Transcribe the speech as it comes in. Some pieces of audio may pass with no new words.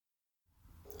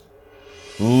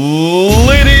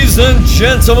Ladies and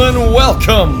gentlemen,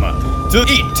 welcome to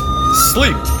Eat,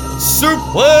 Sleep,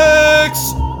 Suplex,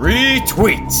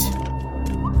 Retweet.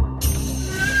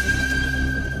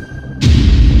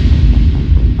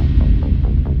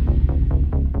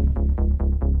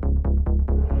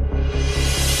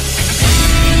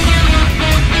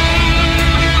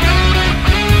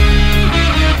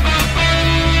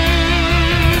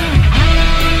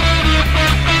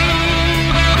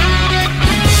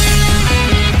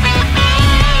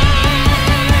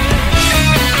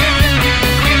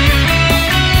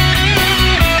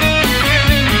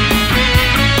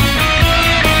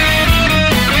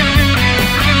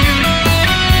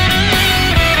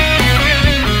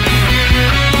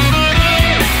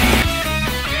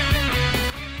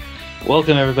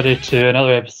 Welcome everybody to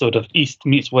another episode of East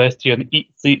Meets West here on the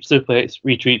Eat, Sleep, Suplex,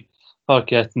 Retweet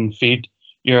podcast and feed.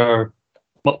 Your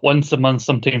once a month,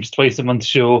 sometimes twice a month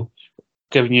show,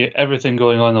 giving you everything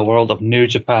going on in the world of New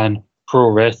Japan Pro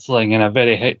Wrestling in a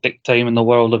very hectic time in the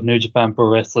world of New Japan Pro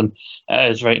Wrestling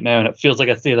it is right now. And it feels like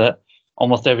I say that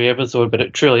almost every episode, but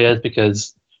it truly is,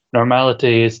 because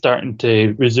normality is starting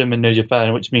to resume in New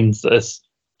Japan, which means this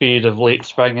period of late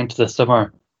spring into the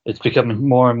summer, it's becoming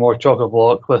more and more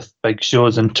chock-a-block with big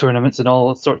shows and tournaments and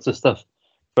all sorts of stuff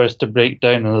for us to break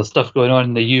down. And there's stuff going on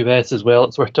in the US as well,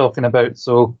 it's worth talking about.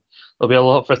 So there'll be a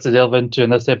lot for us to delve into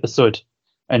in this episode.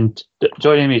 And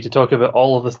joining me to talk about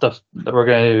all of the stuff that we're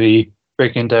going to be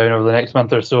breaking down over the next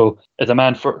month or so is a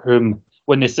man for whom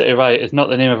Windy City Riot is not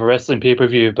the name of a wrestling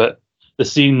pay-per-view, but the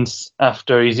scenes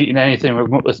after he's eaten anything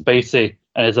remotely spicy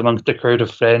and is amongst a crowd of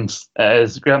friends. It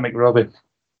is Grant McRobbie.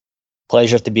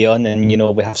 Pleasure to be on, and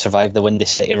we have survived the Windy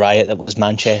City Riot that was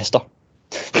Manchester.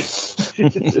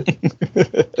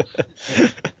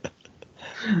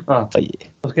 I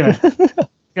was kind of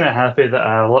happy that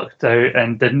I lucked out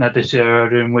and didn't have to share a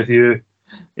room with you.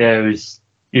 Yeah, it was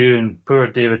you and poor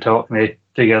David Hockney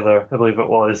together, I believe it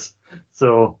was.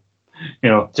 So,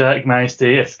 Jack managed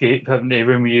to escape having to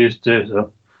room we used to.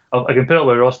 So I can put up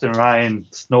with Ross and Ryan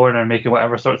snoring or making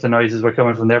whatever sorts of noises were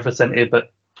coming from their vicinity,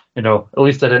 but at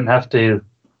least I didn't have to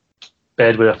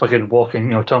bed with a fucking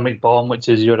walking, atomic bomb, which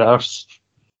is your arse.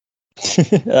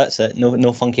 That's it.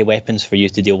 No funky weapons for you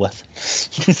to deal with.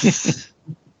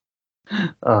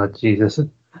 Oh, Jesus. I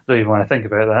don't even want to think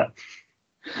about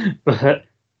that. But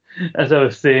as I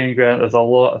was saying, Grant, there's a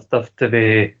lot of stuff to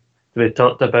be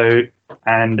talked about,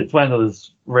 and it's one of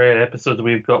those rare episodes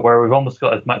we've got where we've almost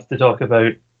got as much to talk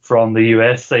about from the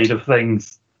US side of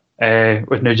things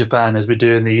with New Japan as we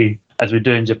do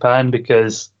in Japan,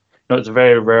 because it's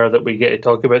very rare that we get to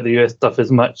talk about the US stuff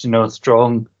as much,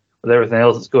 strong with everything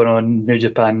else that's going on in New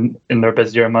Japan in their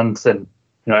busier months, and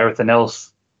everything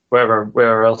else,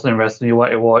 wherever else in wrestling you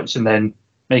want to watch, and then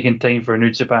making time for New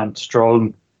Japan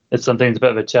strong is sometimes a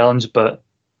bit of a challenge, but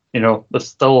there's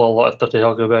still a lot of stuff to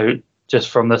talk about just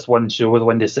from this one show with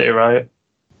Windy City Riot.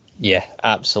 Yeah,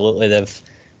 absolutely. They've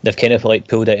kind of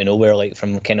pulled out of nowhere,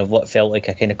 from kind of what felt like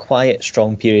a kind of quiet,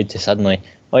 strong period to suddenly,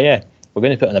 oh yeah, we're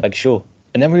going to put on a big show.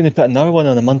 And then we're going to put another one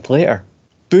on a month later.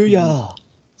 Booyah!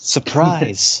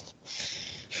 Surprise!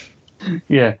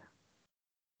 Yeah.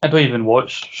 I've really even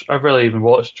watched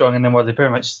Strong anymore. They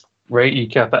pretty much rate you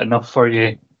cap it enough for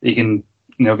you. You can,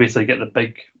 basically get the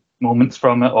big moments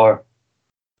from it, or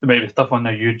there might be stuff on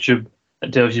their YouTube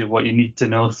that tells you what you need to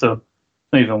know. So it's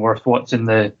not even worth watching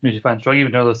the New Japan Strong,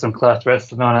 even though there's some class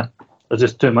wrestling on it. There's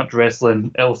just too much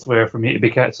wrestling elsewhere for me to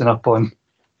be catching up on,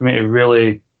 for me to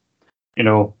really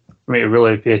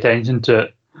pay attention to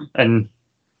it. And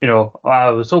I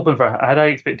was hoping I had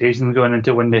high expectations going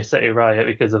into Windy City Riot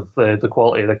because of the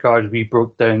quality of the cards we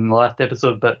broke down in the last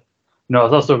episode, but I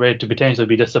was also ready to potentially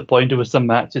be disappointed with some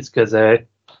matches, because the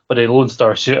Lone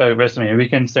Star Shootout WrestleMania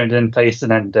weekend sounded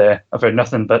enticing, and I've heard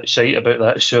nothing but shite about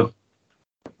that show.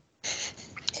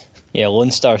 Yeah,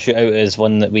 Lone Star Shootout is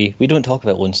one that we don't talk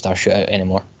about Lone Star Shootout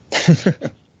anymore.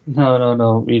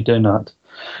 No, we do not.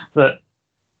 But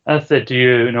I said to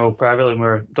you, privately when we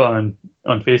were talking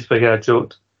on Facebook, I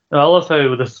joked, I love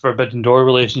how this Forbidden Door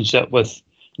relationship with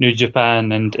New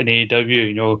Japan and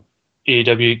AEW,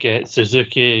 AEW gets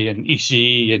Suzuki and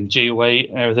Ishii and Jay White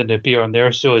and everything to appear on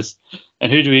their shows.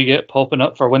 And who do we get popping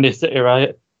up for Windy City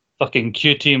Riot? Fucking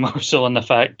QT Marshall in the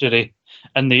Factory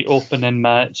in the opening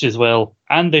match as well.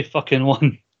 And they fucking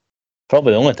won.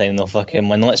 Probably the only time they'll fucking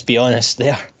win, let's be honest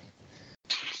there.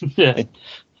 Yeah. The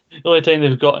only time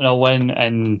they've gotten a win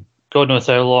in God knows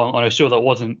how long on a show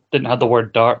that didn't have the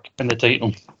word dark in the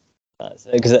title.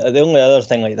 Because the only other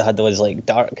thing they had was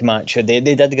dark match. They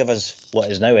did give us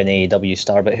what is now an AEW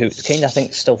star, but who kind of I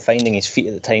think still finding his feet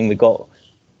at the time. We got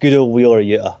good old Wheeler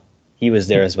Yuta. He was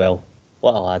there as well.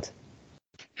 What a lad.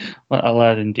 What a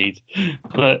lad indeed.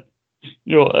 But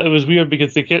it was weird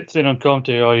because they kept saying on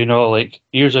commentary, like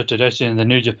years of tradition, the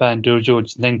New Japan dojo,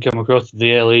 and then come across to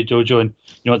the LA dojo, and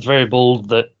it's very bold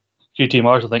that QT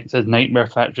Marshall thinks his Nightmare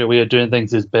Factory way of doing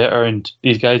things is better, and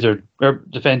these guys are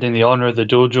defending the honor of the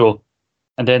dojo,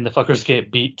 and then the fuckers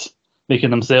get beat, making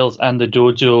themselves and the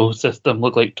dojo system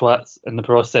look like twats in the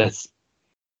process.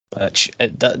 Which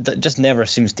that just never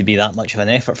seems to be that much of an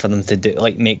effort for them to do,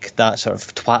 like make that sort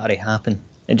of twattery happen.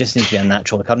 It just seems to be a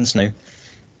natural occurrence now.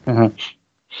 Uh-huh.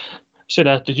 Should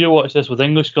ask, did you watch this with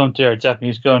English commentary or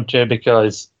Japanese commentary?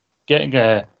 Because getting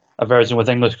a version with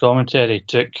English commentary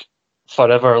took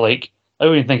forever. Like, I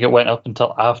don't even think it went up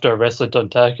until after Wrestling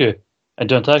Dontaku. And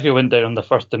Dontaku went down on the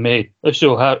 1st of May. The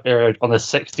show aired on the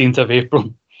 16th of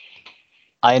April.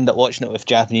 I end up watching it with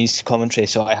Japanese commentary,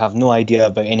 so I have no idea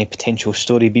about any potential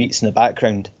story beats in the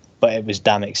background, but it was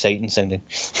damn exciting sounding.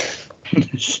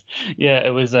 Yeah,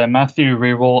 it was Matthew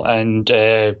Rewell and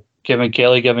Kevin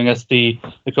Kelly giving us the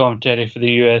commentary for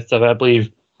the US. I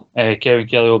believe Kevin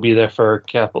Kelly will be there for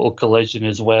Capital Collision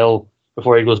as well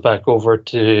before he goes back over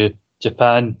to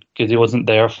Japan, because he wasn't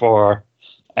there for,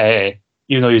 even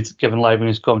though he's given live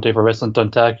news commentary for Wrestling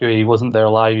Dontaku, he wasn't there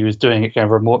live, he was doing it kind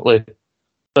of remotely.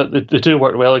 But the two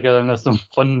worked well together, and there's some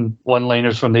fun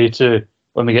one-liners from the two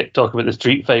when we get to talk about the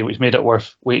street fight, which made it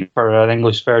worth waiting for an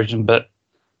English version. But,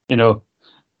 I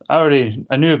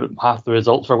knew about half the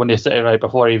results for when they set it right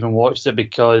before I even watched it,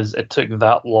 because it took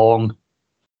that long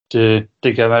to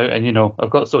come out. And, I've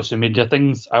got social media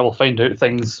things. I will find out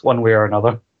things one way or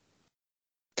another.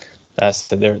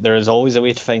 There is always a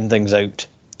way to find things out,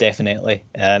 definitely.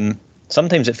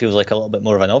 Sometimes it feels like a little bit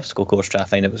more of an obstacle course to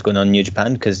find out what's going on in New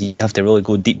Japan, because you have to really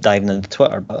go deep diving into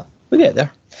Twitter, but we get there.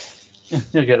 Yeah,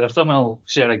 you'll get there. Someone will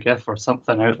share a GIF or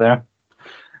something out there.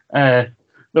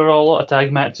 There were a lot of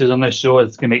tag matches on this show,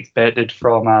 as can be expected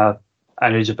from a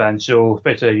New Japan show,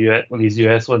 especially one of these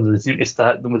US ones. They seem to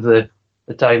stack them with the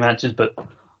tag matches. But,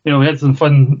 we had some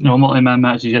fun, multi-man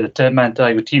matches. You had a 10-man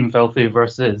tag with Team Filthy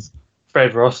versus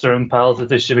Fred Rosser and pals, as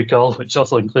they should be called, which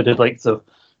also included likes of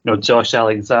Josh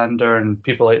Alexander and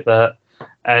people like that.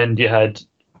 And you had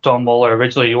Tom Waller.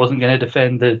 Originally, he wasn't going to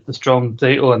defend the strong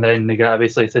title, and then Nagata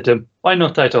basically said to him, "Why no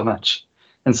title match?"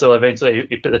 And so eventually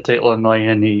he put the title on the line,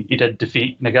 and he did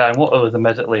defeat Nagata in what was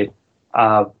admittedly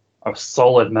a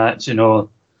solid match.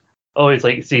 Always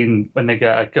like seeing when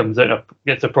Nagata comes out and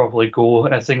gets to properly go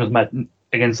in a singles match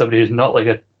against somebody who's not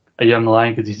like a young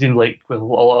lion, because he seems like with a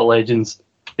lot of legends,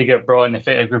 they get brought in to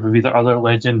fight a group of either other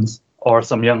legends or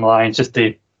some young lions just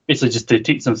to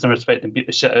teach them some respect and beat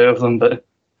the shit out of them. But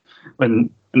when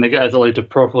the guy is allowed to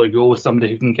properly go with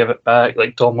somebody who can give it back,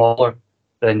 like Tom Waller,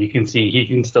 then you can see he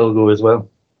can still go as well.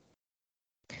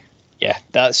 Yeah,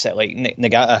 that's it. Like,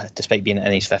 Nagata, despite being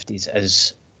in his 50s,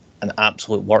 is an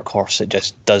absolute workhorse that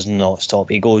just does not stop.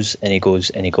 He goes and he goes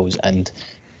and he goes. And,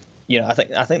 I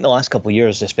think the last couple of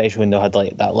years, especially when they had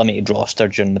like that limited roster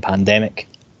during the pandemic,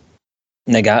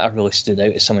 Nagata really stood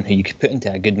out as someone who you could put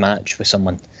into a good match with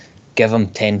someone, give him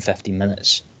 10-15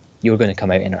 minutes, you're going to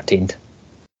come out entertained.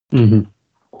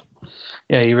 Mm-hmm.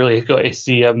 Yeah, you really got to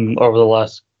see him over the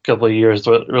last couple of years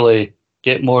to really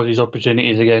get more of these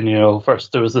opportunities again.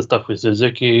 First there was the stuff with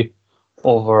Suzuki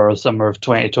over the summer of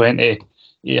 2020.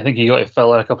 I think he got to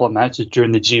fill out a couple of matches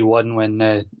during the G1 when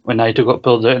Naito got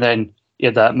pulled out, and then he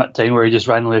had that time where he just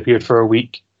randomly appeared for a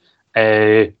week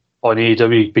on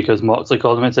AEW because Moxley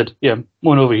called him and said, "Yeah, come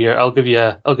on over here. I'll give you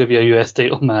a US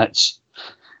title match."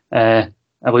 I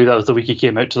believe that was the week he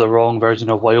came out to the wrong version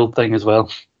of Wild Thing as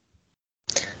well.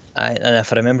 And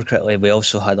if I remember correctly, we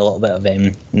also had a little bit of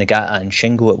Nagata and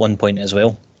Shingo at one point as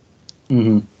well.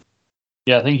 Mm-hmm.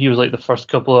 Yeah, I think he was like the first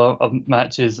couple of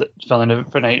matches filling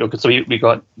out for Naito. So we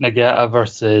got Nagata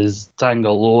versus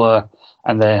Tangaloa,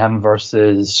 and then him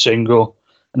versus Shingo.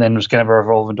 And then there's kind of a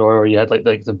revolving door where you had like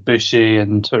the Bushi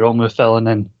and Hiromu filling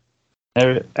in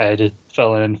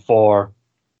for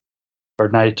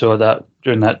Naito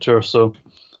during that tour. So,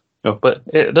 but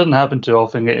it doesn't happen too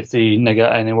often to see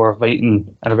Nagata anywhere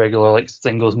fighting in a regular like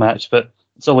singles match. But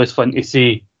it's always fun to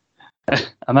see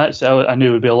a match I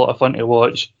knew would be a lot of fun to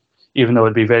watch, even though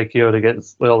it'd be very chaotic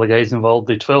with all the guys involved.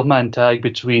 The 12-man tag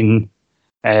between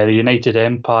the United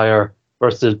Empire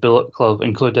versus Bullet Club,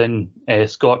 including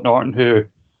Scott Norton, who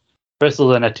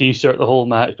wrestled in a t-shirt the whole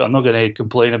match. But I'm not going to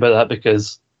complain about that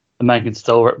because the man can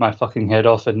still rip my fucking head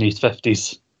off in his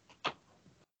 50s.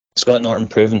 Scott Norton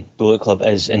proven Bullet Club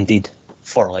is indeed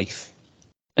for life.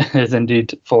 Is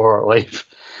indeed for life.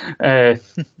 I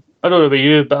don't know about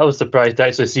you, but I was surprised to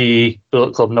actually see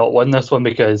Bullet Club not win this one,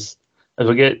 because as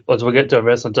we get to a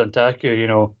Wrestling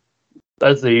Dontaku,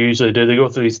 as they usually do, they go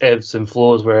through these ebbs and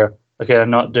flows where okay,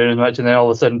 not doing as much, and then all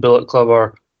of a sudden Bullet Club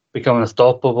are becoming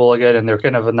unstoppable again, and they're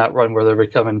kind of in that run where they're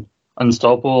becoming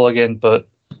unstoppable again. But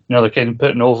they're kind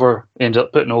of end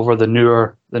up putting over the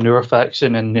newer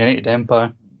faction in the United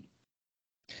Empire.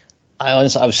 I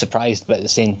was surprised, but at the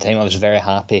same time, I was very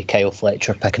happy Kyle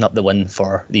Fletcher picking up the win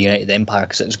for the United Empire,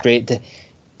 because it was great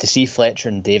to see Fletcher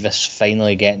and Davis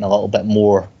finally getting a little bit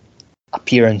more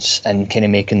appearance and kind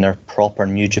of making their proper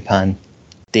New Japan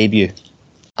debut.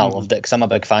 I loved it, because I'm a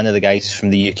big fan of the guys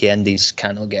from the UK Indies.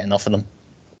 Cannot get enough of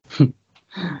them.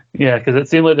 Yeah, because it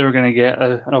seemed like they were going to get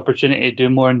an opportunity to do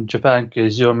more in Japan,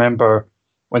 because you remember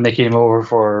when they came over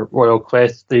for Royal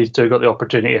Quest, these two got the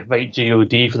opportunity to fight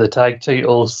GOD for the tag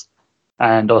titles,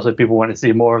 and also people want to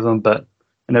see more of them, but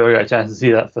I never got a chance to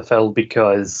see that fulfilled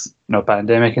because,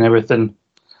 pandemic and everything.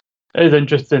 It is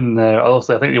interesting.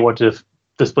 Also, I think they wanted to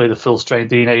display the full strength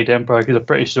of the United Empire, because I'm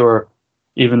pretty sure,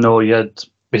 even though you had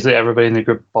basically everybody in the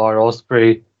group bar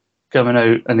Ospreay coming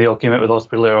out, and they all came out with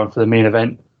Ospreay later on for the main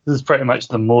event, this is pretty much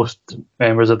the most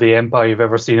members of the Empire you've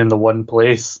ever seen in the one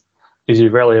place, because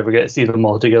you rarely ever get to see them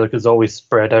all together, because it's always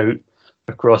spread out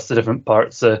across the different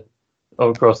parts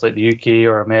across like the UK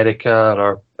or America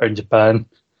or in Japan.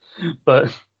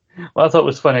 But what I thought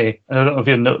was funny, and I don't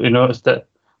know if you noticed it,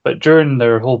 but during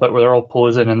their whole bit where they're all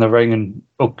posing in the ring and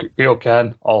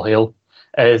Great-O-Khan, all hail,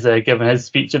 is giving his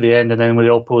speech at the end, and then when they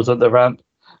all pose at the ramp,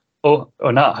 Nat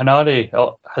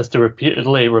Hanare has to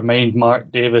repeatedly remind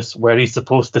Mark Davis where he's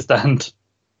supposed to stand.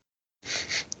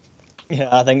 Yeah,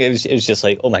 I think it was just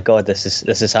like, oh my god, this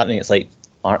is happening. It's like,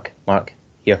 Mark,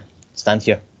 here, stand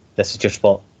here. This is your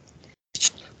spot.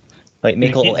 Like,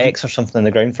 make a little X or something on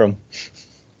the ground for him.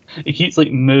 He keeps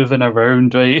like moving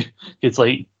around, right? It's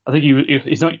like, I think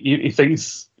he's not. He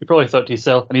thinks he probably thought to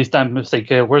himself, and he's standing beside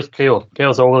Kale. Where's Kale?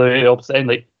 Kale's all the way at the opposite end,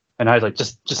 like, and I was like,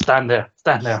 just stand there.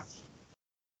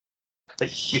 Like,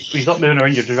 he's not moving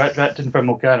around. You're directing from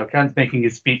O'Khan. O'Khan's making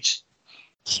his speech.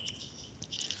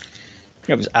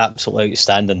 It was absolutely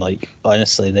outstanding. Like,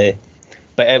 honestly,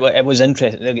 but it was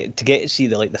interesting to get to see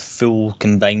the full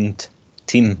combined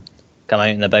team come out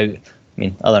and about. I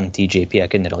mean, other than TJP, I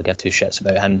couldn't really give two shits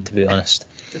about him, to be honest.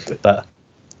 But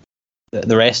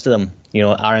the rest of them,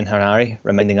 Aaron Hanare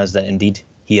reminding us that indeed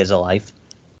he is alive.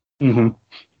 Mm-hmm.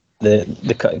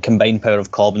 The combined power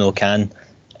of Cobb and O'Khan,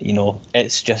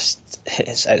 it's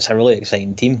a really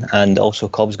exciting team, and also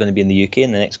Cobb's going to be in the UK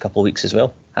in the next couple of weeks as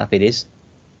well. Happy days.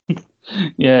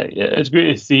 Yeah, it's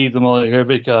great to see them all here,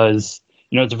 because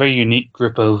it's a very unique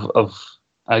group of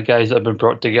guys that have been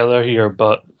brought together here,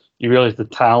 but you realise the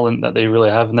talent that they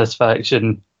really have in this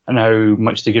faction and how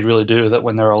much they could really do with it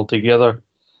when they're all together.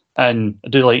 And I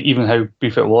do like even how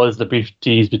brief it was, the brief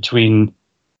tease between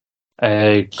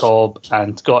Cobb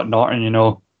and Scott Norton,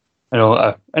 an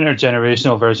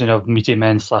intergenerational version of meaty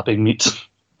men slapping meat.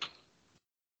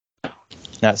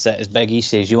 That's it. As Big E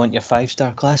says, you want your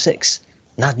 5-star classics?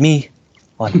 Not me.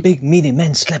 I want big meaty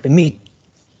men slapping meat.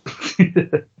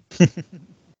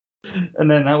 And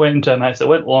then I went into a match that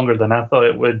went longer than I thought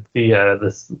it would. The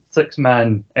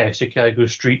 6-man Chicago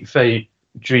street fight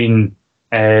between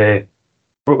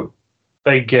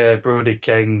Big Brody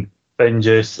King,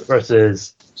 Finjuice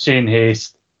versus Shane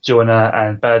Haste, Jonah,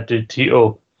 and Bad Dude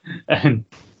Tito. And,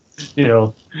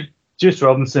 Juice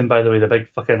Robinson, by the way, the big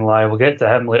fucking lie. We'll get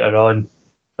to him later on.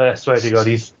 But I swear to God,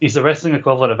 he's the wrestling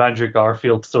equivalent of Andrew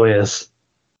Garfield, so he is.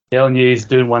 Telling you he's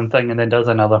doing one thing and then does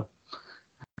another.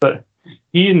 But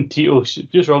he and Tito,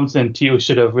 Juice Robinson and Tito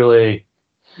should have really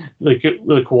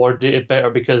coordinated better,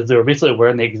 because they were basically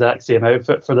wearing the exact same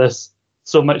outfit for this.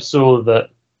 So much so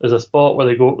that there's a spot where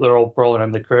they're all brawling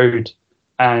in the crowd,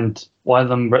 and one of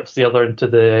them rips the other into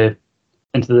the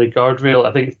guardrail.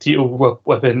 I think it's Tito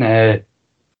whipping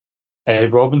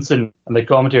Robinson, and the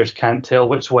commentators can't tell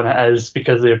which one it is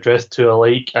because they're dressed too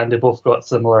alike and they both got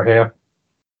similar hair.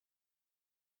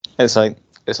 It's like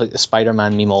the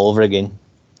Spider-Man meme all over again.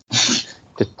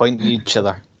 Just pointing at each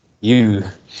other. You.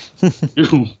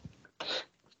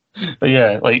 But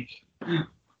yeah, like,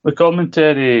 the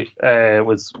commentary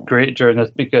was great during this,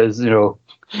 because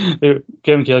Kevin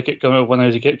Kelly kept coming up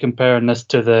when he kept comparing this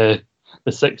to the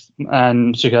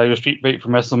 6-man Chicago street fight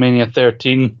from WrestleMania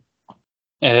 13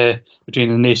 between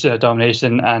the Nation of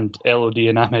Domination and LOD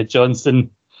and Ahmed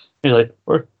Johnson. He's like,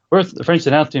 where's the French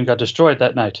announce team got destroyed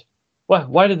that night?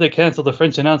 Why did they cancel the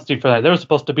French announce team for that? They were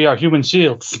supposed to be our human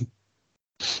shields.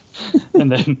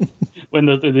 And then when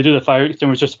they do the fire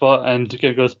extinguisher spot, and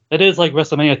Kevin goes, it is like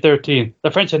WrestleMania 13.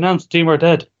 The French announce team are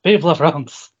dead. Vive la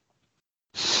France.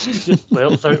 Just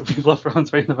wails out Vive la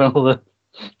France right in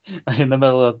the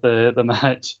middle of the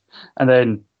match. And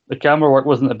then the camera work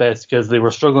wasn't the best, because they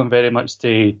were struggling very much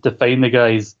to define the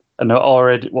guys and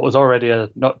what was already a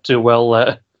not too well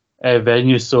lit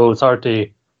venue, so it's hard to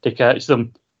catch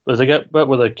them. There's a bit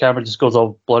where the camera just goes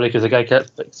all blurry because the guy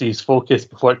can't fix his focus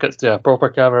before it cuts to a proper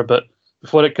camera, but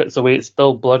before it cuts away, it's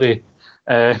still bloody.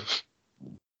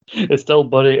 It's still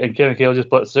bloody, and Kevin Cale just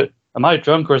puts it, am I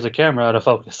drunk or is the camera out of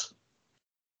focus?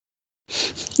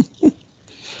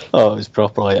 Oh, it was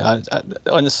properly.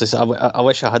 Honestly, I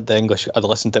wish I had the English. I'd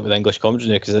listened to it with English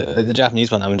commentary because the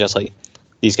Japanese one, I'm just like,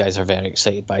 these guys are very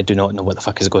excited, but I do not know what the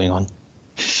fuck is going on.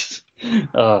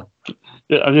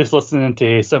 I'm just listening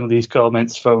to some of these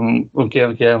comments from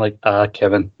Kevin Kelly. I'm like,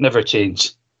 Kevin, never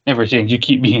change. You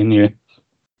keep being you.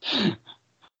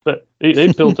 But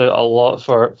they built out a lot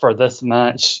for this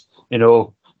match. You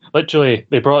know, literally,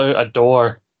 they brought out a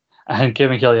door, and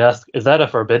Kevin Kelly asked, "Is that a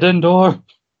forbidden door?"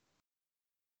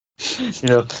 You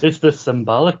know, it's this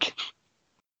symbolic.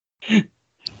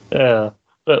 Yeah,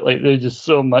 but like, there's just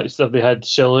so much stuff. They had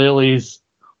shillelaghs.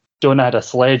 Jonah had a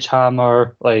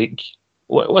sledgehammer. Like,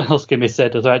 what else can be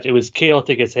said? It was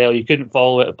chaotic as hell. You couldn't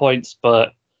follow it at points,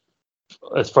 but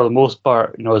as for the most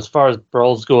part, you know, as far as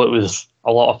brawls go, it was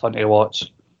a lot of fun to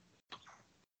watch.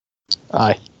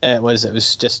 Aye, it was. It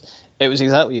was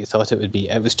exactly what you thought it would be.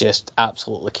 It was just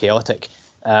absolutely chaotic.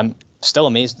 Still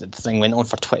amazed that the thing went on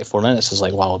for 24 minutes. I was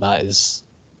like, wow, that is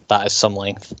some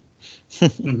length.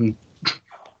 Mm-hmm.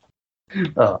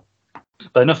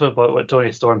 But enough about what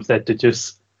Tony Storm said to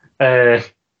Juice.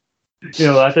 You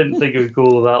know, I didn't think it would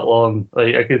go that long.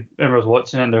 Like, I could remember I was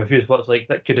watching it, and there were a few spots like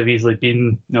that could have easily been,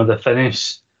 you know, the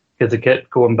finish, because they kept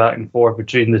going back and forth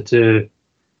between the two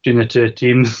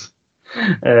teams.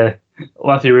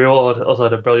 Matthew Ray also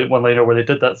had a brilliant one-liner where they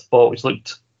did that spot, which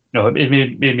looked, you know, it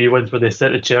made me wince, where they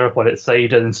set the chair up on its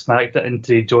side and then smacked it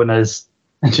into Jonah's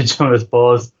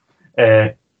balls.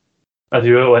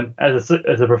 Matthew Ray went, as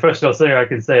a professional singer, I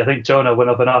can say I think Jonah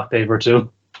went up an octave or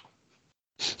two.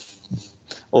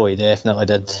 Oh, he definitely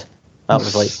did. That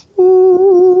was like,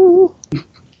 ooh.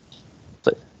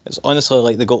 It's honestly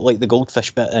like the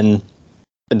goldfish bit in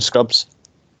Scrubs.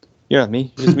 You're not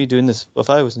me. It's me doing this. If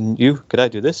I wasn't you, could I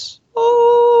do this?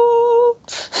 Oh.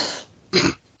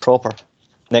 Proper.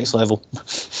 Next level.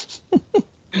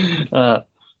 But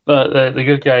the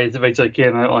good guys eventually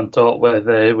came out on top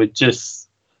with Juice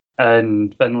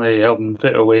and Finlay helping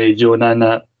put away Jonah. And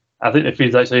I think the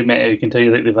feud's actually meant to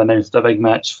continue. Like, they've announced a big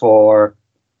match for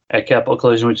Capital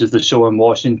Collision, which is the show in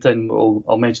Washington.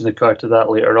 I'll mention the card to that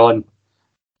later on,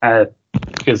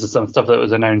 because of some stuff that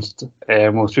was announced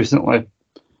most recently.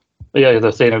 But yeah,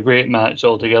 they're saying a great match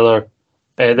altogether.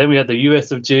 Then we had the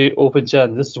USFJ Open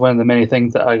Challenge. This is one of the many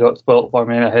things that I got spoiled for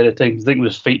me ahead of time. I think it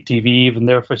was Fight TV, even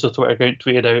their official Twitter account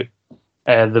tweeted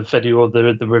out the video of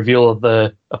the reveal of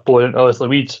the opponent. Obviously,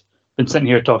 we'd been sitting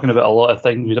here talking about a lot of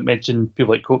things. We'd mentioned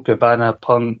people like Colt Cabana,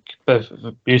 Punk, Biff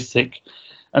Busick,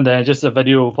 and then just a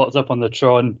video pops up on the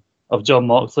Tron of John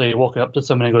Moxley walking up to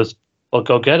someone and goes, "Well,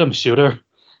 go get him, Shooter."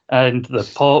 And the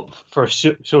pop for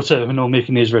Shota Umino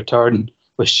making his return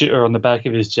with Shooter on the back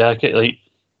of his jacket. Like,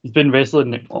 he's been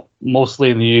wrestling mostly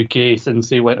in the UK since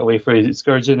he went away for his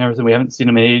excursion and everything. We haven't seen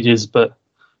him in ages, but,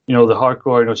 you know, the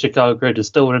hardcore, you know, Chicago crowd will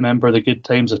still remember the good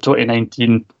times of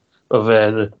 2019 of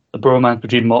the bromance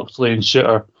between Moxley and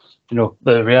Shooter. You know,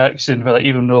 the reaction for that,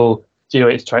 even though Jay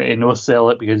White's trying to no-sell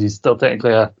it because he's still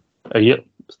technically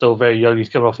still very young. He's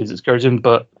coming off his excursion,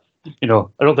 but, you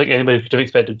know, I don't think anybody could have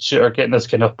expected Shooter getting this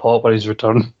kind of pop on his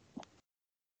return.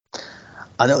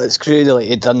 I know, it's crazy. Like,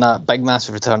 he'd done that big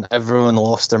massive return, everyone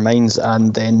lost their minds,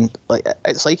 and then like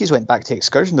it's like he's went back to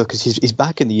excursion though, because he's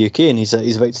back in the UK and he's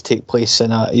about to take place in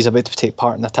he's about to take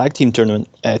part in a tag team tournament,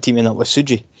 teaming up with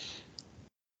Suji.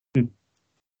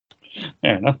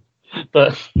 Fair enough,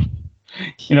 but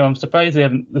you know, I'm surprised they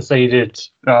haven't decided.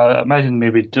 I imagine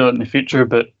maybe do it in the future,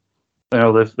 but you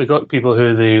know, they've got people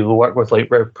who they will work with,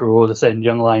 like Rev Pro, they send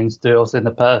young lions to also in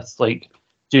the past, like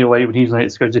Jay White when he's on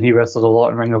excursion, he wrestled a lot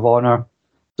in Ring of Honor.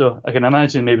 So I can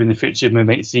imagine maybe in the future we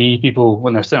might see people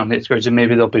when they're sitting on the excursion,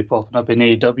 maybe they'll be popping up in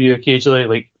AEW occasionally,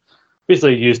 like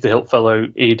basically used to help fill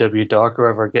out AEW Dark or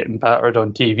whatever, getting battered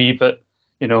on TV. But,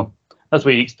 you know, that's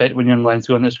what you expect when young lions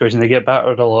go on the excursion. They get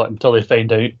battered a lot until they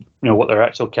find out, you know, what their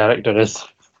actual character is.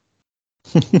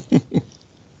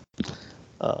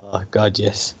 Oh, God,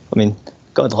 yes. I mean,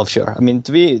 God love Shooter. I mean,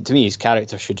 to me, his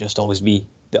character should just always be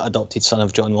the adopted son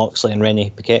of John Moxley and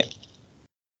Renee Paquette.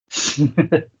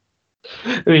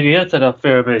 I mean, he has had a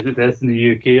fair bit of this in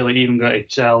the UK. Like, he even got a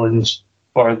challenge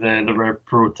for the Rev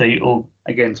Pro title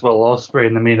against Will Ospreay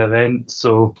in the main event.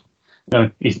 So, you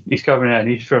know, he's covering a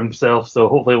niche for himself. So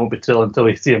hopefully it won't be until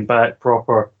we see him back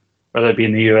proper, whether it be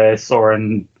in the US or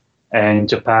in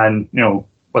Japan, you know,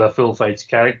 with a full-fledged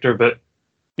character. But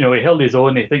he held his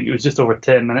own. I think it was just over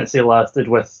 10 minutes he lasted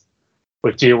with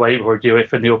Jay White, or Jay White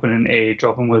for the opening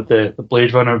dropping with the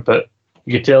Blade Runner, but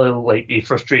you could tell like he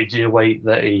frustrated Jay White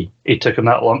that he took him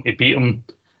that long to beat him,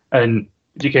 and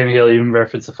you can even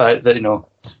reference the fact that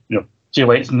Jay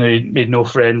White's made no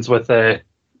friends with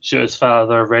Shooter's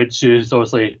father, Red Shoes,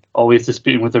 obviously always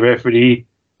disputing with the referee,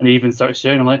 and he even starts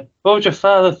shouting, I'm like, what would your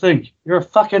father think? You're a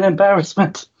fucking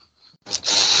embarrassment.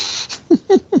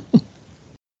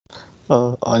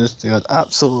 Honestly, God,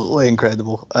 absolutely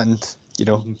incredible, and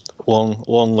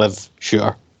long live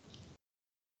Shooter.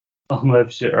 Long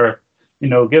live Shooter.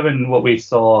 Given what we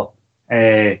saw,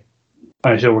 I'm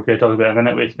sure we're going to talk about in a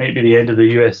minute, which might be the end of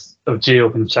the US of J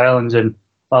Open Challenge, and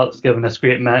while it's giving us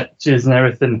great matches and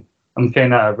everything, I'm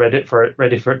kind of ready for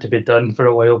it to be done for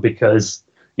a while, because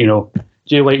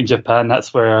Jay White in Japan,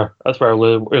 that's where I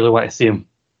really want to see him.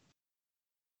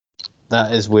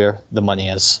 That is where the money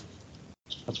is.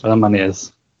 That's where the money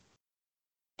is.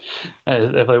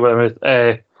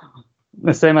 The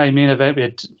semi-main event,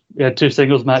 we had two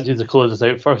singles matches to close us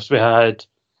out. First, we had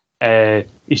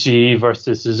Ishii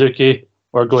versus Suzuki.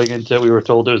 We're going into it, we were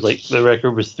told it was like the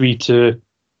record was 3-2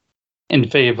 in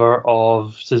favour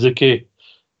of Suzuki.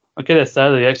 I'm kind of sad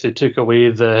they actually took away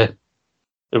the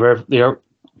ROH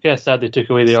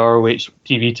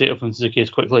TV title from Suzuki as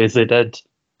quickly as they did,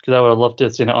 because I would have loved to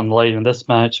have seen it on the line in this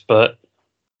match. But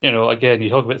again, you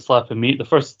talk about slapping meat. The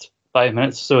first 5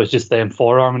 minutes or so is just them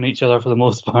forearming each other for the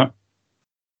most part.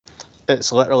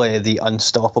 It's literally the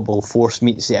unstoppable force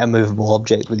meets the immovable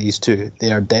object with these two.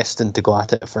 They are destined to go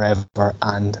at it forever,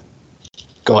 and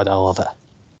God, I love it.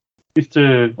 These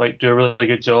two do a really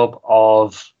good job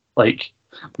of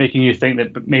making you think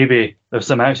that maybe there's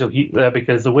some actual heat there,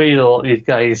 because the way a lot of these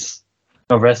guys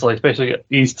wrestle, especially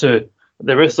these two,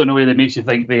 they wrestle in a way that makes you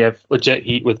think they have legit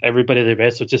heat with everybody they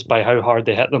wrestle just by how hard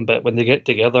they hit them. But when they get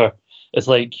together, it's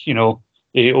like,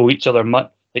 they owe each other money.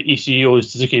 Ishii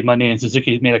owes Suzuki money, and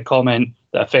Suzuki made a comment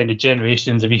that offended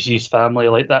generations of Ishii's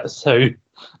family. That's how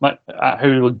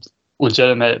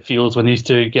legitimate it feels when these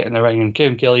two get in the ring. And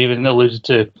Kevin Kelly even alluded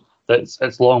to that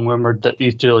it's long rumoured that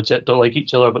these two legit don't like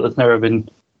each other, but it's never been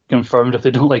confirmed if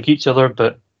they don't like each other.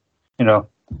 But,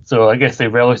 so I guess they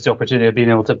relish the opportunity of being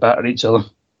able to batter each other.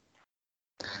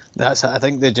 That's it. I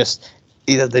think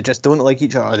either they just don't like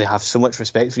each other, or they have so much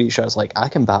respect for each other. It's like, I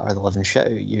can batter the living shit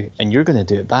out of you, and you're going to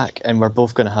do it back, and we're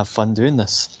both going to have fun doing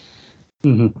this.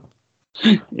 Mm-hmm.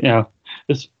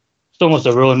 It's almost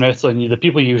a rule in wrestling. The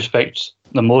people you respect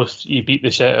the most, you beat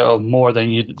the shit out of more than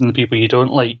the people you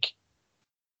don't like.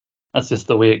 That's just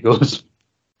the way it goes.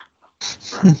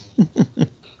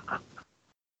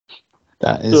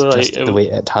 That is just the way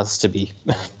it has to be.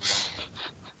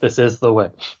 This is the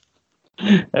way.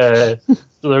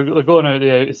 So they're going out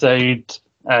the outside,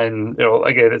 and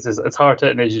again, it's hard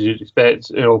hitting as you'd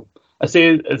expect. I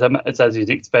say it's as you'd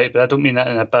expect, but I don't mean that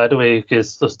in a bad way,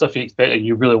 because the stuff you expect and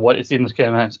you really want to see in this kind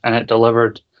of match, and it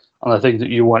delivered on the things that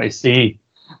you want to see.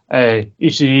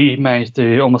 Ishii managed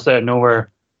to almost out of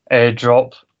nowhere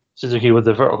drop Suzuki with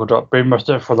the vertical drop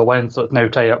brainbuster for the win, so it's now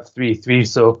tied up 3-3.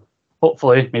 So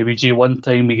hopefully, maybe G1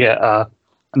 time we get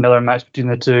another match between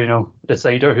the two.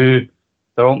 Decider who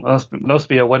there must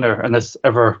be a winner in this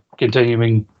ever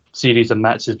continuing series of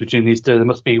matches between these two. There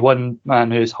must be one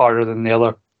man who's harder than the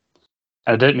other.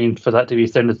 I didn't mean for that to be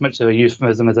sound as much of a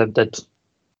euphemism as it did.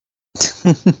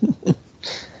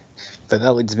 But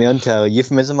that leads me on to a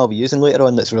euphemism I'll be using later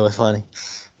on that's really funny.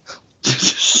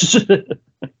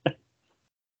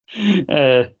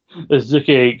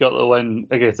 Suzuki got the win.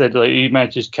 Like I said, he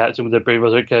manages to catch him with the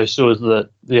brainbuster. It kind of shows that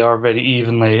they are very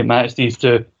evenly matched, these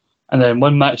two. And then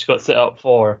one match got set up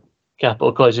for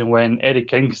Capital Collision when Eddie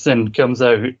Kingston comes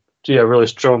out to a really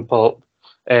strong pop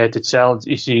to challenge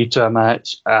Ishii to a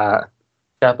match at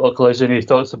Capital Collision. He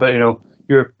talks about,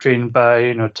 you're trained by,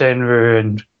 Tenryu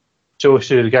and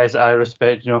Choshu, the guys that I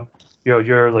respect.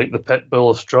 You're like the pit bull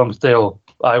of strong style.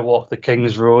 I walk the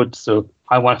King's Road, so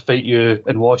I want to fight you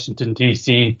in Washington,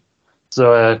 D.C.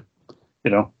 So,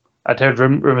 I'd heard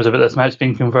rumours about this match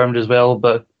being confirmed as well,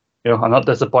 but, I'm not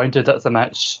disappointed. That's a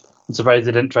match I'm surprised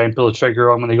they didn't try and pull the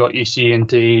trigger on when they got Ishii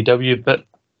into AEW, but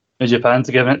Japan's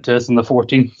giving it to us on the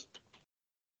 14th.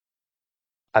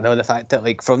 I know the fact that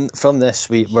from this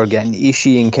we're getting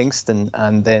Ishii and Kingston,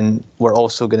 and then we're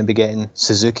also going to be getting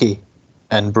Suzuki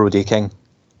and Brody King.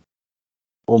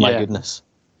 Oh my goodness!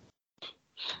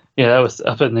 Yeah, that was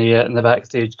up in the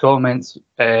backstage comments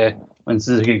when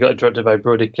Suzuki got interrupted by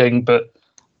Brody King. But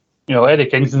Eddie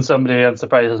Kingston's somebody I'm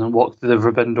surprised hasn't walked through the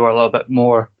forbidden door a little bit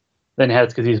more than he has,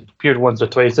 because he's appeared once or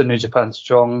twice in New Japan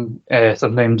Strong.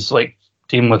 Sometimes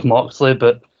team with Moxley,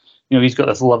 but he's got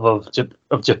this love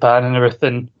of Japan and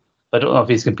everything. I don't know if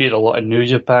he's competed a lot in New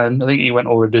Japan. I think he went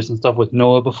over to do some stuff with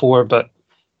Noah before, but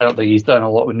I don't think he's done a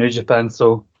lot with New Japan.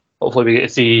 So hopefully we get to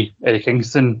see Eddie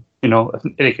Kingston. If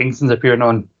Eddie Kingston's appearing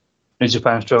on New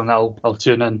Japan Strong, I'll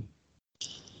tune in.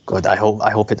 God, I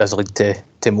hope it does lead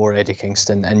to more Eddie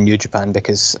Kingston in New Japan,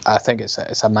 because I think it's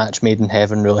a match made in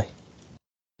heaven, really.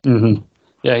 Mm-hmm.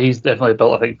 Yeah, he's definitely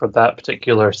built, I think, for that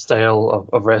particular style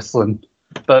of wrestling.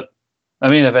 But the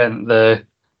main event, the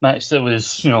match that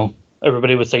was,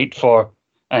 everybody was hyped for,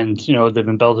 and they've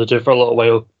been building to for a little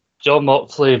while. Jon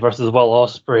Moxley versus Will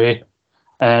Ospreay.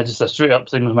 Just a straight up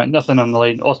single match, nothing on the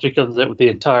line. Ospreay comes out with the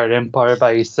entire Empire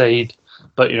by his side,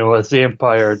 but as the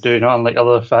Empire do, not unlike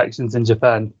other factions in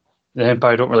Japan, the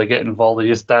Empire don't really get involved. They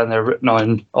just stand there rooting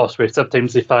on Ospreay.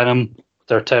 Sometimes they fan him with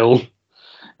their towel.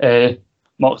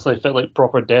 Moxley felt like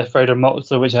proper Death Rider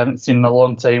Moxley, which I haven't seen in a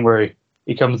long time, where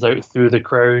he comes out through the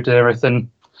crowd and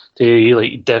everything to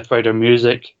like Death Rider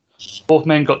music. Both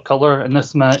men got colour in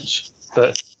this match,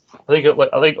 but I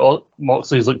think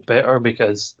Moxley's looked better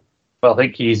because, I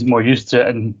think he's more used to it,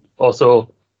 and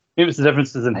also maybe it's the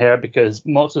differences in hair, because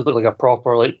Moxley looked like a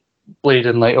proper blade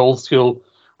in old school,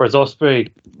 whereas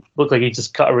Ospreay looked like he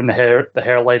just cut around the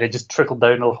hairline and just trickled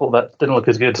down a little bit. Didn't look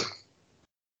as good.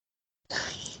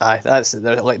 That's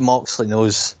Moxley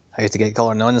knows how to get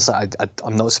colour, and honestly,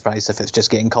 I'm not surprised if it's just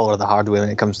getting colour the hard way when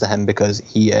it comes to him, because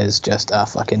he is just a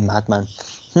fucking madman.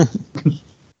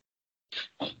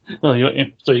 So you're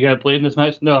gonna play in this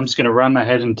match? No, I'm just gonna ram my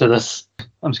head into this.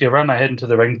 I'm just gonna ram my head into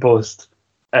the ring post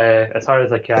as hard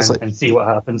as I can and see what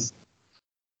happens.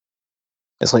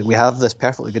 It's like we have this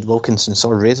perfectly good Wilkinson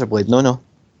sword razor blade. No,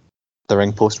 the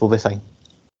ring post will be fine.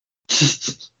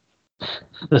 This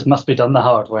must be done the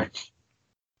hard way.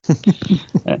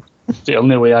 It's the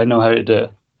only way I know how to do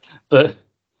it. But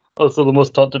also the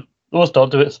most talked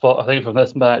about spot, I think, from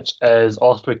this match is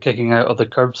Ospreay kicking out of the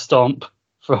curb stomp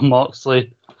from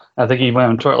Moxley. I think he went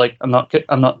on Twitter I'm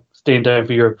not staying down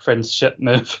for your friend's shit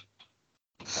move.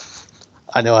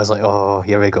 I know. I was like, oh,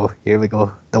 here we go.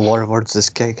 The war words is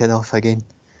kicking off again.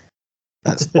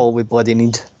 That's all we bloody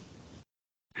need.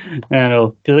 I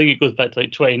know. I think it goes back to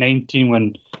 2019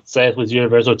 when Seth was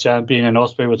Universal Champion and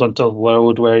Ospreay was on top of the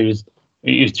world, where he was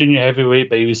junior heavyweight,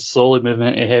 but he was slowly moving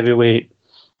into heavyweight.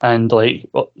 And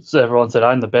so everyone said,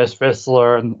 I'm the best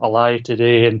wrestler alive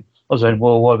today. And I was like,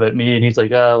 well, what about me? And he's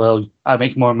like, well, I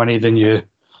make more money than you,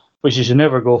 which you should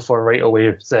never go for right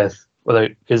away, Seth,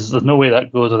 because there's no way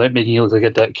that goes without making you look like a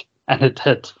dick. And it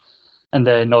did. And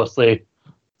then obviously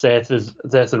Seth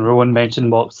and Rowan mentioned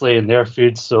Moxley and their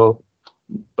feuds,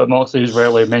 but Moxley's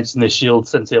rarely mentioned the Shield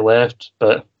since he left.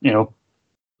 But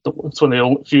it's one of the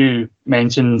only few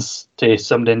mentions to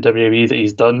somebody in WWE that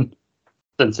he's done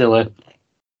since he left.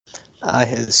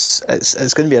 It's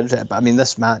going to be interesting. But I mean,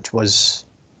 this match was.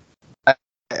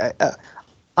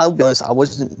 I'll be honest, I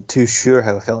wasn't too sure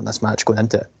how I felt in this match going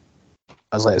into it.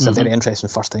 I was like, it's a very interesting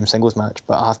first time singles match,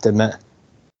 but I have to admit,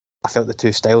 I felt the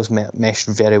two styles meshed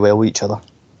very well with each other.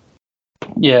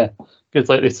 Yeah, because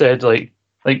like they said, like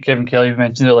Kevin Kelly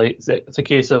mentioned it, it's a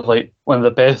case of one of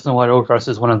the best in the world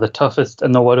versus one of the toughest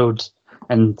in the world,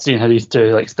 and seeing how these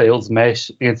two styles mesh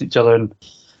against each other. And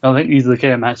I think these are the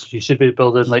kind of matches you should be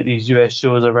building these US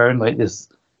shows around, this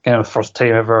kind of first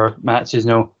time ever matches.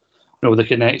 The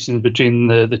connections between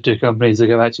the two companies,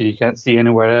 like a match you can't see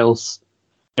anywhere else.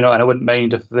 And I wouldn't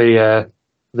mind if the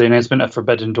announcement of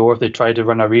Forbidden Door, if they tried to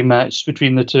run a rematch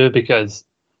between the two, because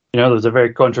there was a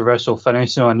very controversial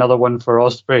finish. Another one for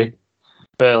Ospreay,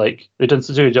 but they done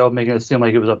such a good job making it seem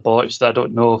like it was a botch that I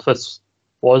don't know if this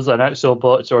was an actual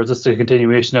botch or is this a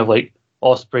continuation of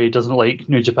Ospreay doesn't like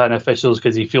New Japan officials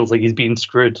because he feels like he's being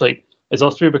screwed. Is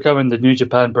Ospreay becoming the New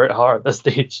Japan Bret Hart at this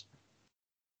stage?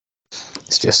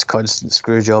 It's just a constant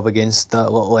screw job against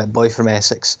that little boy from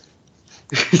Essex.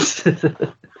 Is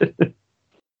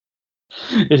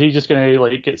he just going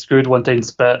to get screwed one time,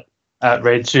 spit at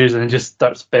Red Shoes, and then just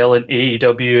start spelling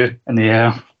AEW in the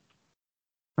air?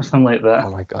 Or something like that.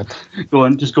 Oh my god.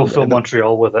 Go full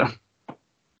Montreal with it.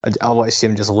 I want to see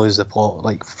him just lose the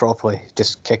plot, properly,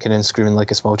 just kicking and screaming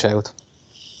like a small child.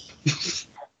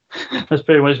 That's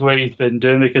pretty much what he's been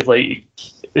doing, because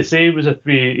they say it was a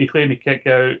 3. He claimed he kicked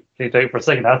out for a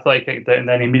second. I thought he kicked out, and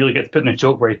then he immediately gets put in a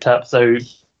choke where he taps out,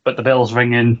 but the bell's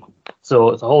ringing. So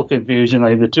it's a whole confusion.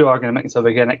 The two are going to mix up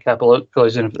again at Capital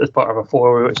Collision as part of a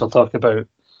 4-way, which I'll talk about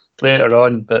later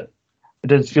on. But it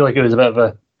did feel like it was a bit of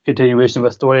a continuation of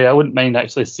a story. I wouldn't mind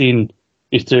actually seeing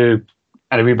these two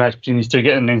and a rematch between these two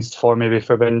getting announced for maybe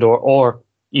Forbidden Door, or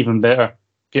even better,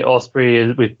 get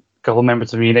Ospreay with a couple of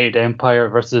members of the United Empire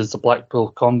versus the Blackpool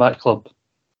Combat Club.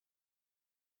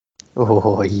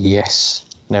 Oh yes,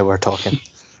 now we're talking.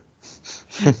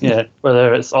 Yeah,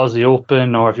 whether it's Aussie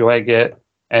Open or if you want to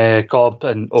get Cobb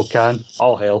and O'Can,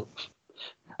 all hail.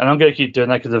 And I'm going to keep doing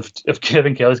that because if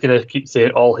Kevin Kelly's going to keep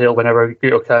saying all hail whenever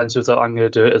Great O'Can shows up, I'm going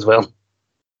to do it as well.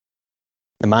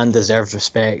 The man deserves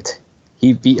respect.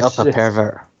 He beat up a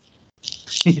pervert.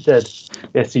 He did.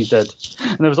 Yes, he did.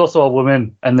 And there was also a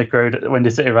woman in the crowd at the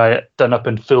Windy City Riot done up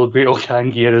in full Great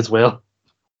O'Can gear as well,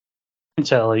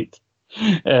 which I liked.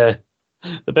 One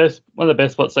of the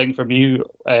best spots thing for me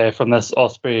from this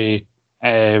Osprey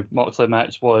Moxley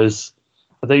match was,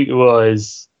 I think it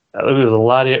was a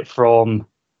lariat from.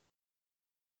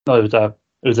 No, it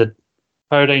was a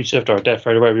paradigm shift or a death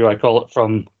rider, whatever you want to call it,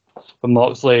 from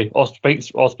Moxley.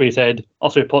 Osprey's head.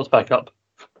 Osprey pops back up,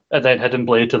 and then Hidden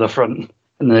Blade to the front,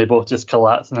 and then they both just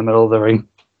collapse in the middle of the ring.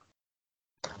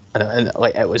 And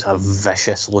like, it was a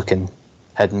vicious looking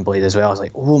Hidden Blade as well. I was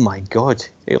like, oh my god,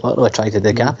 he literally tried to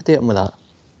decapitate him with that.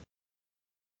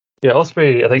 Yeah,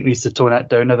 Osprey, I think, needs to tone that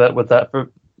down a bit with that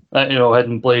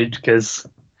Hidden Blade, because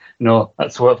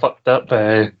that's what fucked up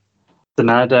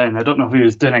Sanada. And I don't know if he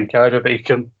was doing in Canada, but I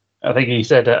think he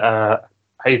said at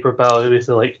Hyperball, he was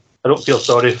like, I don't feel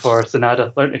sorry for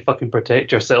Sanada. Learn to fucking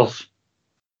protect yourself.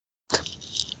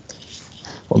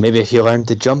 Well, maybe if you learned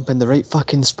to jump in the right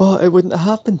fucking spot, it wouldn't have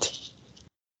happened.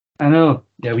 I know.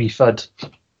 Yeah, wee fud.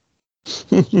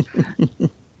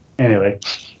 Anyway.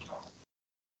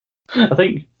 I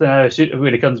think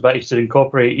when he comes back, he should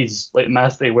incorporate his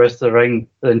mask that he wears to the ring,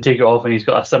 then take it off, and he's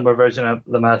got a similar version of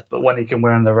the mask, but one he can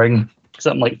wear in the ring.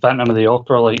 Something like Phantom of the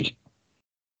Opera, like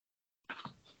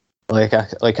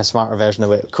a smarter version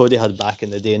of what Cody had back in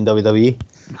the day in WWE.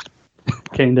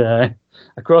 Kind of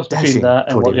a cross between that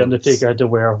and what the Undertaker had to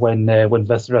wear when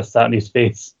Viscera sat in his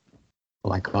face. Oh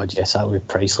my god, yes, that would be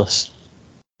priceless.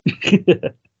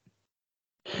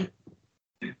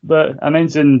 But I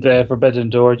mentioned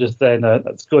Forbidden Door just then.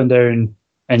 That's going down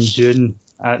in June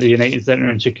at the United Center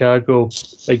in Chicago,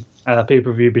 a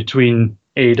pay-per-view between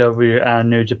AEW and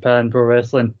New Japan Pro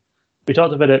Wrestling. We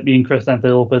talked about it being Chris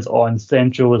Anthony Lopez on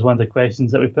Central was one of the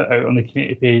questions that we put out on the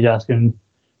community page, asking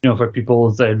for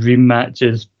people's dream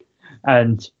matches.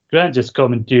 And Grant just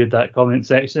commented that comment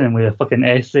section with a fucking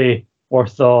essay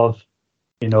worth of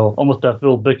almost a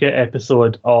full booklet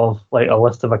episode of a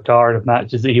list of a card of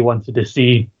matches that he wanted to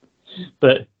see.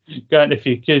 But Grant, if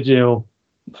you could,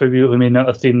 for people who may not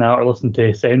have seen that or listened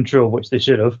to Central, which they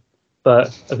should have, but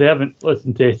if they haven't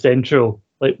listened to Central,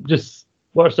 just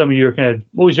what are some of your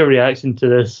what was your reaction to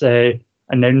this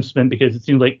announcement? Because it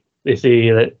seems like they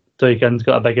say that Tony Khan's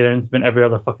got a big announcement every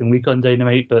other fucking week on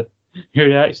Dynamite, but your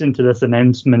reaction to this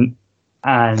announcement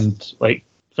and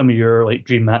some of your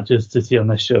dream matches to see on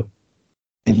this show.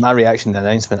 My reaction to the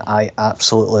announcement, I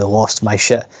absolutely lost my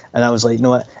shit. And I was like, you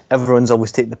know what? Everyone's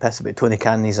always taking the piss about Tony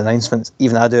Khan and these announcements.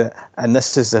 Even I do it. And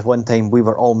this is the one time we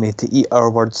were all made to eat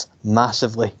our words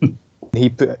massively.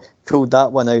 He pulled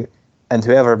that one out. And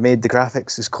whoever made the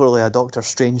graphics is clearly a Doctor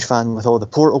Strange fan with all the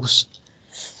portals.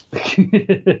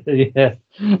 Yeah,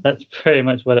 that's pretty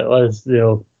much what it was.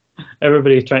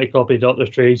 Everybody's trying to copy Doctor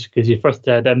Strange because you first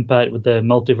had Impact with the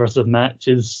Multiverse of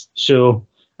Matches show.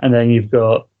 And then you've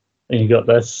got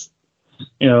this,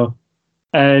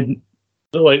 and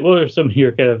what are some of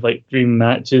your dream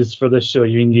matches for this show?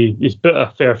 You put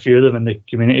a fair few of them in the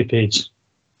community page.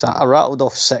 So I rattled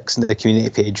off 6 in the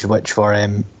community page, which were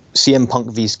CM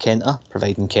Punk vs Kenta,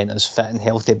 providing Kenta's fit and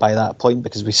healthy by that point,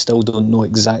 because we still don't know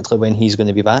exactly when he's going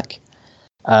to be back.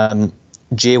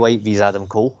 Jay White vs Adam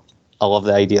Cole. I love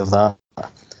the idea of that.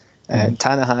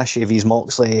 Tanahashi vs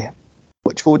Moxley,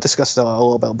 which we'll discuss a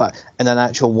little bit, but in an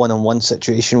actual one-on-one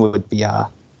situation would be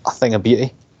a thing of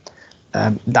beauty.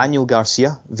 Daniel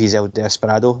Garcia vs El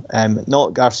Desperado.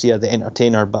 Not Garcia the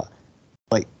entertainer, but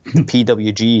the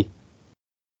PWG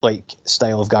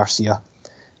style of Garcia.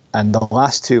 And the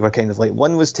last two were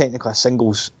one was technically a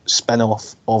singles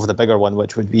spin-off of the bigger one,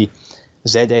 which would be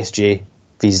ZSJ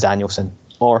vs Danielson,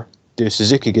 or do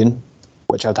Suzuki-gun,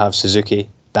 which I'd have Suzuki,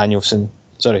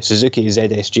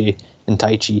 ZSJ and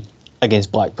Taichi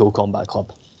against Blackpool Combat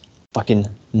Club. Fucking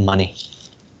money.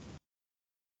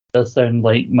 Does sound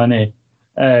like money.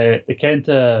 The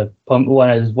Kenta Punk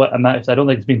one is a match I don't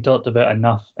think it's been talked about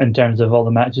enough in terms of all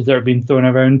the matches that are being thrown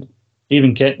around.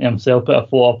 Even Kenta himself put a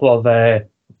photo up of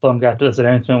Punk after this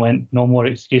announcement, went, no more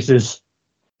excuses.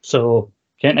 So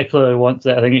Kenta clearly wants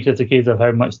it. I think it's just a case of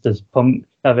how much does Punk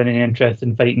have any interest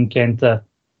in fighting Kenta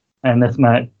in this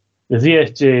match. The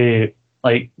ZSJ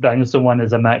Danielson one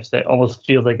is a match that almost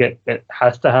feels like it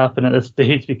has to happen at this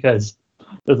stage, because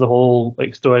there's a whole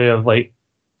story of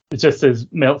it's just as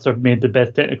Meltzer made the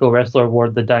best technical wrestler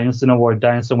award, the Danielson award.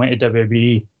 Danielson went to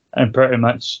WWE, and pretty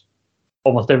much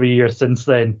almost every year since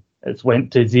then it's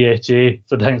went to ZHA.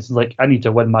 So Danielson's like, I need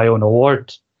to win my own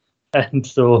award. And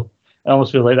so I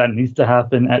almost feel like that needs to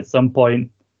happen at some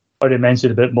point. I already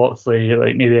mentioned a bit Moxley,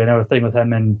 like maybe another thing with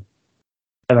him and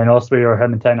Osprey or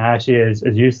him and Tanahashi,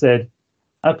 as you said.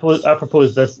 I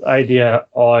propose this idea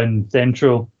on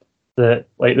Central that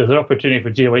like there's an opportunity for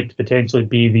Jay White to potentially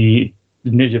be the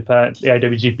New Japan, the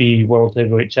IWGP World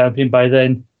Heavyweight Champion by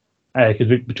then, because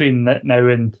between now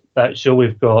and that show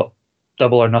we've got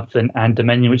Double or Nothing and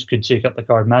Dominion, which could shake up the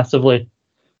card massively.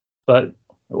 But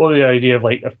what the idea of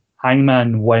like if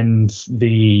Hangman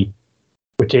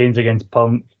retains against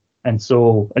Punk, and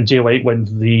Jay White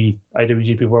wins the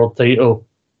IWGP World Title,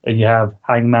 and you have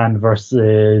Hangman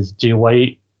versus Jay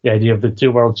White, the idea of the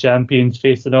two world champions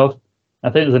facing off. I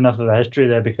think there's enough of a history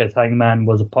there because Hangman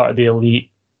was a part of the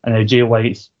Elite, and now Jay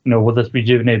White's, with this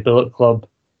rejuvenated Bullet Club,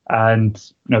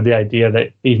 and the idea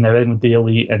that he's now in with the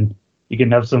Elite, and you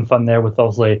can have some fun there with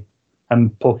obviously him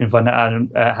poking fun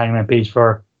at Hangman Page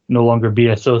for no longer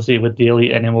being associated with the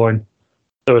Elite anymore. And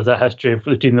there was that history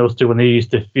between those two when they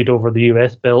used to feud over the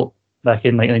US belt back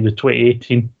in, I think it was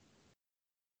 2018.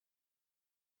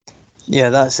 Yeah,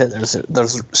 that's it.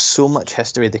 There's so much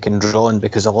history they can draw on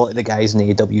because a lot of the guys in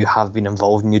AEW have been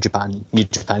involved in New Japan. New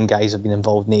Japan guys have been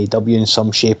involved in AEW in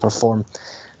some shape or form.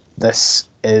 This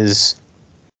is,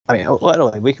 I mean,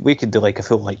 literally, we could do like a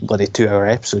full bloody 2-hour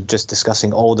episode just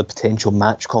discussing all the potential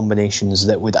match combinations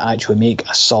that would actually make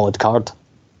a solid card.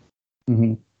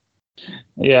 Mm-hmm.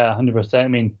 Yeah, 100%. I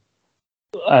mean,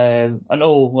 I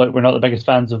know we're not the biggest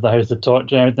fans of the House of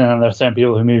Torture and everything, and there are certain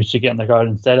people who maybe should get in the card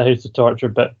instead of House of Torture,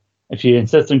 but if you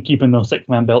insist on keeping those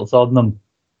 6-man belts on them,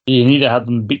 you need to have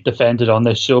them defended on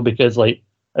this show because, like,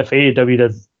 if AEW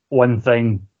does one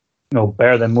thing,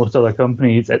 better than most other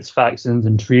companies, it's factions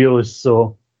and trios.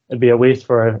 So it'd be a waste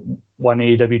for one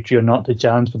AEW trio not to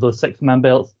challenge for those 6-man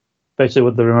belts, especially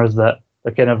with the rumors that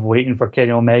they're kind of waiting for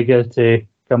Kenny Omega to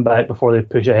come back before they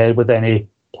push ahead with any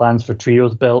plans for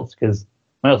trios belts. Because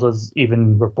was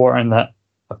even reporting that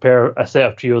a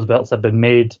set of trios belts have been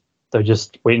made. They're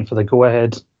just waiting for the go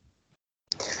ahead.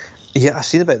 Yeah, I've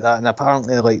seen about that, and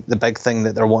apparently, like, the big thing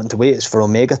that they're wanting to wait is for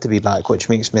Omega to be back, which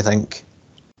makes me think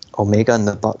Omega and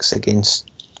the Bucks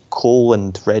against Cole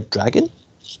and Red Dragon?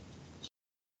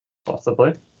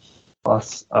 Possibly. Like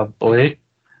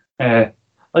the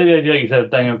idea, like you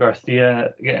said, Daniel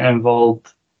Garcia getting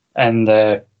involved and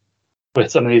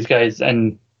with some of these guys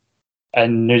in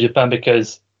New Japan,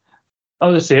 because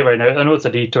I'll just say it right now, I know it's a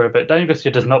detour, but Daniel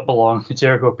Garcia does not belong to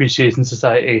Jericho Appreciation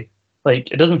Society.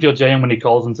 Like, it doesn't feel genuine when he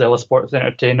calls himself a sports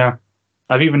entertainer.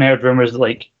 I've even heard rumours that,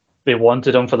 like, they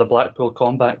wanted him for the Blackpool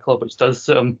Combat Club, which does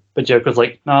suit him, but Jericho's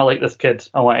like, no, I like this kid.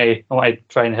 I want to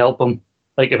try and help him.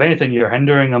 Like, if anything, you're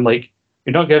hindering him. Like,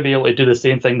 you're not going to be able to do the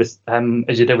same thing with him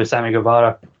as you did with Sammy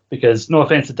Guevara, because no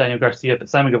offense to Daniel Garcia, but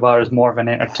Sammy Guevara is more of an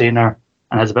entertainer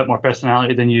and has a bit more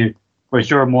personality than you, whereas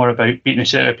you're more about beating the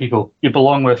shit out of people. You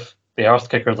belong with the arse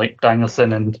kickers like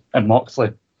Danielson and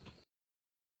Moxley.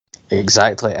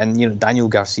 Exactly, and Daniel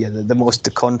Garcia, the most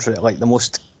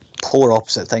polar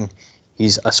opposite thing.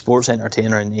 He's a sports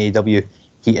entertainer in AEW.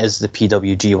 He is the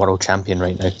PWG World Champion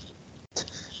right now.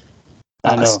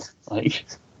 I know, like,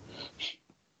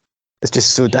 it's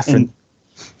just so different.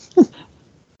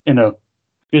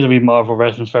 Here's a wee Marvel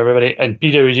reference for everybody. And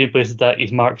PWG places that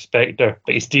he's Mark Spector,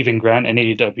 but he's Stephen Grant in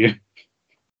AEW.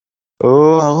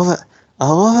 Oh, I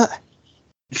love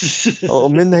it. Oh,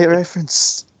 Midnight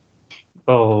reference.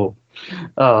 Oh,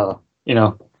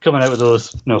 coming out with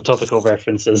those topical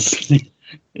references.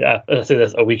 Yeah, I say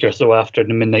this a week or so after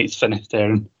the Midnight's finished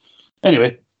there.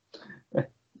 Anyway, but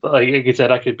like I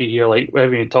said, I could be here like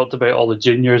wherever you talked about all the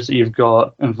juniors that you've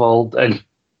got involved in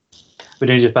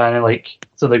New Japan, and like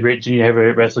some of the great junior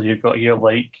heavyweight wrestlers you've got here,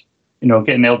 like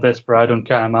getting El Desperado and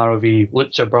Kanemaru v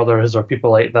Lucha Brothers or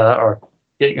people like that, or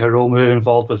getting Hiromu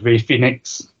involved with Rey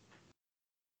Fenix.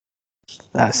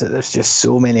 That's it. There's just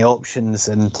so many options,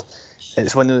 and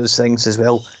it's one of those things as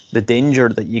well. The danger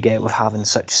that you get with having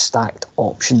such stacked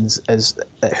options is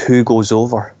that who goes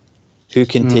over, who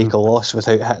can take a loss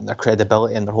without hitting their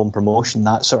credibility in their home promotion,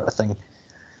 that sort of thing.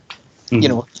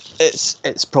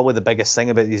 It's probably the biggest thing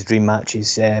about these dream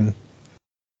matches.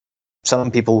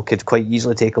 Some people could quite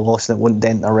easily take a loss and it wouldn't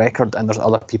dent their record, and there's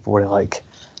other people where like,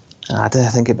 I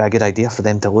think it'd be a good idea for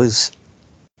them to lose.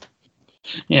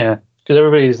 Yeah, because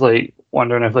everybody's like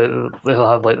wondering if they'll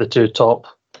have like the two top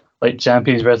like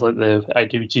champions wrestle like the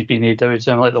IWGP and AEW.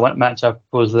 So like the one match I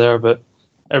proposed there, but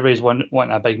everybody's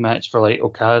wanting a big match for like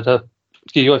Okada.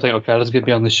 You got to think Okada's going to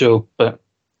be on the show, but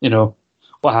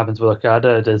what happens with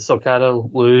Okada? Does Okada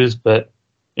lose? But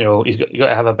you got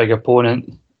to have a big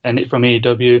opponent in it from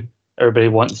AEW. everybody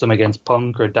wants him against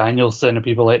Punk or Danielson or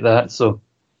people like that. So,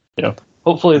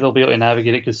 hopefully they'll be able to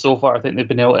navigate it, because so far I think they've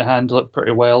been able to handle it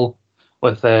pretty well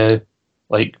with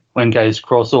like when guys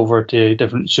cross over to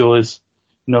different shows,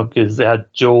 because they had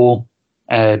Joe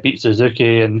beat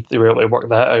Suzuki and they were able to work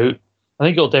that out. I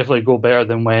think it'll definitely go better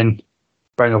than when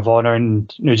Ring of Honor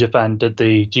and New Japan did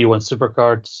the G1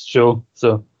 Supercards show.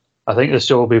 So I think this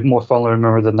show will be more fun to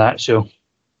remember than that show.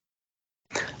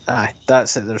 Aye,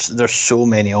 that's it. There's so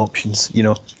many options,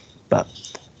 but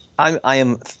I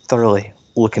am thoroughly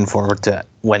looking forward to it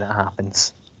when it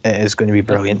happens. It is going to be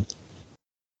brilliant.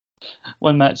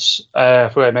 One match, I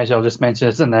forgot to mention, I'll just mention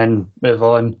this and then move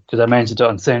on, because I mentioned it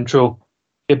on Central.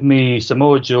 Give me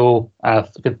Samoa Joe. I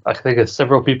think it's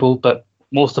several people, but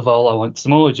most of all, I want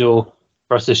Samoa Joe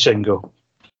versus Shingo.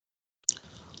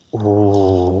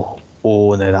 Oh,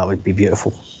 no, that would be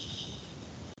beautiful.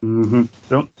 Mm-hmm.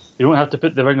 You don't have to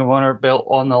put the Ring of Honor belt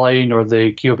on the line or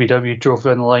the KOPW trophy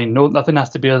on the line. No, nothing has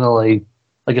to be on the line.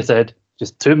 Like I said,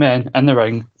 just two men in the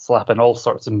ring slapping all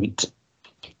sorts of meat.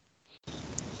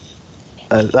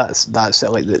 That's it.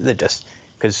 Like they just,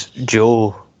 because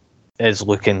Joe is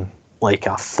looking like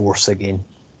a force again.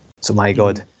 So my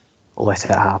God, let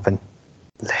it happen.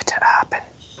 Let it happen.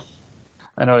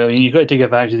 I know. I mean, you've got to take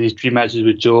advantage of these dream matches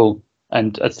with Joe,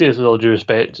 and I'd say this with all due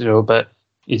respect, but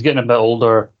he's getting a bit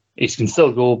older. He can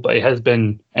still go, but he has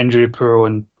been injury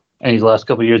prone in his last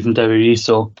couple of years in WWE.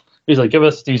 So he's like, give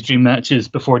us these dream matches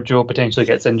before Joe potentially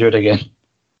gets injured again.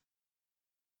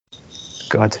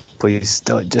 God, please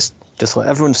don't just let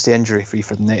everyone stay injury free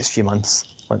for the next few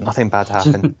months. Let nothing bad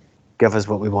happen. Give us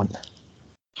what we want.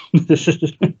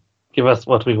 Give us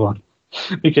what we want,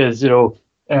 because in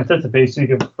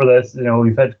anticipation for this,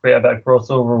 we've had quite a bit of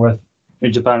crossover with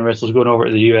New Japan wrestlers going over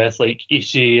to the US, like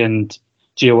Ishii and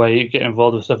Jay White getting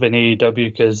involved with stuff in AEW,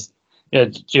 because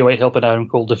Jay White helping Adam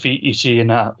Cole defeat Ishii in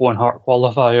that One Heart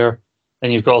qualifier.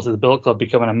 Then you've got also the Bullet Club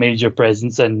becoming a major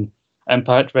presence in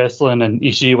Impact Wrestling, and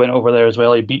Ishii went over there as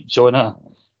well. He beat Jonah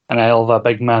in a hell of a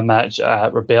big man match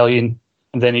at Rebellion,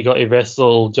 and then he got to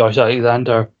wrestle Josh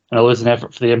Alexander in a losing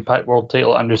effort for the Impact World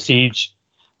title Under Siege.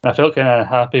 And I felt kind of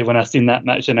happy when I seen that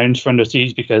match announced for Under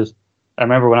Siege, because I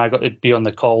remember when I got to be on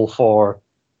the call for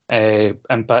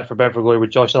Impact for Better Glory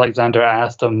with Josh Alexander, I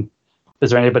asked him, is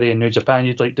there anybody in New Japan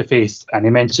you'd like to face? And he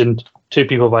mentioned two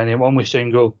people by name. One was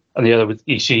Shingo and the other was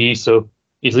Ishii. So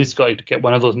he's at least got to get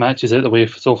one of those matches out of the way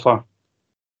so far.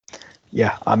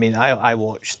 Yeah, I mean, I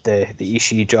watched the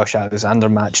Ishii Josh Alexander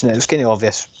match, and it was kind of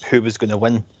obvious who was going to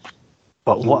win.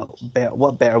 But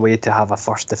what better way to have a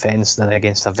first defence than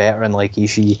against a veteran like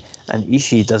Ishii? And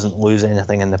Ishii doesn't lose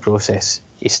anything in the process.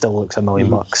 He still looks $1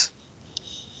 million.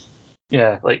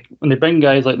 Yeah, like when they bring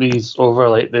guys like these over,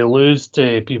 like they lose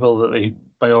to people that they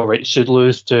by all rights should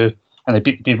lose to, and they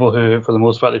beat people who, for the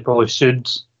most part, they probably should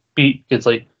beat. Because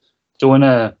like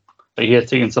Jonah, he has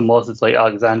taken some losses like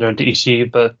Alexander and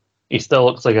Ishii, but he still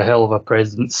looks like a hell of a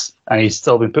presence, and he's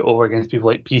still been put over against people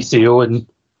like PCO in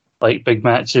like big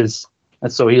matches,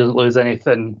 and so he doesn't lose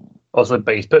anything. Also,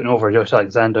 but he's putting over Josh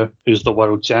Alexander, who's the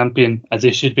world champion, as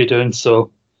he should be doing.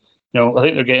 So, I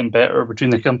think they're getting better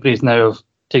between the companies now of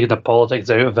taking the politics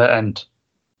out of it and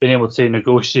being able to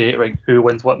negotiate like who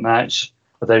wins what match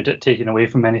without it taking away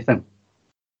from anything.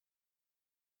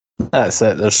 That's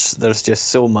it. There's just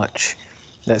so much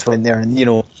that's went there, and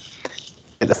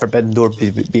the forbidden door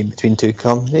being between two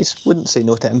companies, wouldn't say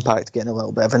no to Impact getting a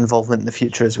little bit of involvement in the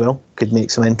future as well. Could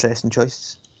make some interesting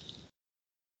choices.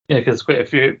 Yeah, because quite a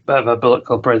few bit of a Bullet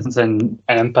Club presence in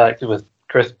Impact, with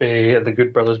Chris Bay and the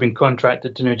Good Brothers being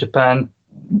contracted to New Japan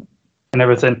and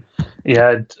everything. You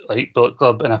had like Bullet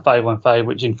Club and a 515,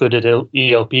 which included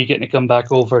ELP getting to come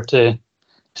back over to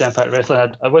Impact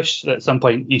Wrestling. I wish that at some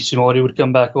point Ishimori would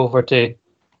come back over to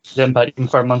Impact even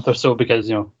for a month or so,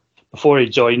 because before he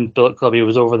joined Bullet Club, he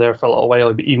was over there for a little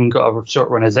while. He even got a short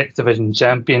run as X Division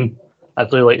champion.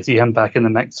 I'd really like to see him back in the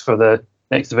mix for the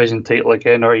X Division title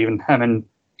again, or even him and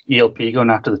ELP going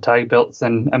after the tag belts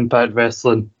in Impact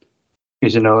Wrestling.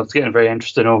 Because it's getting very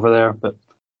interesting over there. But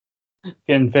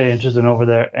getting very interesting over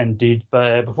there indeed.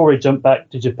 But before we jump back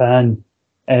to Japan,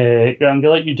 I'm going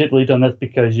to let you take the lead on this,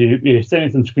 because you sent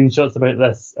me some screenshots about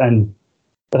this, and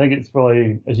I think it's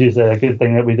probably, as you said, a good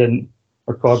thing that we didn't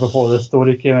record before the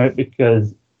story came out,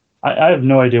 because I have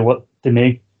no idea what to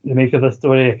make of this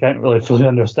story. I can't really fully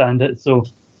understand it. So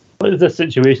what is this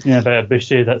situation about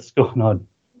Ibushi that's going on?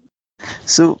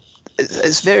 So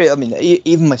it's very,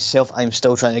 even myself, I'm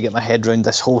still trying to get my head around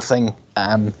this whole thing.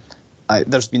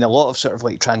 There's been a lot of sort of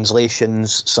like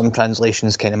translations. Some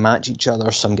translations kind of match each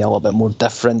other, some get a little bit more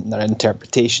different in their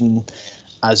interpretation,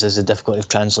 as is the difficulty of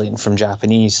translating from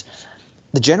Japanese.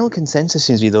 The general consensus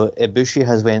seems to be, though, Ibushi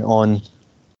has went on,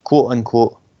 quote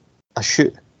unquote, a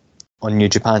shoot on New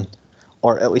Japan,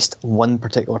 or at least one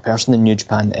particular person in New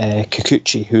Japan,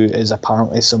 Kikuchi, who is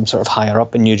apparently some sort of higher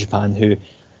up in New Japan, who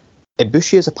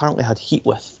Ibushi has apparently had heat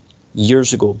with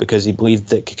years ago because he believed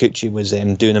that Kikuchi was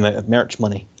doing him out of merch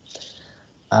money.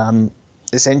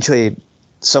 Essentially,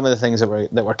 some of the things that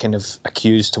were kind of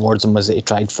accused towards him was that he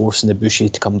tried forcing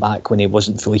Ibushi to come back when he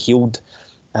wasn't fully healed.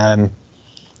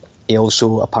 He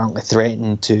also apparently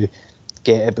threatened to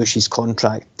get Ibushi's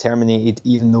contract terminated,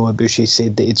 even though Ibushi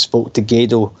said that he'd spoke to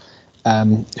Gedo,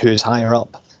 who is higher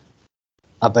up,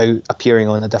 about appearing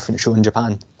on a different show in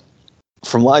Japan.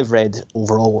 From what I've read,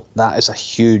 overall, that is a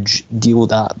huge deal,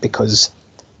 because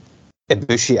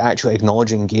Ibushi actually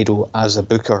acknowledging Gedo as a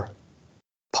booker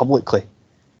publicly.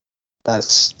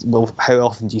 That's, well, how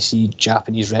often do you see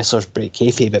Japanese wrestlers break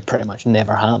kayfabe? It pretty much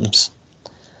never happens.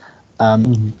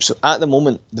 So at the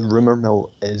moment, the rumour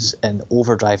mill is in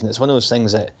overdrive, and it's one of those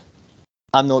things that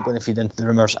I'm not going to feed into the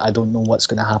rumours. I don't know what's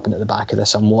going to happen at the back of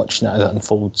this. I'm watching it as it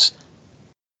unfolds.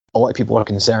 A lot of people are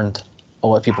concerned. A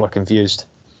lot of people are confused.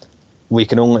 We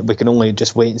can only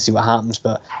just wait and see what happens,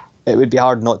 but it would be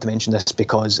hard not to mention this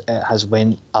because it has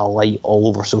went alight all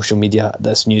over social media,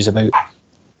 this news about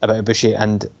Ibushi,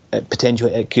 and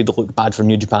potentially it could look bad for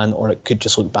New Japan, or it could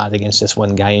just look bad against this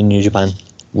one guy in New Japan.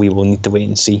 We will need to wait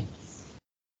and see.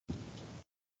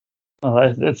 Well,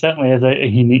 it certainly is a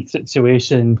unique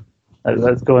situation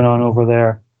that's going on over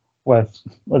there with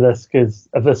this, because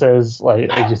if this is, like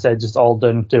as you said, just all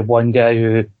down to one guy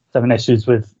who's having issues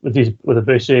with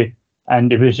Ibushi,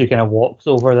 and Ibushi kind of walks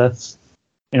over this,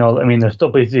 I mean, there's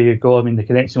still places you could go. I mean, the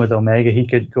connection with Omega, he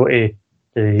could go to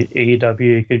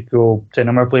AEW, he could go to a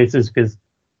number of places, because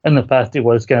in the past it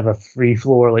was kind of a free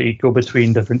floor, like he'd go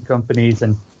between different companies,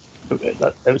 and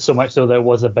it was so much so that it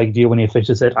was a big deal when he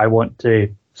officially said, I want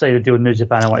to sign a deal with New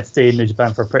Japan, I want to stay in New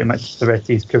Japan for pretty much the rest of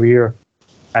his career.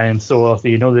 And so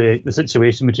the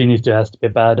situation between these two has to be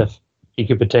bad if he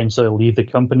could potentially leave the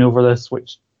company over this,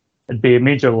 which would be a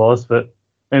major loss. But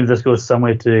maybe this goes some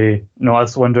way to, I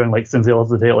was wondering, like, since the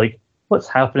other day, like, what's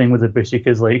happening with Ibushi?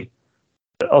 Because, like,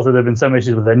 also there have been some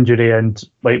issues with injury and,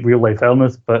 like, real life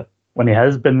illness, but when he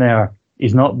has been there,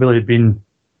 he's not really been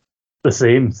the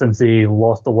same since he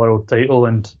lost the world title,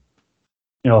 and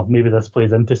maybe this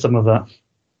plays into some of that.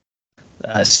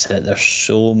 That's it. There's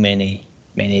so many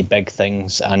big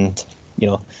things, and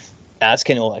that's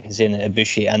kind of all I can say in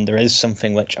Ibushi. And there is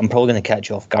something which I'm probably going to catch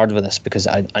you off guard with this, because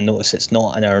I notice it's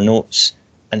not in our notes,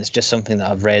 and it's just something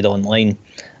that I've read online.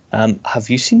 Have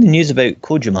you seen the news about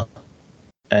Kojima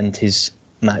and his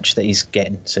match that he's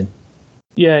getting soon?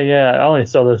 Yeah. I only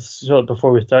saw this short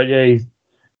before we start. Yeah,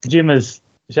 Kojima's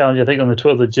challenge, I think, on the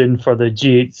 12th of June for the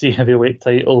GHC heavyweight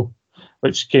title,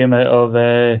 which came out of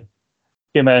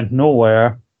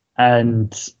nowhere.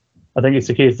 And I think it's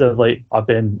a case of, like, I've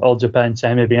been All Japan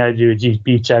champion, I've been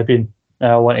IWGP champion,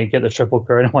 now I want to get the triple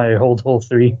crown, I want to hold all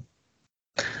three.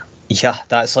 Yeah,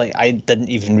 that's like, I didn't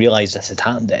even realise this had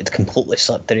happened. It had completely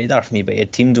slipped the radar for me, but he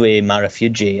had teamed with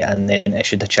Marufuji and then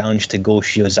issued a challenge to Go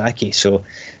Shiozaki. So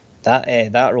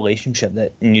that relationship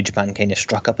that New Japan kind of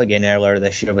struck up again earlier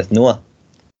this year with Noah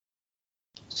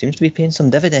seems to be paying some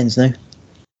dividends now.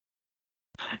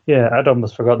 Yeah, I'd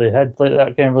almost forgot they had, like,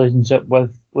 that kind of relationship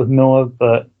with Noah,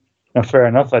 but fair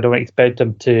enough. I don't expect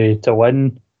him to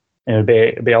win. It'd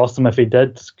be awesome if he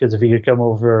did, because if he could come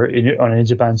over on a New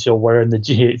Japan show wearing the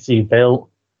GHC belt,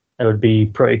 it would be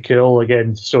pretty cool.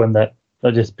 Again, showing that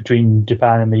not just between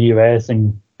Japan and the US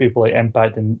and people like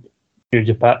Impact and New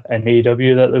Japan and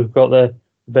AEW that they've got the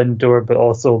Forbidden Door, but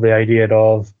also the idea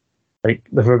of, like,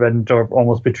 the Forbidden Door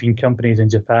almost between companies in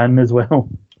Japan as well.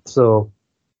 So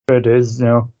there it is.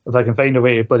 If I can find a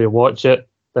way to bloody watch it,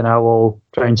 then I will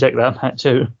try and check that match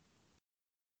out.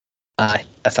 Aye,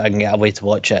 if I can get a way to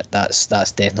watch it, that's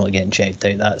definitely getting checked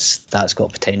out. That's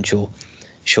got potential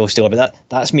show stealer. But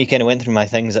that's me kind of went through my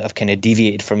things that have kind of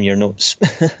deviated from your notes.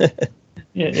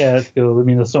 yeah, that's cool. I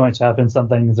mean, there's so much happening. Some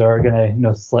things are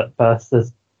gonna slip past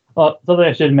this. Something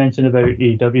I should mention about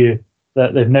AEW,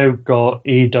 that they've now got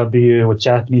AEW with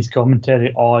Japanese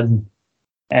commentary on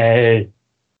New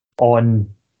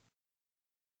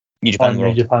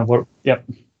Japan World. Yep.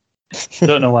 I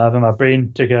don't know what happened. My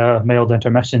brain took a mild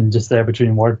intermission just there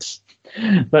between words.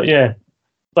 But yeah.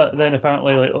 But then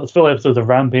apparently, like, it's full episodes of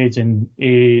Rampage and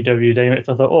AEW Dynamite.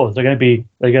 So I thought, is they're going to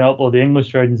upload the English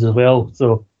versions as well.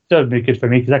 So that would be good for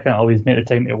me, because I can't always make the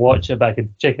time to watch it, but I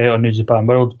could check it out on New Japan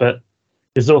World. But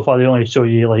so far, they only show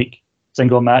you, like,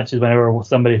 single matches whenever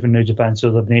somebody from New Japan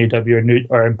shows up in AEW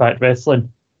or Impact Wrestling.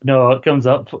 No, it comes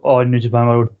up on New Japan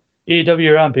World.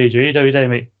 AEW Rampage or AEW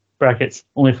Dynamite, brackets,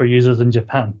 only for users in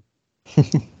Japan.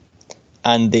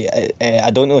 And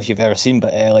I don't know if you've ever seen,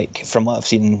 but like from what I've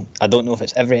seen, I don't know if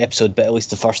it's every episode, but at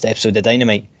least the first episode of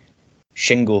Dynamite,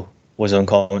 Shingo was on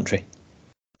commentary.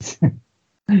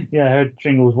 Yeah, I heard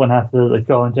Shingo was one half of the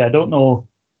commentary. I don't know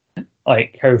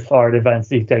like how far in advance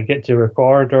they get to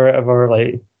record or whatever.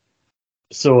 Like,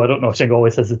 so I don't know if Shingo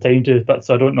always has the time to, but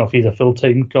so I don't know if he's a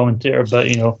full-time commentator. But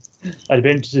I'd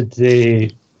be interested to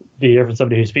hear from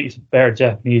somebody who speaks better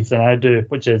Japanese than I do,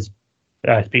 which is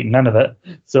I speak none of it.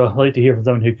 So I'd like to hear from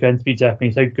someone who can speak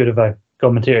Japanese how good of a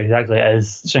commentator exactly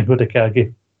is Shingo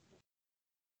Takagi.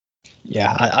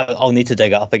 Yeah, I'll need to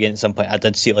dig it up again at some point. I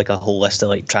did see like a whole list of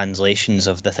like translations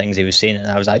of the things he was saying, and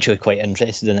I was actually quite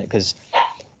interested in it because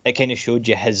it kind of showed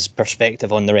you his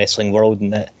perspective on the wrestling world,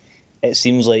 and that it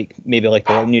seems like maybe like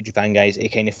a lot of New Japan guys, he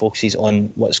kind of focuses on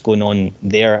what's going on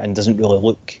there and doesn't really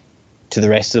look to the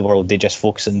rest of the world. They just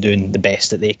focus on doing the best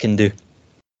that they can do.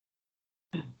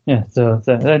 Yeah, so it's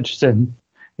interesting.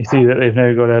 You see that they've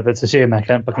now got a. It's a shame I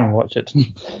can't fucking watch it.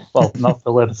 Well, not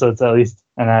full episodes at least,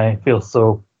 and I feel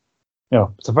so.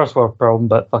 It's a first world problem,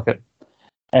 but fuck it.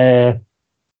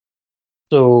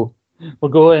 So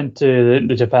we'll go into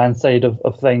the Japan side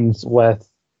of things with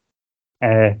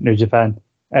New Japan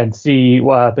and see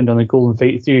what happened on the Golden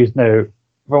Fate series. Now,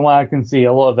 from what I can see,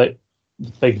 a lot of it,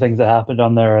 big things that happened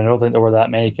on there, and I don't think there were that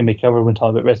many can be covered when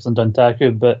talking about Wrestling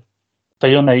Dontaku, but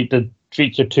Final Night did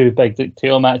feature two big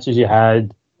title matches. You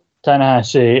had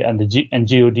Tanahashi and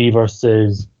GOD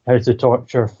versus House of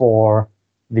Torture for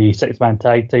the six-man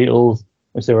tag titles,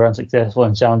 which they were unsuccessful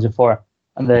in challenging for.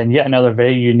 And then yet another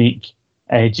very unique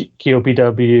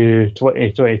KOPW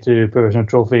 2022 Provisional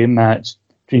Trophy match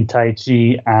between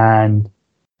Taichi and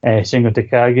Shingo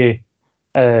Takagi.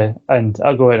 And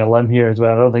I'll go out on a limb here as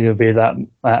well. I don't think it'll be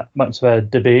that much of a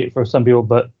debate for some people,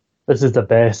 but this is the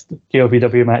best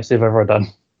KOPW match they've ever done.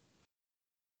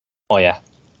 Oh, yeah.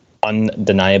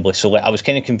 Undeniably. So I was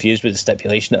kind of confused with the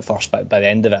stipulation at first, but by the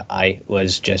end of it, I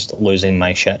was just losing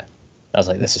my shit. I was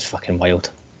like, this is fucking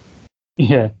wild.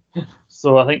 Yeah.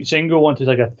 So I think Shingo wanted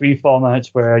like a 3-fall match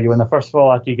where you win the first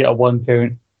fall after you get a 1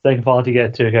 count, second fall after you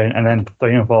get a 2 count, and then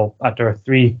final fall after a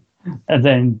 3. And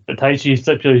then the Taichi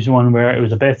stipulation one where it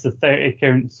was a best of 30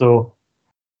 count. So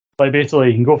like basically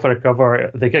you can go for a cover.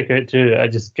 If they kick out 2, I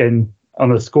just can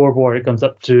on the scoreboard it comes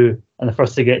up 2, and the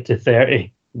first to get to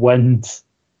 30 wins.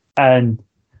 And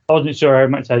I wasn't sure how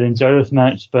much I'd enjoy this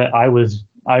match, but I was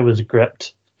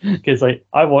gripped because like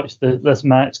I watched this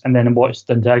match and then watched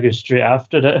Dontaku straight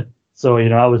after it. So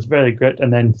I was very gripped,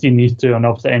 and then seeing these two on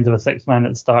opposite ends of a 6-man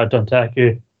at the start of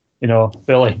Dontaku,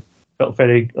 felt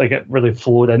very like it really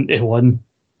flowed into one.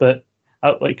 But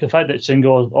like the fact that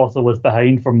Shingo also was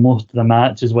behind for most of the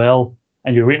match as well,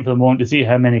 and you're waiting for the moment to see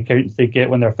how many counts they get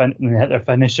when they hit their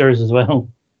finishers as well.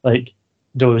 Like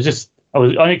there was just. I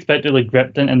was unexpectedly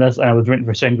gripped into this, and I was rooting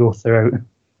for Shingo throughout.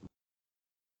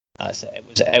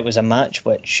 It was a match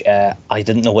which I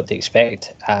didn't know what to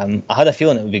expect. I had a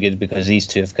feeling it would be good because these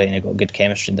two have kind of got good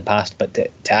chemistry in the past, but to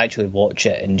actually watch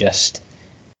it and just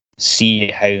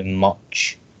see how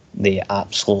much they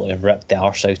absolutely ripped the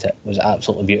arse out it was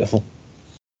absolutely beautiful.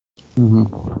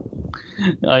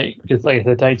 Mm-hmm. Because like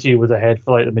the Taichi was ahead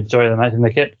for like the majority of the match,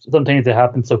 and sometimes it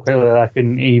happened so quickly that I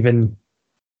couldn't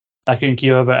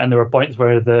keep up with it, and there were points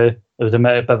where there was a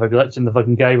bit of a glitch in the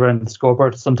fucking guy running the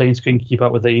scoreboard. Sometimes couldn't keep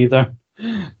up with it either.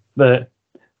 But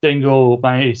Shingo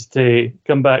managed to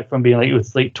come back from being like it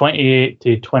was like 28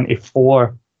 to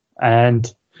 24,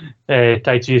 and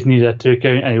Taichi just needed a 2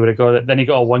 count and he would have got it. Then he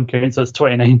got a 1 count, so it's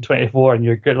 29-24, and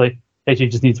you're good. Like Taichi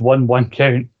just needs one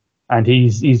count, and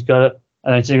he's got it.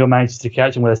 And then Shingo manages to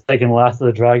catch him with a second last of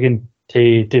the dragon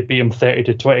to beat him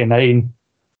 30-29.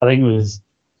 I think it was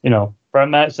for a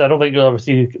match I don't think you'll ever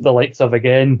see the likes of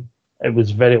again. It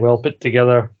was very well put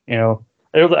together. I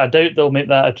doubt they'll make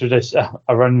that a tradition,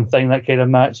 a run thing, that kind of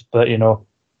match. But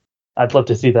I'd love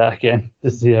to see that again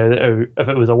to see how if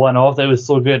it was a one-off that was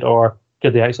so good, or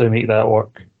could they actually make that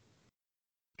work.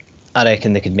 I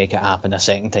reckon they could make it happen a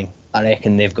second time. I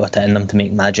reckon they've got it in them to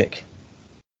make magic.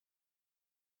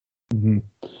 Mm-hmm.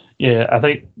 Yeah, I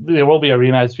think there will be a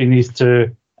rematch between these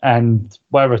two, and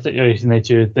whatever situation they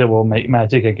choose, they will make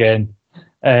magic again.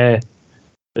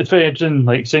 It's very interesting.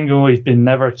 Like Shingo, he's been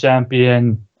never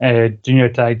champion, junior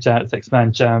tag champ,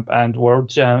 6-man champ, and world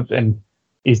champ, and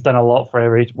he's done a lot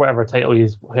for whatever title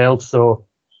he's held. So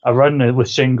a run with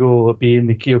Shingo being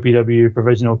the KOPW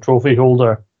provisional trophy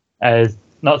holder is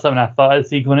not something I thought I'd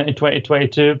see going into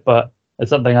 2022, but it's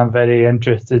something I'm very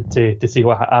interested to see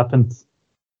what happens.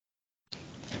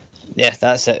 Yeah,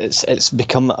 that's it. It's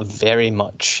become a very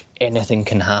much anything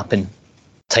can happen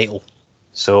title.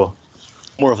 So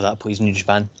more of that, please, New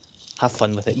Japan. Have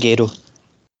fun with it, Gedo.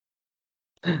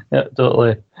 Yeah,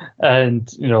 totally. And,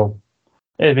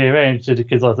 it'd be very interesting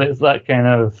because it's that kind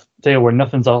of tale where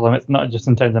nothing's off limits, not just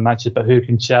in terms of matches, but who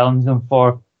can challenge him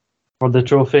for the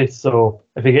trophy. So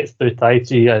if he gets through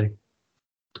Taichi,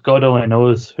 God only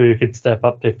knows who could step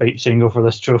up to fight Shingo for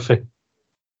this trophy.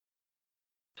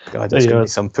 God, it's going to be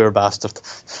some poor bastard.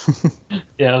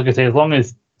 Yeah, I was going to say, as long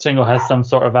as Shingo has some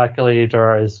sort of accolade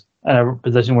or is in a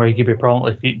position where he could be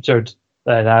prominently featured,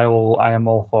 then I am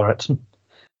all for it.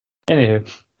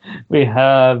 Anywho, we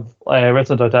have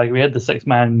Wrestling.tag. We had the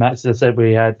 6-man match. As I said,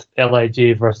 we had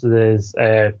LIJ versus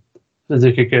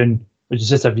Suzuki-gun, which is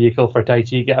just a vehicle for Taichi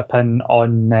to get a pin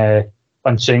on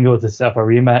Shingo to set up a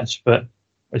rematch, but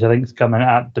which I think is coming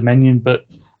at Dominion. But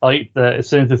I like that as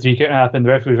soon as the 3 count happened, the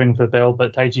referee ringing for the bell,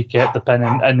 but Taichi kept the pin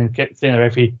and then kept saying to the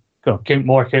referee, "Go count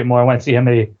more. I want to see how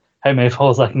many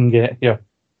falls I can get here."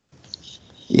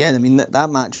 Yeah, I mean that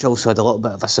match also had a little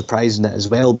bit of a surprise in it as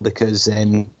well, because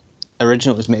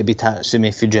originally it was meant to be Tatsumi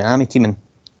Fujinami teaming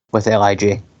with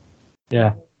LIJ.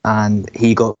 Yeah. And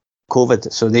he got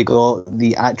COVID, so they got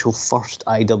the actual first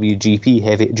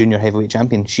IWGP junior heavyweight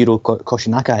champion, Shiro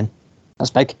Koshinaka, in.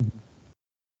 That's big.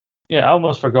 Yeah, I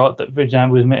almost forgot that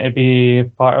Fujinami was meant to be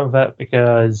part of it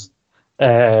because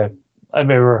I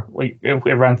remember we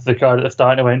ran through the card at the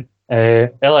start and it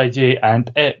went LIJ and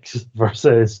X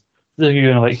versus Suzuki,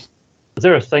 and like, is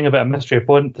there a thing about a mystery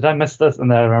opponent? Did I miss this?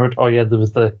 And then I remembered, oh yeah, there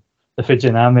was the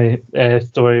Fujinami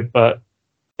story, but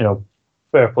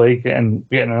fair play getting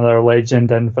another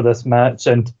legend in for this match,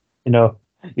 and he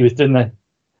was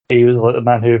he was like the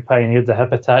man who pioneered the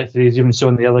hip attack. So he's even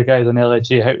showing the other guys on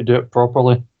LIJ how to do it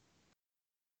properly.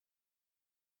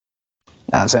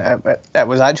 That's it. It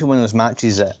was actually one of those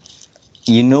matches that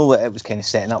what it was kind of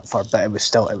setting up for, but it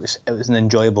was an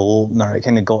enjoyable opener. It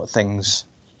kind of got things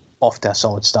off to a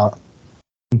solid start.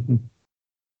 Mm-hmm.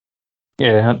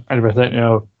 Yeah,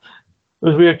 100%. It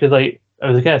was weird because it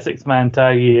was a kind of 6-man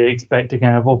tag you expect to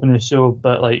kind of open the show,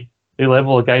 but the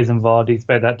level of guys involved, you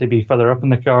expect that to be further up in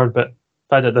the card. But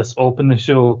the fact that this opened the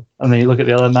show, and then you look at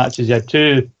the other matches, you had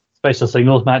 2 special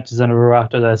singles matches in a row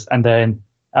after this, and then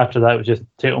after that it was just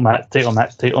title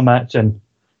match, and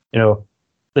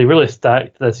they really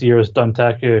stacked this year's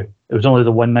Dontaku. It was only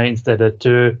the one night instead of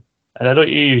 2, and I don't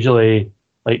usually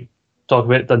talk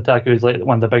about Dontaku as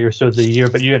one of the bigger shows of the year,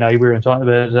 but you and I were talking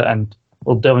about it, and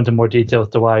we'll delve into more details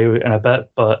to why in a bit.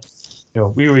 But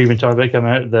we were even talking about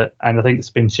coming out of that, and I think it's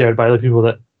been shared by other people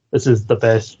that this is the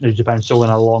best New Japan show in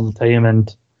a long time,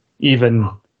 and even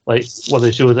one of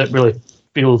the shows that really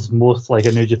feels most like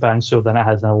a New Japan show than it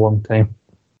has in a long time.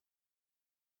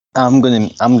 I'm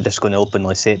just going to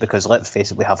openly say it, because let's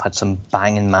face it, we have had some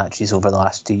banging matches over the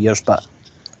last 2 years, but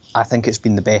I think it's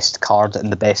been the best card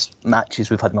and the best matches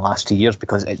we've had in the last 2 years,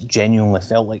 because it genuinely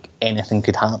felt like anything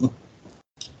could happen.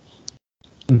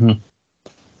 Mm-hmm.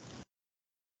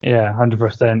 Yeah,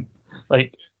 100%.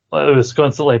 It was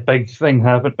constantly big thing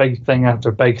after big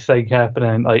thing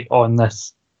happening on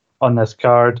this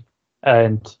card,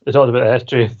 and they talked about the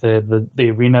history of the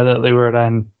arena that they were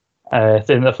in.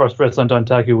 Saying that the first Wrestling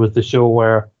Dontaku was the show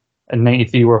where in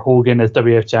 '93 where Hogan as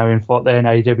WWF champion fought then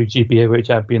IWGP heavyweight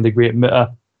champion the Great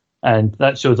Muta, and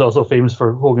that show is also famous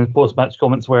for Hogan's post-match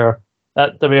comments where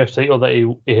that WWF title that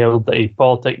he held, that he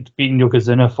politicked beating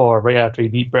Yokozuna for right after he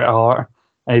beat Bret Hart,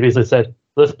 and he basically said,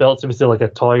 "This belt's obviously like a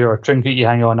toy or a trinket you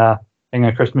hang on a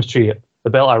Christmas tree. The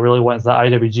belt I really want is that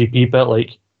IWGP belt.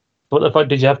 What the fuck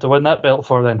did you have to win that belt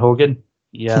for then, Hogan?"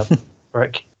 Yeah,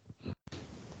 prick.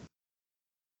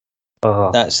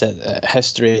 That's it.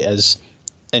 History is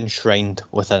enshrined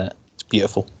within it. It's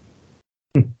beautiful.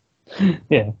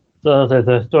 Yeah. So the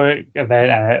historic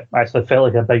event, and it actually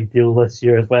felt like a big deal this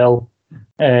year as well.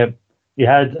 You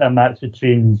had a match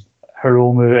between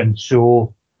Hiromu and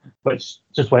Sho, which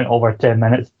just went over 10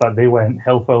 minutes, but they went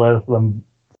hell for leather for them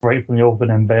right from the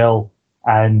opening bell.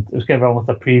 And it was kind of almost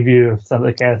a preview of some of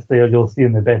the cast there you'll see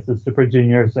in the Best of Super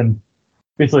Juniors. And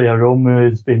basically Hiromu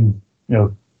has been,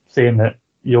 saying that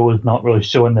Yo is not really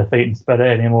showing the fighting spirit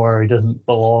anymore. He doesn't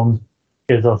belong.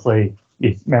 Because obviously,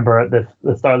 you remember at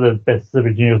the start of the Best Super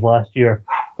Juniors last year,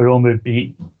 Hiromu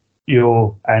beat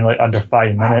Yo in under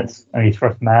 5 minutes in his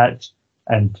first match,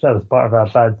 and that was part of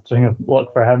a bad string of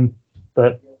luck for him.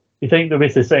 But you think they're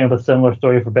basically setting up a similar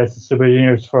story for Best of Super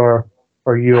Juniors for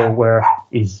Yo, where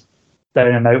he's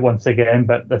down and out once again,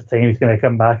 but this time he's going to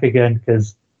come back again,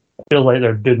 because I feel like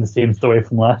they're doing the same story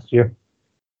from last year.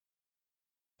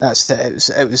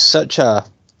 It was such a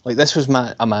this was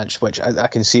a match which I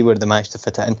can see where they managed to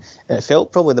fit it in. It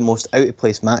felt probably the most out of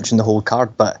place match in the whole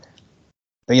card, but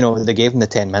they gave him the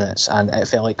 10 minutes, and it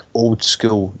felt like old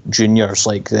school juniors.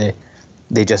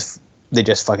 They just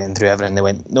fucking threw everything. They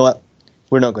went, "No, what?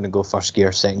 we're not going to go first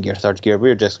gear, second gear, third gear.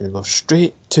 We're just going to go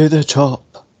straight to the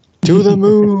top, to the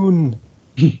moon.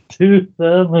 To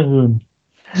the moon.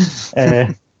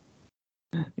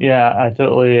 Yeah, I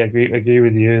totally agree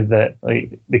with you that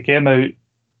like they came out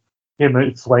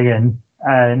swinging,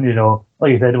 and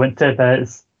like you said, it went 10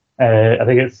 minutes. I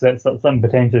think it sets up some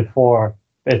potential for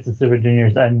Best of Super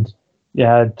Juniors, and you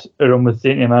had Aroma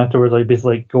saying to him afterwards, like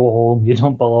basically like, go home, you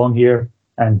don't belong here,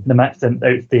 and the match didn't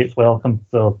outstay its welcome.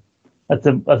 So that's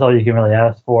all you can really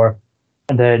ask for.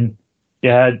 And then you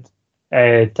had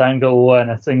Tango in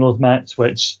a singles match,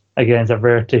 which again is a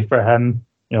rarity for him.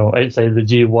 Outside the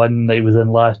G1 that he was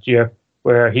in last year,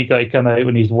 where he got to come out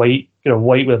when he's white,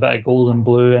 white with a bit of gold and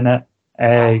blue in it,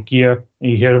 gear,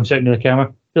 and you hear him shouting to the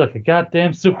camera, "You're like a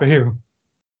goddamn superhero."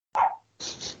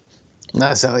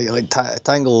 That's like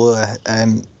Tangle.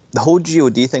 The whole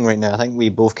God thing right now, I think we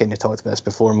both kind of talked about this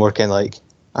before, and we're kind of like,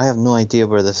 I have no idea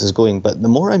where this is going, but the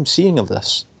more I'm seeing of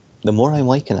this, the more I'm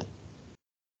liking it.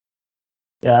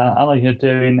 Yeah, I like it too.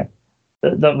 I mean,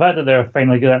 the fact that they're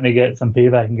finally getting to get some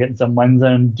payback and getting some wins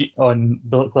on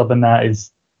Bullet Club and that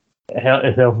is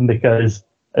helping, because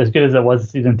as good as it was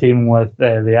season team with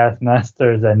the Ass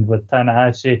Masters and with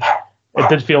Tanahashi, it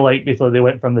did feel like basically they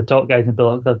went from the top guys in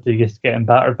Bullet Club to just getting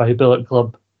battered by Bullet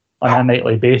Club on a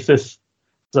nightly basis.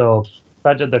 So the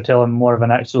fact that they're telling more of an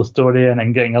actual story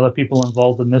and getting other people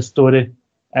involved in this story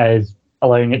is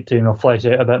allowing it to flesh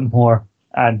out a bit more,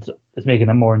 and it's making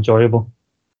it more enjoyable.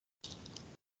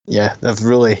 Yeah, they've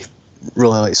really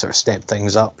like sort of stepped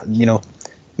things up. I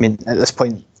mean, at this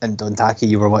point in Dontaki,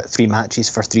 you were 3 matches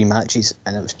for 3 matches,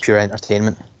 and it was pure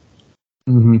entertainment.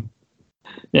 Mm-hmm.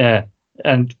 Yeah,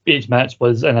 and each match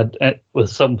was it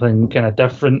was something kind of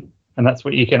different, and that's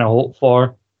what you kind of hope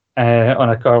for on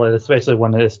a card like this, especially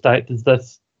one as stacked as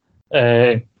this.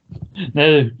 Now,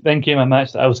 then came a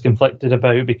match that I was conflicted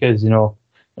about, because we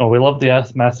love the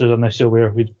Ass Masters on this show,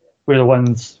 where we're the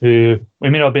ones who, we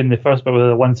may not have been the first, but we're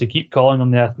the ones who keep calling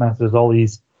them the Ass Masters all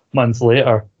these months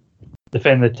later,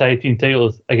 defend the tag team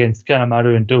titles against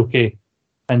Kanemaru and Doki.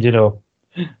 And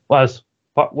was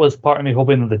part of me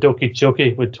hoping that the Doki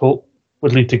Choki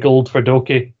would lead to gold for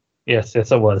Doki? Yes, it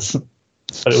was,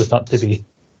 but it was not to be.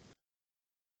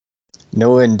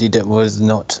 No, indeed, it was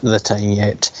not the time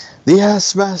yet. The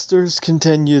Ass Masters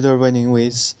continue their winning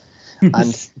ways,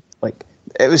 and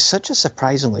it was such a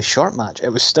surprisingly short match. It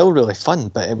was still really fun,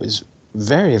 but it was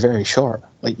very, very short.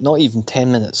 Not even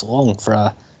 10 minutes long for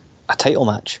a title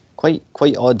match. Quite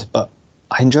odd, but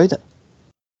I enjoyed it.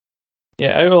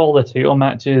 Yeah, out of all the title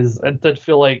matches, it did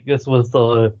feel like this was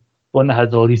the one that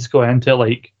had the least going into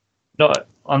it. Not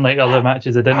unlike other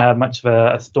matches, it didn't have much of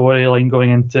a storyline going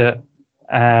into it.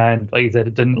 And like I said,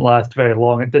 it didn't last very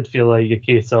long. It did feel like a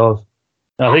case of,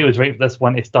 I think it was right for this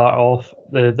one to start off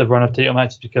the run of title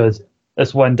matches, because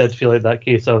this one did feel like that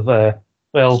case of,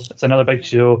 it's another big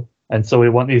show, and so we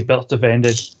want these belts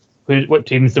defended. What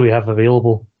teams do we have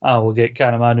available? We'll get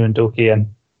Kanemaru and Doki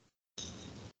in.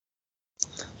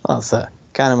 That's it.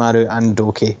 Kanemaru and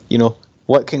Doki.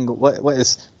 What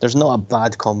is? There's not a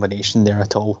bad combination there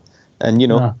at all,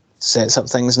 and sets up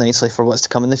things nicely for what's to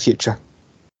come in the future.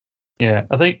 Yeah,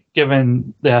 I think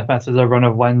given the Masters a run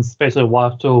of wins, especially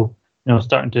Wato,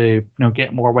 starting to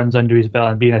get more wins under his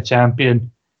belt and being a champion,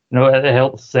 it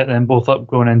helps set them both up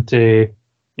going into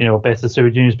Best of Super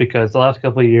Juniors, because the last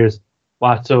couple of years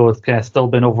Wato has kind of still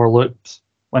been overlooked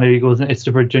whenever he goes into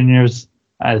Super Juniors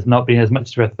as not being as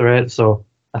much of a threat. So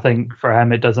I think for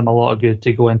him it does him a lot of good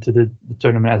to go into the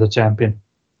tournament as a champion.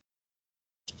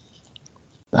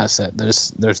 That's it.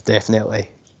 There's definitely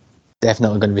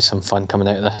going to be some fun coming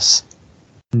out of this.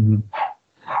 Mm-hmm.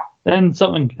 Then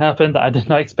something happened that I did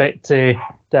not expect to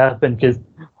happen, because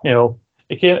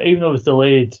it came, even though it was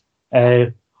delayed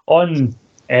on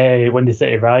Windy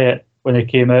City Riot when it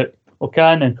came out.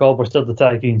 Okan and Cobb were still the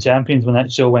tag team champions when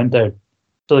that show went down.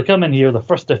 So they come in here, the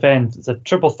first defense. It's a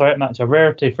triple threat match, a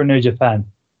rarity for New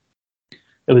Japan.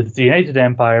 It was the United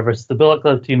Empire versus the Bullet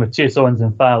Club team with Chase Owens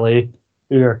and Fale,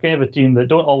 who are kind of a team that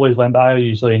don't always win, but I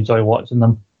usually enjoy watching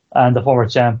them, and the former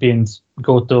champions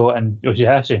Goto and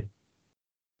Yoshihashi.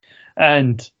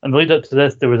 And in the lead up to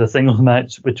this, there was a singles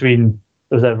match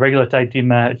there was a regular tag team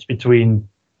match between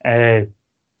Goto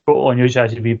and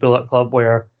Yoshihashi v Bullet Club,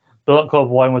 where Bullet Club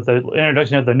won with the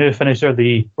introduction of their new finisher,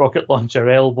 the rocket launcher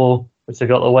elbow, which they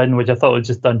got the win, which I thought was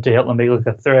just done to help them make look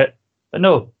a threat. But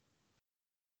no,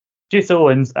 Chase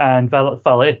Owens and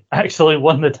Fale actually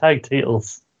won the tag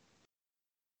titles.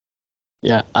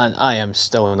 Yeah, and I am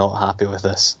still not happy with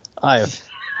this. I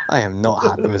am not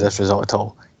happy with this result at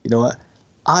all. You know what?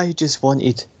 I just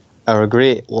wanted our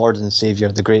great Lord and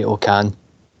Saviour, the great Okan,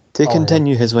 to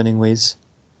continue his winning ways.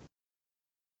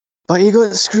 but he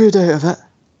got screwed out of it.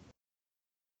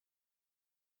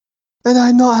 And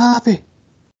I'm not happy.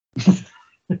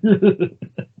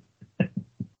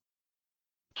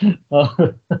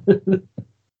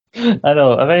 I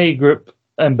know. If any group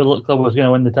in Bullet Club was going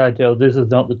to win the tag title, this is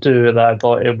not the two that I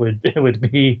thought it would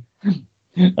be.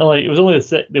 And like, it was only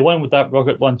they won with that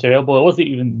rocket launcher elbow. It wasn't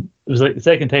even. It was like the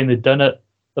second time they'd done it.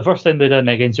 The first time they'd done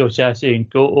it against Yoshihashi and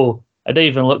Goto, it didn't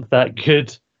even look that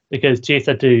good because Chase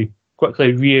had to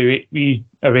quickly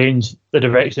rearrange the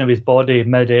direction of his body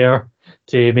mid-air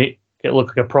to make it look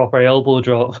like a proper elbow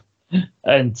drop.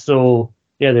 And so,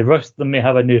 yeah, they rushed them to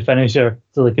have a new finisher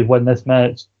so they could win this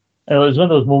match. And it was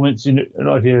one of those moments, I don't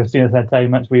know if you've seen this in a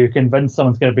time match, where you're convinced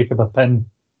someone's going to break up a pin,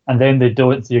 and then they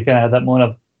don't, so you kind of have that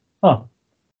moment of, oh.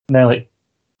 And they're like,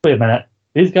 wait a minute,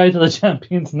 these guys are the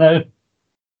champions now?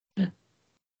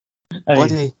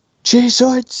 Bloody Jay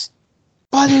Swords!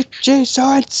 Bloody Jay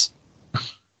Swords!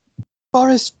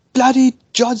 Boris bloody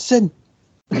Johnson!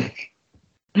 I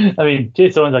mean, Jay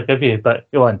Swords, I'll give you,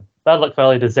 but go on. Bad Luck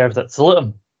Fale deserves it. Salute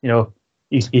him. You know,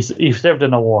 he served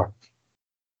in a war.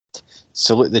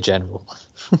 Salute the general.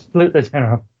 Salute the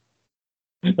general.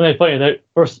 And I pointed out,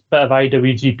 first bit of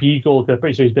IWGP gold, because I'm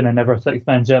pretty sure he's been a never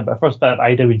six-man champ, but first bit of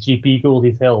IWGP gold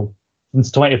he's held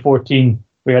since 2014.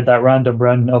 We had that random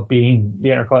run of being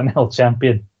the Intercontinental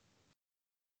Champion.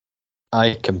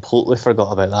 I completely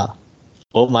forgot about that.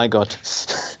 Oh my god.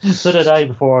 So did I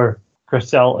before Chris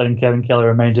Shelton and Kevin Kelly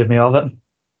reminded me of it.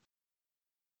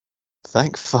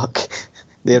 Thank fuck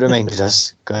they reminded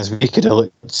us, because we could have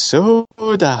looked so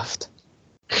daft.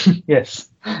 Yes.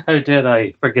 How dare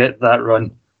I forget that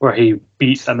run where he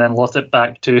beat and then lost it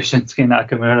back to Shinsuke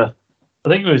Nakamura. I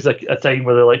think it was like a time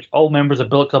where they're like, all members of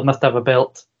Bullet Club must have a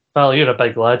belt. Well, you're a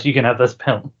big lad, you can have this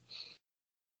belt.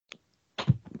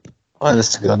 Oh,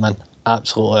 this is good, man.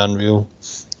 Absolutely unreal.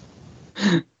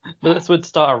 But this would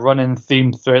start a running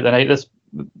theme throughout the night.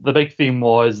 The big theme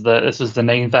was that this was the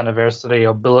 9th anniversary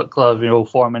of Bullet Club,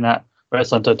 forming at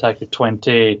Wrestling to Attack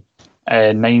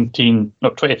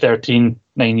 2013,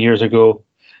 9 years ago.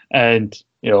 And,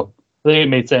 I think it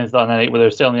made sense that on the night where they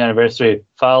were still on the anniversary,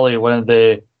 Fale, one of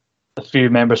the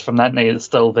few members from that night that's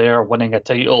still there, winning a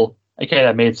title. It kind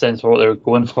of made sense for what they were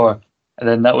going for. And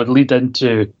then that would lead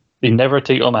into the never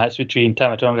title match between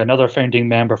Tama Tonga, another founding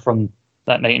member from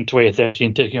that night in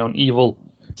 2013, taking on Evil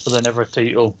for the never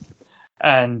title.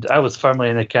 And I was firmly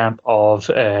in the camp of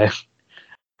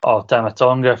Tama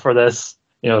Tonga for this,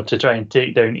 to try and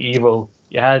take down Evil.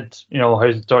 You had,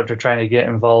 House of Torture trying to get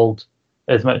involved.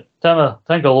 Tama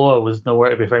Tonga was nowhere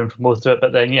to be found for most of it,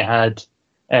 but then you had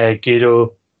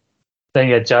Gedo, then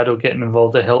you had Jado getting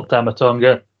involved to help Tama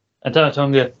Tonga. And Tama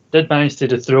Tonga did manage to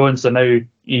dethrone, so now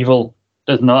Evil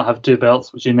does not have two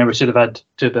belts, which he never should have had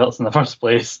two belts in the first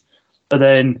place. But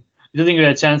then, you don't think we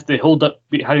had a chance to hold up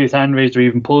Harry's hand raised or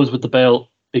even pose with the belt,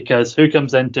 because who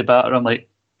comes in to batter him? Like,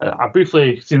 I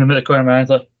briefly seen him in the corner of my eyes,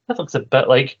 like, that looks a bit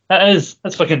like, that's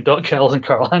fucking Doc Gallows and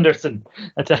Carl Anderson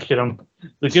attacking him.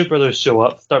 The Good Brothers show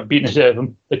up, start beating the shit out of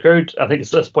him. The crowd, I think at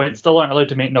this point, still aren't allowed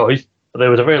to make noise, but there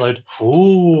was a very loud,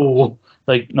 ooh,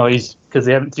 like noise, because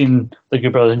they haven't seen the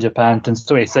Good Brothers in Japan since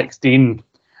 2016.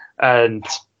 And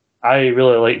I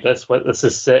really like this, what this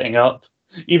is setting up,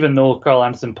 even though Carl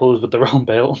Anderson posed with the wrong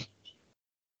belt.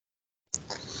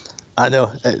 I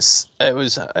know, it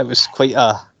was quite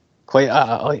a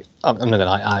like, I'm not gonna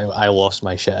lie, I lost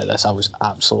my shit at this. I was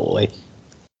absolutely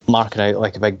marking out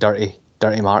like a big dirty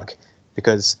mark,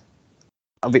 because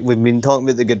we've been talking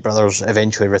about the Good Brothers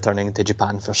eventually returning to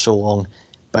Japan for so long,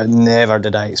 but never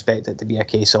did I expect it to be a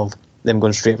case of them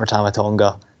going straight for Tama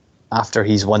Tonga after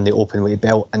he's won the openweight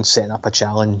belt and setting up a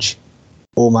challenge.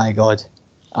 Oh my god,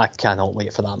 I cannot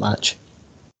wait for that match.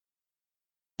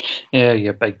 Yeah,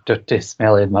 you big dirty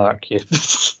smelly mark, you.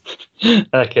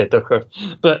 Okay, Ducker.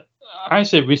 But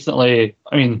actually, recently,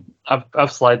 I mean,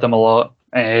 I've slied them a lot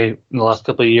in the last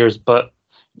couple of years, but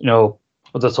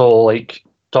with this whole like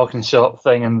talking shop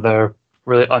thing and their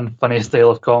really unfunny style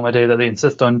of comedy that they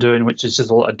insist on doing, which is just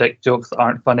a lot of dick jokes that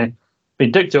aren't funny. I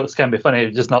mean, dick jokes can be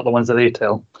funny, just not the ones that they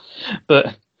tell.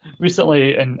 But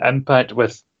recently in Impact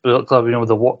with Bullet Club,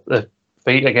 the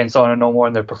fight against Honor No More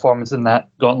and their performance in that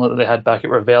gauntlet that they had back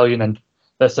at Rebellion and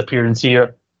this appearance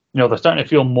here, they're starting to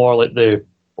feel more like the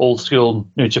old school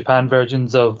New Japan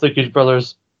versions of the Good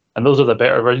Brothers, and those are the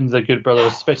better versions of the Good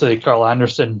Brothers, especially Carl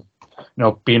Anderson,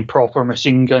 being proper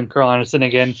Machine Gun Carl Anderson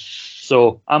again.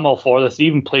 So I'm all for this. He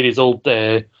even played his old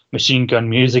Machine Gun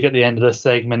music at the end of this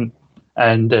segment,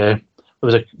 and there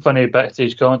was a funny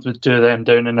backstage comment with two of them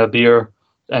down in a beer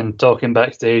and talking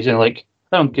backstage, and like,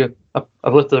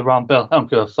 I've lifted the wrong belt. I don't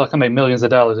give a fuck. I make millions of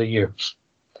dollars a year.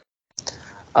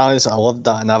 Honestly, I loved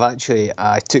that, and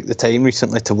I took the time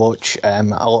recently to watch a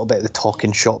little bit of the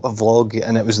Talking Shop vlog,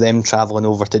 and it was them travelling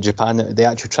over to Japan. They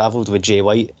actually travelled with Jay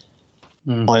White.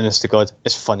 Honest to God,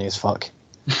 it's funny as fuck.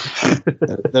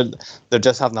 they're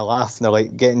just having a laugh, and they're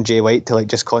like getting Jay White to like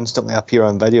just constantly appear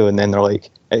on video, and then they're like,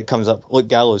 it comes up, Luke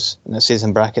Gallows, and it says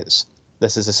in brackets,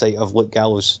 this is the site of Luke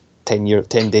Gallows 10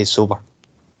 days sober.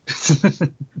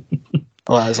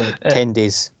 Oh, that's like 10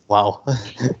 days. Wow.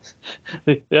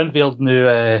 They unveiled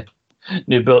new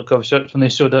Bullet Club shirts when they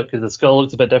showed up because the skull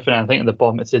looks a bit different. I think at the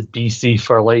bottom it says BC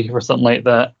for life or something like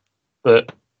that.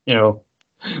 But, you know,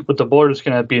 with the borders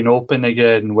kind of being open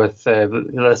again with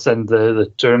this and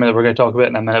the tournament that we're going to talk about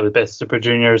in a minute with Best Super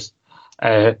Juniors,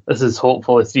 this is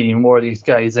hopeful to see more of these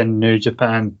guys in New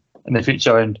Japan in the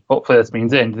future, and hopefully this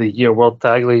means the end of the year World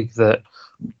Tag League that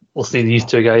we'll see these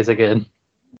two guys again.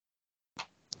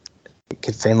 It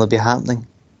could finally be happening.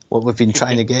 What we've been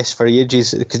trying to guess for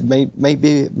ages, it might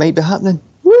be happening.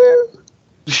 Woo!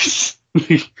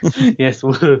 Yes,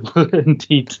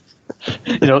 indeed.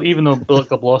 You know, even though Bullet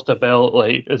Club lost a belt,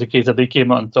 like as a case of they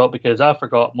came out on top, because I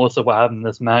forgot most of what happened in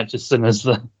this match as soon as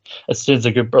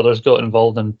the Good Brothers got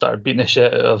involved and started beating the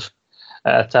shit out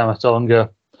of Tama Tonga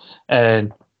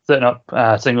and setting up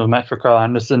a singles match for Carl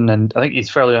Anderson, and I think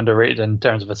he's fairly underrated in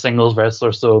terms of a singles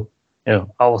wrestler. So, you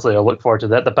know, obviously I'll look forward to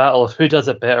that. The battle of who does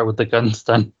it better with the gun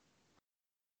stun.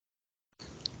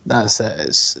 That's it.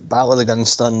 It's Battle of the Gun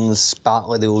Stuns,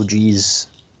 Battle of the OGs.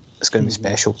 It's going to be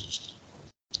special.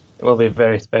 It will be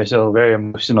very special, very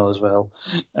emotional as well.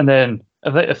 And then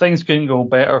if things couldn't go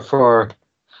better for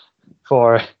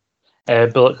Bullet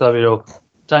Club, you know,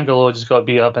 Tangaloa just got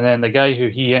beat up, and then the guy who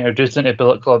he introduced into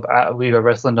Bullet Club at We Were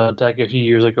Wrestling on Tag a few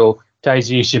years ago,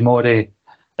 Taiji Ishimori.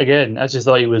 Again, I just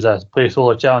thought he was a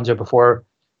placeholder challenger before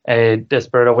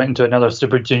Desperado went into another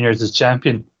Super Juniors as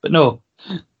champion. But no,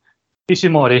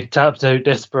 Ishimori tapped out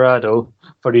Desperado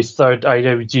for his third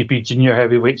IWGP Junior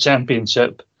Heavyweight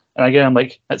Championship. And again, I'm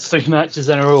like, that's 3 matches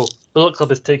in a row. Bullet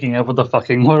Club is taking over the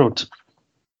fucking world.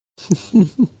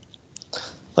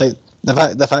 Like,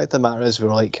 the fact of the matter is, we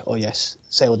were like, oh yes,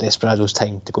 Celo Desperado's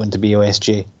time to go into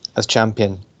BOSJ as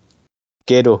champion.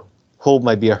 Gedo, hold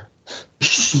my beer.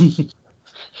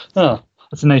 Oh,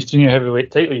 that's a nice junior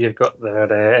heavyweight title you've got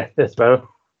there, Desperado.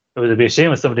 It would be a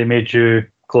shame if somebody made you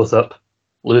close up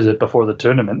lose it before the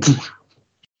tournament.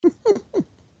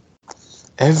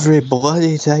 Every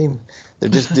bloody time. They're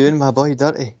just doing my boy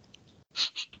dirty.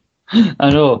 I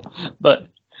know, but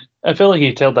I feel like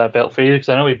he held that belt for you, because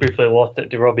I know he briefly lost it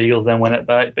to Rob Eagles, then won it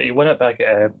back, but he won it back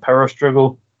at a Power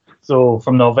Struggle. So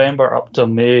from November up to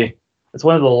May, it's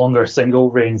one of the longer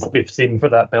single reigns we've seen for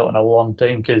that belt in a long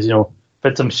time, because, you know,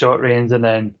 we've had some short reigns and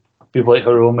then people like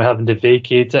Hiromu having to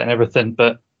vacate it and everything.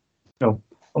 But, you know,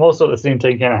 I'm also at the same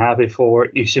time kind of happy for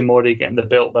Ishimori getting the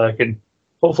belt back, and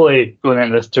hopefully going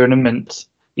into this tournament,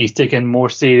 he's taken more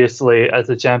seriously as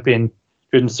the champion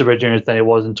during the Super Juniors than he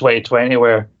was in 2020,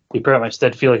 where he pretty much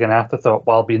did feel like an afterthought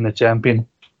while being the champion.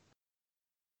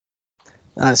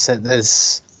 That's it.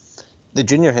 The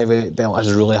junior heavyweight belt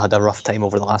has really had a rough time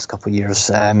over the last couple of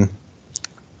years.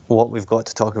 What we've got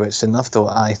to talk about soon enough, though,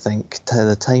 I think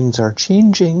the times are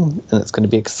changing and it's going to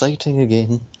be exciting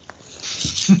again.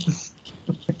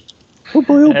 Oh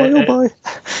boy, oh boy, oh boy.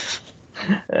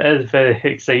 It is very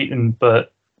exciting,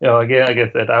 but, you know, again, like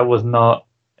I said, I was not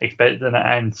expecting it,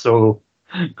 and so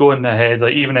going ahead,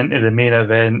 like even into the main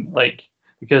event, like,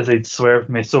 because they'd swerved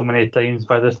me so many times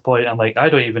by this point, I'm like, I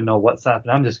don't even know what's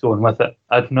happening. I'm just going with it.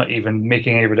 I'm not even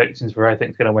making any predictions for who I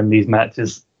think is going to win these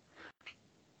matches.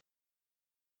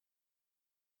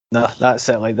 No, that's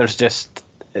it. Like, there's just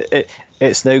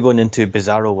it's now going into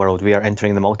Bizarro world. We are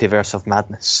entering the multiverse of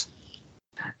madness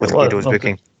with Gedo's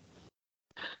booking.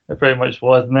 It pretty much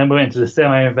was, and then we went into the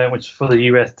semi-event, which for the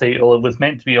US title, it was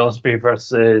meant to be Ospreay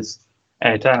versus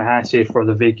Tanahashi for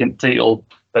the vacant title,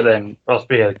 but then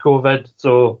Ospreay had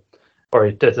COVID, or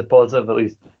he tested positive at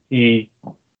least.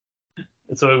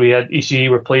 So we had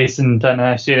Ishii replacing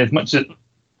Tanahashi, and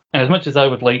as much as I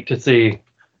would like to say,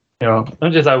 you know, as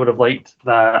much as I would have liked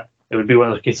that it would be one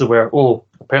of those cases where,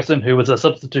 a person who was a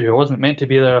substitute who wasn't meant to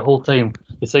be there the whole time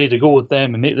decided to go with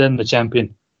them and make them the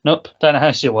champion. Nope,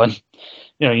 Tanahashi won.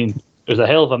 You know, it was a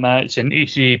hell of a match, and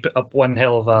Ishii put up one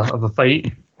hell of a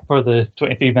fight for the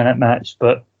 23-minute match,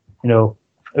 but, you know,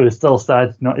 it was still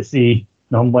sad not to see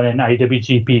him winning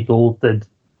IWGP Gold. And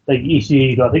like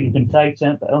Ishii, I think he's been tag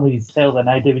champ, but I don't think he's held an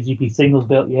IWGP singles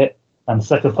belt yet. I'm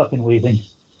sick of fucking waiting.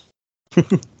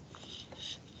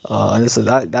 Honestly,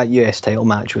 that US title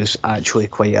match was actually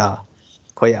quite a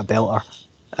belter.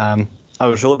 I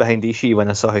was really behind Ishii when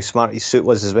I saw how smart his suit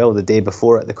was as well the day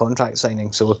before at the contract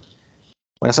signing. So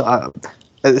when I saw,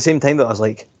 at the same time, though, I was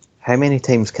like, how many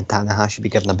times can Tanahashi be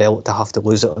given a belt to have to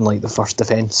lose it on like the first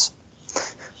defence?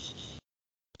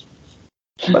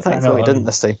 But thankfully he didn't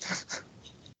this time.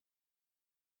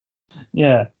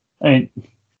 Yeah, I mean,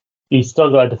 he's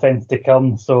still got a defence to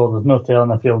come, so there's no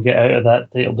telling if he'll get out of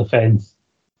that title defence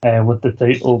with the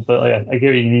title. But like, I get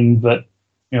what you mean. But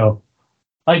you know,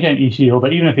 I can't Ishii hold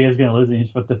it, even if he is going to lose in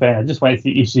his first defence. I just want to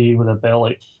see Ishii with a belt.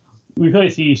 Like, we've got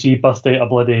to see Ishii bust out a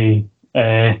bloody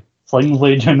sling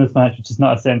blade during this match, which is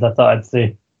not a sentence I thought I'd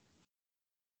say.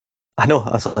 I know.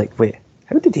 I was like, wait,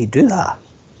 how did he do that?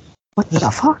 What the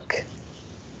fuck?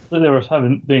 So they were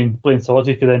playing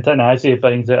salty because then Tanahashi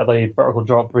brings out a vertical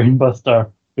drop brainbuster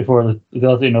before the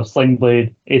does, sling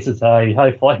blade, aces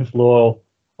high flying flow,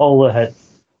 all the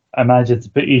hits. I managed to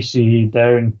put Ishii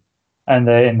down, and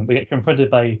then we get confronted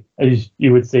by, as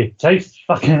you would say, Chase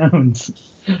fucking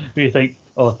hounds. We think,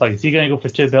 oh fuck, is he going to go for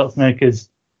 2 belts now? Because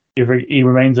he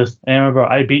reminds us, I remember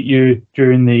I beat you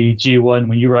during the G1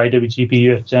 when you were IWGP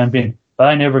US champion, but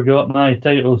I never got my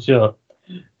title shot.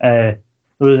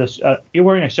 You're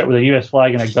wearing a shirt with a US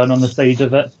flag and a gun on the side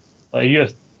of it, like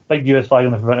a big US flag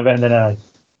on the front of it, and then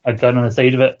a gun on the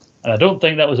side of it. And I don't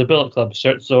think that was a Bullet Club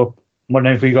shirt, so I'm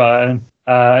wondering if we got an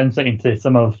insight into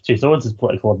some of Chase Owens'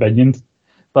 political opinions.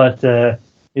 But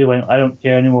he went, I don't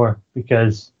care anymore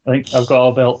because I think I've got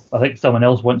a belt. I think someone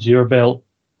else wants your belt.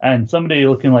 And somebody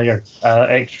looking like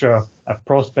a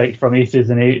prospect from Aces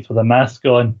and Eights with a mask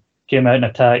on came out and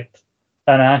attacked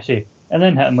Tanahashi and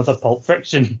then hit him with a Pulp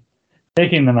Friction,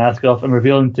 taking the mask off and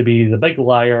revealing to be the big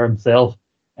liar himself,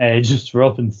 Juice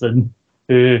Robinson,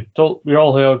 who we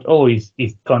all heard, oh, his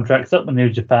contract's up in New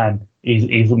Japan.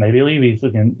 He's maybe leave. He's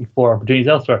looking for opportunities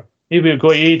elsewhere. Maybe he'll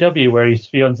go to AEW where his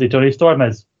fiancée Toni Storm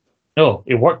is. No,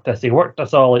 he worked us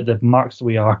all like the marks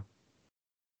we are.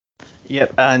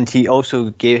 Yep, and he's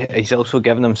also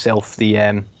given himself the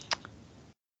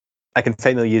I can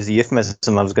finally use the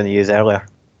euphemism I was going to use earlier.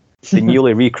 The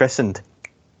newly rechristened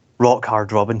Rock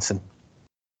Hard Robinson.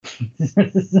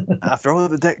 After all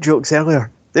the dick jokes earlier,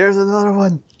 there's another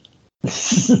one.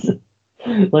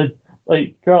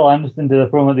 like Carl Anderson did a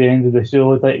promo at the end of the show.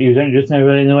 Like he was introducing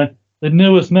everybody and they went, the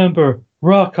newest member,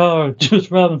 Rock Hard, Juice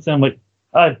Robinson. I'm like,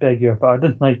 I beg your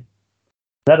pardon. Like, is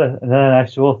that an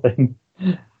actual thing?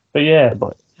 But yeah.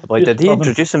 But did he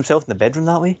introduce himself in the bedroom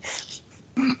that way?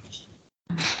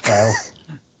 Well,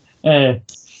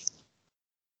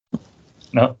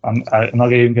 no, I'm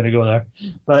not even going to go there.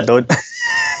 But don't.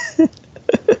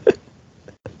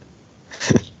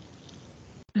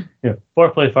 Yeah,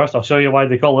 foreplay first. I'll show you why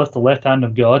they call this the left hand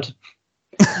of God.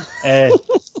 I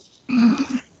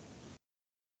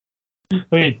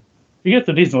mean, you get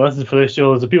some decent listens for this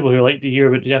show. There's the people who like to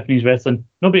hear about Japanese wrestling.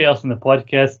 Nobody else in the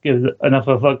podcast gives enough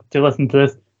of a fuck to listen to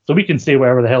this, so we can say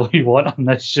whatever the hell we want on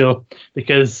this show,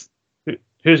 because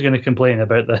who's going to complain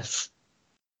about this?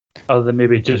 Other than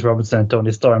maybe Juice Robinson and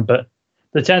Toni Storm, but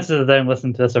the chances of them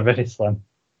listening to this are very slim.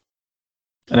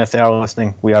 And if they are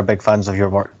listening, we are big fans of your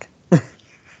work.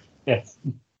 Yes.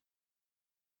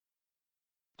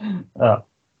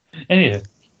 Anyway, I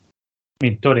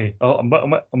mean, Tony, I'm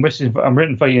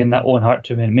rooting for you in that Owen Hart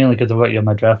tournament, mainly because I've got you on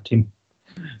my draft team.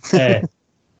 I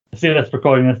see this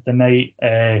recording this tonight.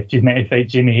 She's meant to fight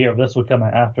Jamie here. This will come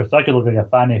out after, so I could look like a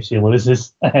fan if she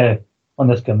loses when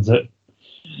this comes out.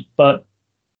 But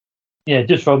yeah,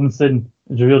 Juice Robinson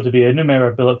is revealed to be a new member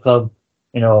of Bullet Club.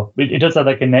 You know, it does have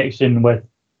that connection with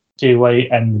Jay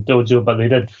White and the Dojo, but they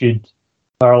did feud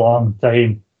for a long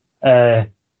time. And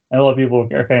a lot of people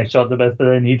are kind of shocked about it, but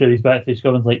then he did his backstage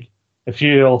comments like, if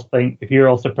you're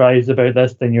all surprised about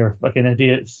this, then you're fucking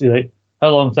idiots. Like,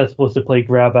 how long was I supposed to play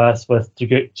grab ass with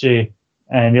Taguchi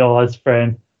and his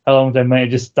friend? How long did I might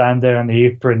just stand there on the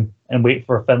apron and wait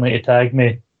for Finlay to tag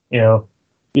me? You know,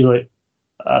 he's like,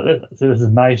 this is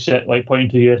my shit, like pointing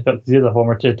to the US belt, because he's a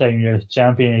former 2-time US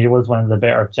champion, and he was one of the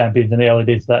better champions in the early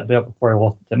days of that belt before he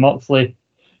lost it to Moxley.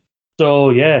 So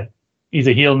yeah, he's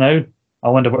a heel now. I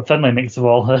wonder what Finlay makes of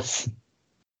all this.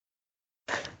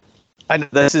 And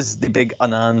this is the big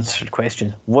unanswered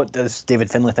question. What does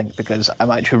David Finlay think? Because I'm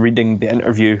actually reading the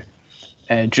interview,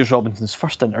 Juice Robinson's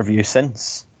first interview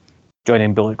since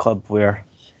joining Bullet Club, where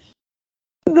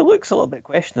it looks a little bit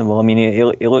questionable. I mean,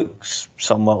 he looks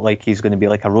somewhat like he's going to be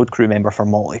like a road crew member for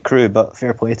Motley Crue, but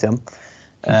fair play to him.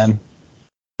 But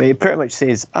he pretty much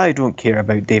says, I don't care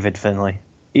about David Finlay.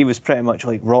 He was pretty much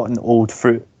like rotten old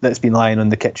fruit that's been lying on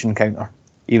the kitchen counter.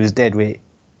 He was dead weight.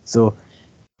 So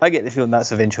I get the feeling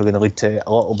that's eventually going to lead to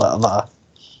a little bit of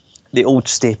the old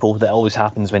staple that always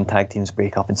happens when tag teams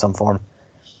break up in some form.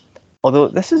 Although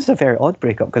this is a very odd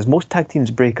breakup, because most tag teams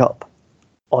break up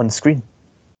on screen.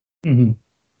 Mm-hmm.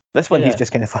 This one, he's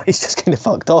just kind of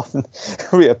fucked off and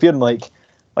reappeared and like,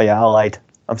 oh yeah, I lied.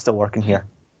 I'm still working here.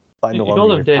 But I'm no You called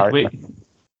longer him your dead character. weight.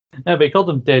 Yeah, but you called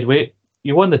him dead weight.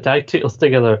 You won the tag titles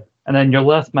together, and then your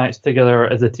last match together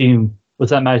as a team was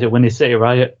that match at Windy City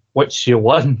Riot, which you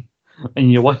won,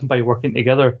 and you won by working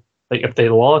together. Like if they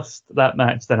lost that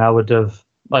match, then I would have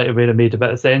might have made a bit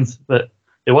of sense. But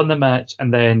they won the match,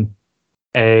 and then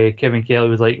Kevin Kelly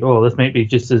was like, "Oh, this might be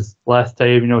just his last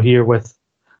time, here with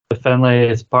Finlay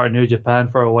as part of New Japan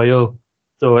for a while."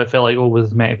 So it felt like it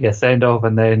was meant to be a send off,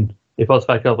 and then he pops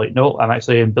back up like, "No, I'm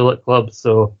actually in Bullet Club."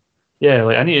 So yeah,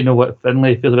 like I need to know what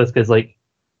Finlay feels about this because like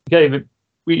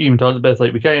we even talked about this,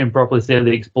 like we can't even properly say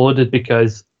they exploded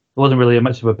because it wasn't really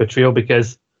much of a betrayal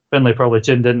because Finlay probably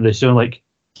tuned into the show and like,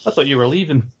 I thought you were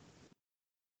leaving.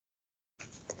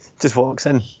 Just walks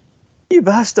in. You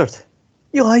bastard!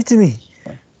 You lied to me.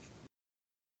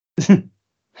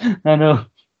 I know.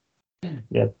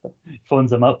 Yeah,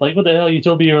 phones him up like, what the hell? You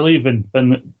told me you were leaving.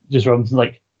 And just Robinson's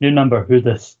like, new number. Who's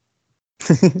this?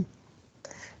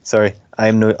 Sorry,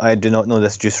 I do not know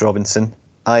this Juice Robinson.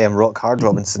 I am Rock Hard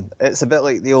Robinson. It's a bit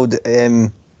like the old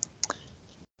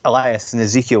Elias and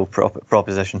Ezekiel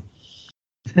proposition.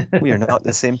 We are not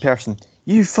the same person.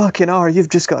 You fucking are. You've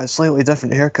just got a slightly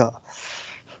different haircut.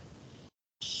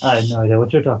 I have no idea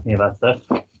what you're talking about, Steph.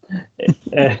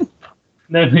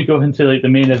 Then we go into like the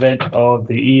main event of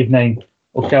the evening,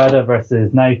 Okada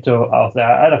versus Naito.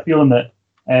 I had a feeling that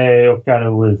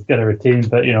Okada was going to retain,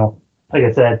 but like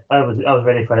I said, I was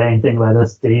ready for anything by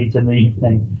this stage in the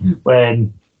evening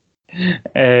when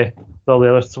all the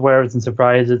other swerves and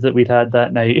surprises that we'd had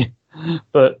that night.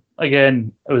 But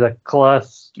again, it was a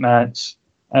class match.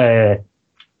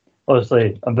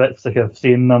 Obviously, I'm a bit sick of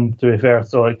seeing them, to be fair,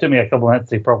 so it took me a couple of minutes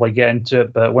to probably get into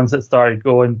it, but once it started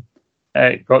going,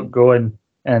 it got going,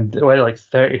 and it went like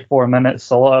 34 minutes,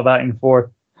 a lot of back and forth.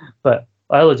 But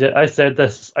I said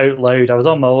this out loud. I was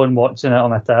on my own watching it on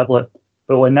my tablet.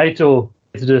 But when Naito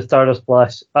to do the Stardust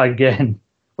Splash again,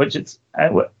 which it's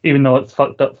even though it's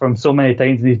fucked up from so many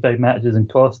times in these big matches and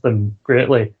cost them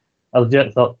greatly, I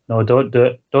legit thought, no, don't do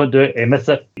it. You miss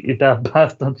it, you damn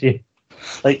bastard. You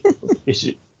like you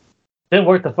should. Didn't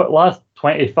work the last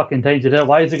 20 fucking times you did.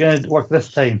 Why is it going to work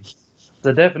this time?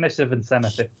 The definition of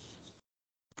insanity.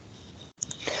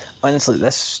 Honestly,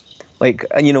 this, we've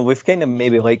kind of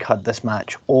maybe had this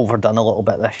match overdone a little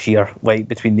bit this year,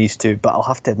 between these two, but I'll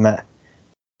have to admit,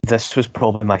 this was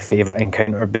probably my favourite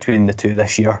encounter between the two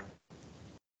this year.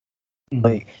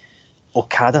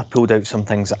 Okada pulled out some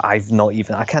things that I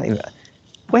can't even.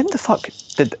 When the fuck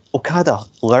did Okada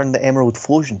learn the Emerald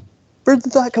Flosion? Where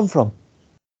did that come from?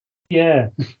 Yeah,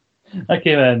 that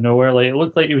came out of nowhere. It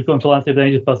looked like he was going for last, but then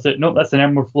he just busted it. Nope, that's an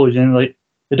Emerald Flosion.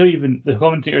 The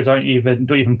commentators don't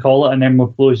even call it an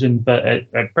Emerald Flosion, but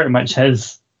it pretty much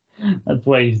is. That's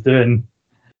what he's doing.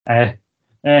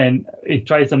 And he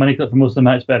tries the money clip for most of the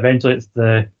match, but eventually it's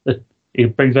he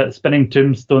brings out the spinning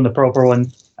tombstone, the proper one,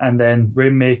 and then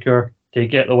Rainmaker to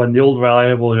get the one, the old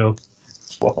reliable.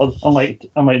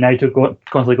 Unlike Naito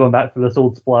constantly going back for this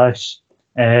old splash.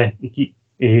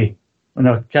 When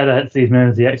Okada hits these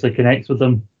moves, he actually connects with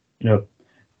them. Naito,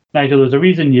 there's a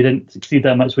reason you didn't succeed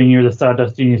that much when you were the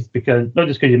Stardust Genius, because not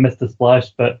just because you missed the splash,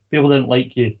 but people didn't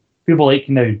like you. People like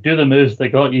you now. Do the moves that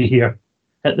got you here.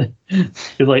 Because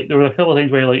there were a couple of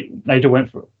things where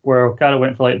where Okada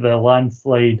went for the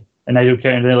landslide, and Naito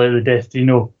countered the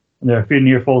Destino, and there were a few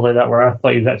near falls like that where I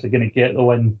thought he was actually going to get the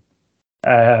win.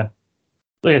 Like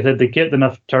I said, they kept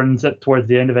enough turns towards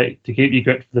the end of it to keep you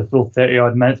gripped for the full 30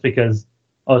 odd minutes, because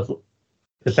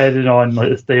depending on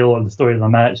the style or the story of the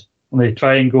match, when they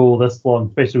try and go this long,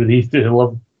 especially with these two who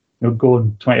love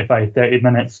going 25, 30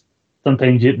 minutes,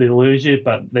 sometimes they lose you,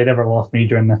 but they never lost me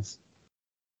during this.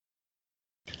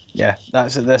 Yeah,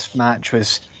 this match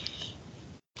was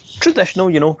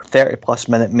traditional, 30 plus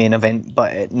minute main event,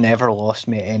 but it never lost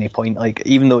me at any point.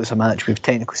 Even though it's a match we've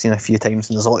technically seen a few times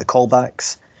and there's a lot of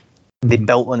callbacks, they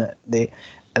built on it.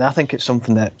 And I think it's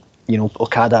something that,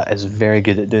 Okada is very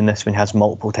good at doing this when he has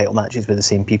multiple title matches with the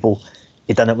same people.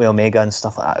 He done it with Omega and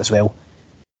stuff like that as well.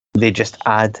 They just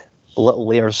add little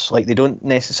layers. They don't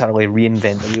necessarily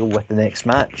reinvent the wheel with the next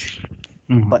match,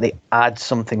 but they add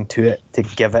something to it to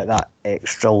give it that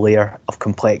extra layer of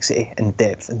complexity and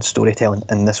depth and storytelling.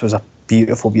 And this was a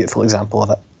beautiful, beautiful example of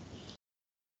it.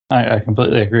 I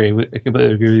completely agree. I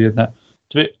completely agree with you on that.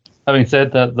 Having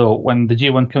said that, though, when the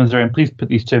G1 comes around, please put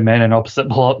these two men in opposite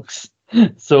blocks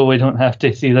so we don't have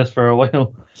to see this for a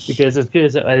while. Because as good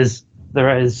as it is,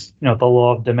 there is, the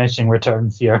law of diminishing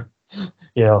returns here.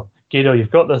 Guido, you've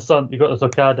got this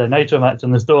Okada Naito match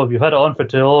on the stove. You've had it on for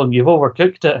too long. You've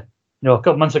overcooked it. A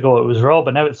couple months ago it was raw,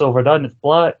 but now it's overdone. It's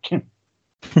black.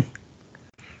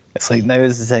 It's like now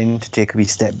is the time to take a wee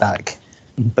step back.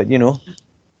 But,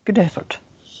 good effort.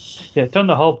 Yeah, turn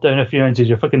the hob down a few inches,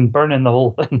 you're fucking burning the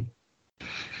whole thing.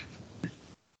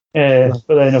 But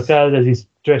then Okada does his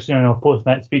traditional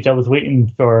post-match speech. I was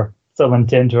waiting for someone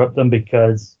to interrupt them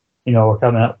because, we're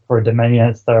coming up for Dominion.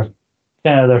 It's their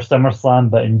SummerSlam,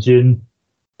 but in June.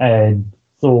 And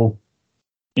so,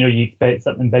 you expect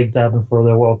something big to happen for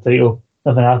the world title.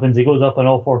 Nothing happens. He goes up on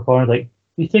all four corners. Like,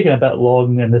 he's taking a bit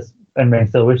long in this in-ring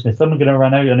celebration. Is someone going to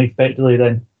run out unexpectedly?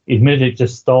 Then his music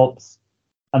just stops.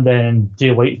 And then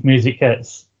Jay White's music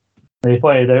hits. And they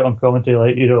pointed out on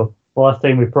commentary, the last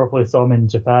time we properly saw him in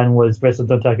Japan was Wrestle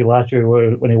Dontaku last year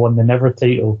when he won the Never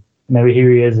title. And now here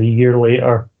he is a year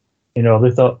later.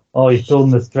 They thought, he's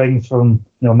pulling the strings from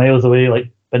miles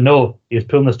away. But no, he was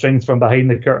pulling the strings from behind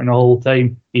the curtain the whole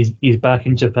time. He's back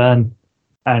in Japan.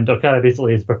 And Okada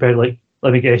basically is prepared,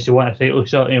 let me guess, you want a title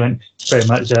shot? And he went, pretty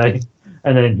much, aye.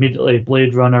 And then immediately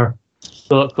Blade Runner,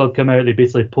 Bullet Club come out. They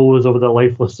basically pose over the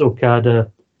lifeless Okada.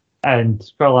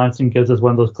 And Carl Anderson gives us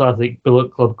one of those classic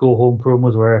Bullet Club go home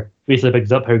promos where he basically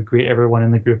bigs up how great everyone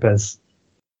in the group is.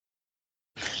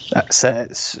 That's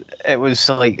it. It was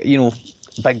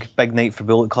big night for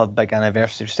Bullet Club, big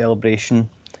anniversary celebration.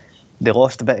 They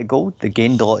lost a bit of gold, they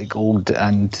gained a lot of gold,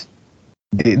 and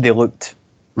they looked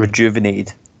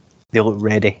rejuvenated. They looked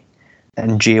ready.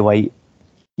 And Jay White,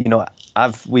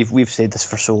 we've said this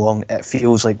for so long. It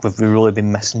feels like we've really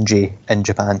been missing Jay in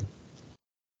Japan.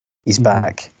 He's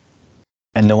back.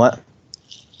 And you know what?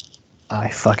 I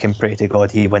fucking pray to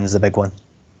God he wins the big one.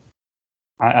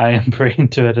 I am praying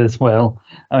to it as well.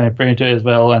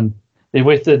 And they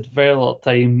wasted very little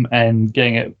time in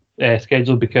getting it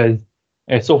scheduled because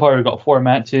so far we've got 4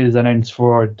 matches announced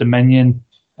for Dominion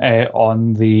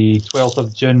on the 12th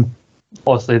of June.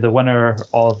 Obviously, the winner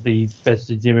of the Best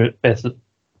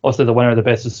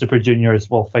of Super Juniors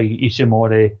will fight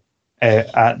Ishimori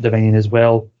at Dominion as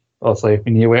well. Obviously,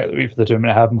 we need to wait for the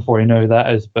tournament to happen before you know who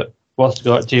that is. But we've also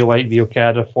got Jay White v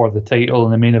Okada for the title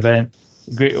in the main event.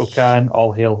 Great-O-Khan,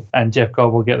 All Hail, and Jeff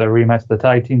Cobb will get their rematch of the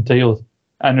tag team titles.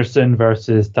 Anderson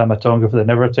versus Tamatonga for the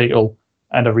Never title,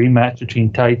 and a rematch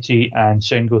between Taichi and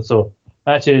Shingo. So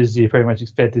matches you pretty much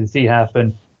expected to see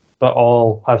happen, but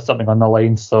all have something on the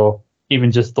line. So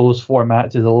even just those 4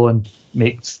 matches alone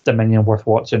makes Dominion worth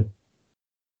watching.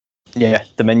 Yeah,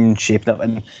 Dominion shaping up,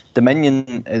 and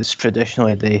Dominion is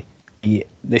traditionally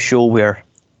the show where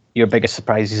your biggest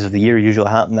surprises of the year usually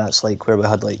happen. That's where we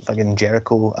had fucking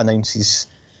Jericho announce his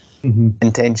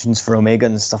intentions for Omega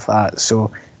and stuff like that.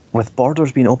 So with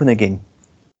borders being open again,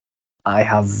 I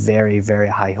have very, very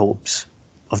high hopes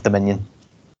of Dominion.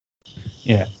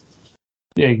 Yeah,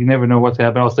 you never know what's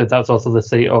happening. Also, that's also the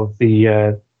site of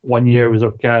the 1 year was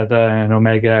Okada and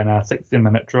Omega in a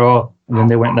 16-minute draw, and then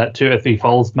they went that 2 to 3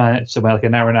 falls match, so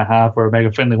an hour and a half, where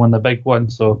Omega finally won the big one.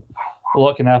 So a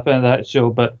lot can happen at that show.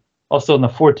 But also on the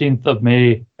 14th of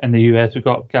May in the US, we've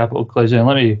got Capital Collision.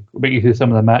 Let me make you through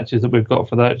some of the matches that we've got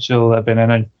for that show that have been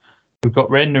announced. We've got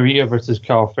Ren Narita versus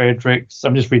Carl Fredericks.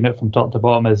 I'm just reading it from top to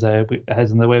bottom as it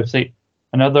has on the website.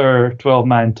 Another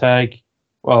 12-man tag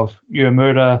of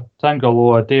Uemura,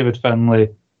 Tangaloa, David Finlay,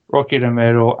 Rocky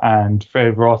Romero, and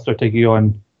Fred Ross are taking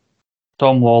on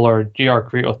Tom Lawler, J.R.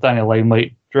 Kratos, Danny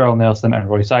Limelight, Joel Nelson, and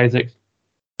Royce Isaacs.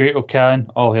 Great-O-Khan,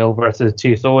 All Hail versus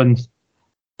Chase Owens.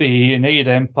 The United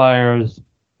Empires,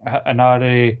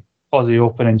 Anare, Aussie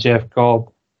Open, and Jeff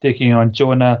Cobb taking on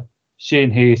Jonah,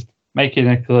 Shane Haste, Mikey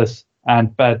Nicholas,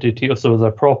 and Bad Dude Tito. So it was a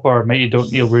proper Mighty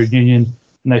Don't Kneel reunion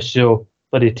in this show.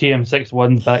 But the TM6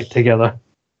 one's back together.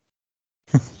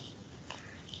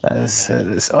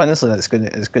 Honestly, it's going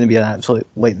to be an absolute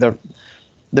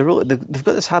they've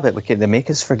got this habit. They make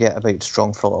us forget about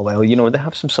Strong for a little while. They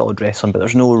have some solid wrestling, but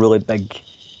there's no really big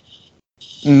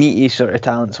meaty sort of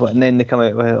talents. And then they come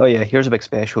out with, oh yeah, here's a big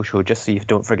special show just so you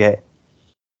don't forget.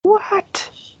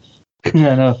 What?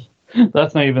 Yeah, no,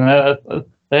 that's not even that.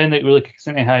 Then it really kicks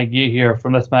into high gear here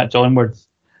from this match onwards.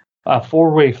 A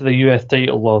 4-way for the US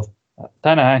title of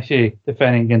Tanahashi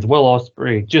defending against Will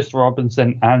Ospreay, Juice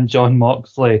Robinson, and Jon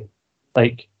Moxley.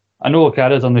 I know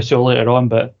Okada's on the show later on,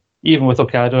 but even with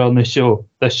Okada on the show,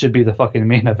 this should be the fucking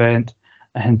main event.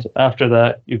 And after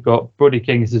that, you've got Brody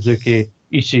King Suzuki,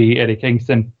 Ishii, Eddie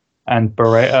Kingston, and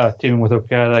Beretta teaming with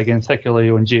Okada against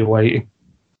Hikuleo and Jay White.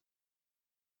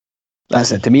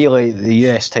 That's it. To me, the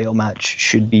US title match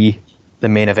should be the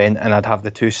main event, and I'd have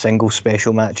the 2 single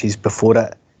special matches before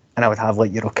it, and I would have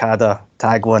your Okada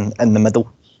tag one in the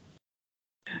middle.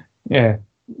 Yeah,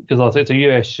 because it's a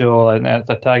US show and it's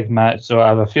a tag match, so I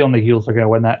have a feeling the heels are going to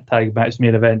win that tag match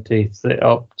main event to set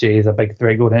up Jay as a big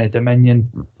threat going into Dominion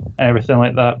and everything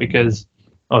like that, because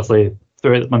obviously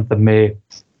throughout the month of May.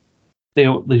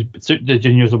 The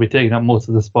juniors will be taking up most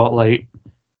of the spotlight.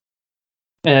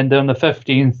 And on the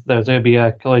 15th, there's going to be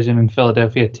a Collision in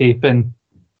Philadelphia taping.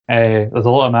 There's a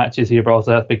lot of matches here, but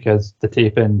also that's because the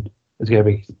taping is going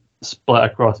to be split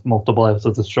across multiple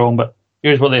episodes of Strong. But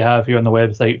here's what they have here on the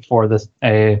website for this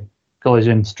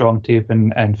Collision Strong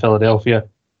taping in Philadelphia.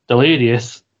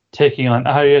 Delirious taking on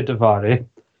Arya Daivari.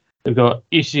 They've got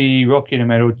Ishii, Rocky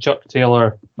Romero, Chuck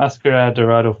Taylor, Mascara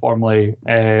Dorado, formerly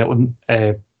Grand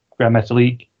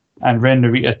Metalik, and Ren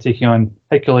Narita taking on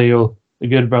Hikuleo, the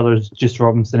Good Brothers, Juice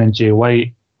Robinson, and Jay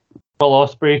White. Will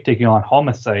Ospreay taking on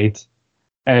Homicide.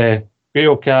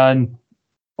 Great-O-Khan,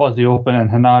 Aussie Open, and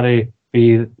Hanare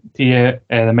v. Tia,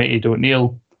 the Mighty Don't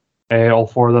Kneel. All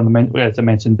four of them, as I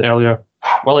mentioned earlier.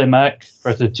 Willie Mack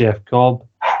versus Jeff Cobb.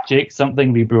 Jake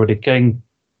Something v. Brody King.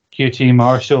 QT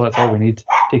Marshall, that's all we need,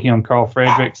 taking on Carl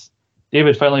Fredericks.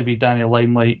 David Finlay v. Danny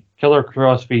Limelight. Killer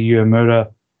Cross v. Uemura.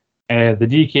 The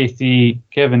DKC,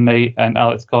 Kevin Knight, and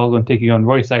Alex Coughlin taking on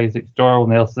Royce Isaacs, Doral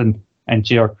Nelson, and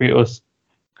JR Kratos.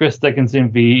 Chris Dickinson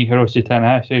v. Hiroshi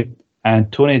Tanahashi. And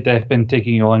Tony Deppen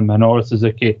taking on Minoru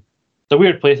Suzuki. It's a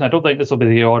weird place, and I don't think this will be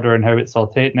the order and how it's all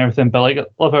taped and everything, but I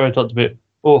love how I talked about,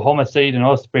 Homicide and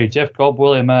Ospreay, Jeff Cobb,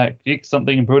 Willie Mack, Jake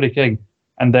Something, and Brody King.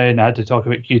 And then I had to talk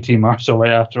about QT Marshall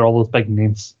right after all those big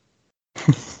names.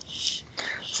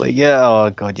 It's like, yeah, oh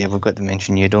god, yeah, we've got to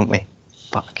mention you, don't we?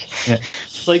 Fuck. Yeah.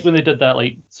 It's like when they did that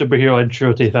like superhero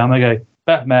intro to Family Guy.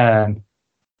 Batman,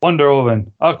 Wonder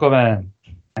Woman, Aquaman,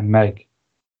 and Meg.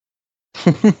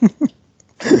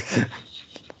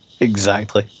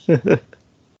 Exactly. But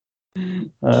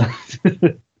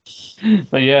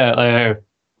yeah,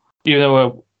 even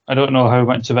though I don't know how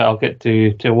much of it I'll get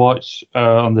to watch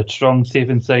on the Strong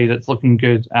taping side, it's looking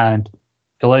good. And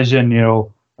Collision, a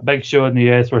big show in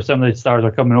the US where some of the stars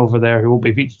are coming over there who won't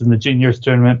be featured in the juniors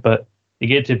tournament, but you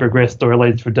get to progress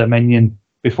storylines for Dominion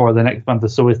before the next month or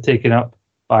so is taken up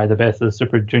by the best of the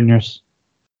Super Juniors.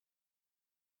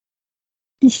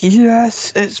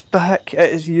 Yes, it's back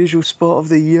at its usual spot of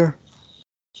the year.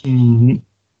 Mm-hmm.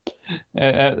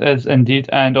 It is indeed.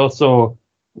 And also,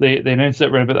 they announced it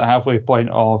around about the halfway point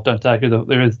of Dontaku.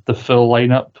 There is the full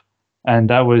lineup,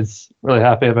 and I was really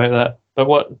happy about that. But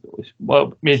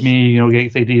what made me get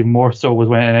excited even more so was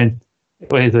when it announced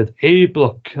with A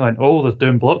block, and they're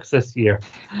doing blocks this year.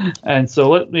 And so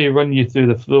let me run you through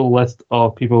the full list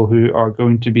of people who are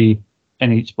going to be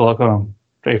in each block.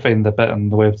 Try to find the bit on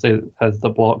the website that has the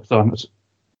blocks on it.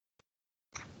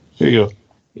 Here you go.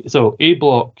 So A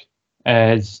block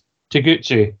is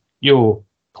Taguchi, Yo,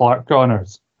 Clark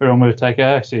Connors, Hiromu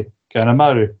Takahashi,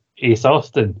 Kanemaru, Ace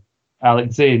Austin,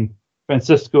 Alex Zane,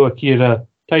 Francisco Akira,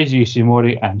 Taiji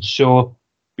Ishimori, and Sho.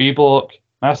 B block,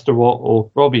 Master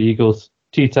Wato, Robbie Eagles,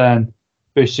 Titan,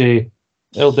 Bushi,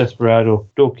 El Desperado,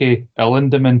 Doki, El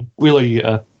Lindemann, Wheeler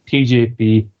Yuta,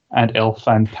 TJP, and El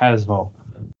Phantasmo.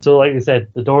 So, like I said,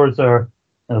 the borders are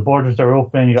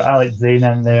open. You got Alex Zane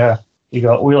in there. You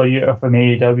got Wheeler Yuta from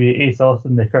AEW, Ace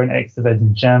Austin, the current X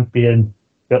Division champion.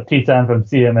 You got Titan from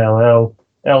CMLL,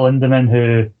 El Lindemann,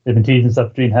 who they've been teasing stuff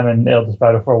between him and El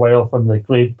Desperado for a while from the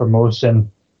Glade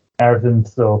promotion. Everything.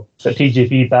 So, got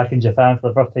TJP back in Japan for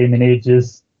the first time in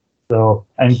ages. So,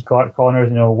 and Clark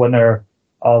Connors, winner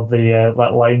of the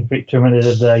that Lion Freak tournament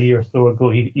they did a year or so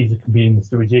ago. He's competing in the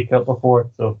Super J Cup before.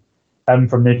 So, him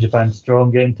from New Japan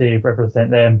Strong getting to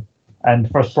represent them.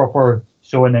 And first proper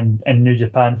showing in New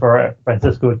Japan for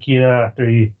Francisco Akira after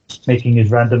he making his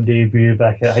random debut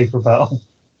back at Hyper Battle.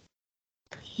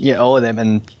 Yeah, all of them,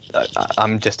 and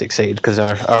I'm just excited because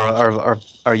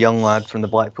our young lad from the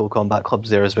Blackpool Combat Club's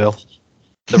there as well.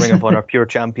 The Ring of Honor Pure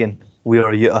Champion,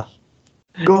 Wheeler Yuta.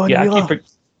 Go on, yeah, Wheeler.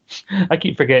 I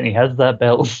keep forgetting he has that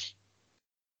belt.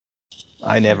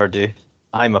 I never do.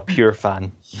 I'm a Pure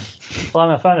fan. Well,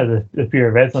 I'm a fan of the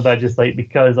Pure Wrestling, but I just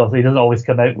because obviously he doesn't always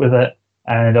come out with it,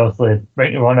 and obviously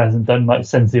Ring of Honor hasn't done much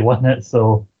since he won it,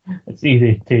 so it's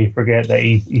easy to forget that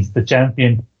he's the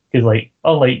champion. Because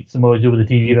unlike Samoa Joe with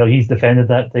the TV belt, he's defended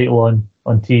that title on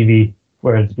TV,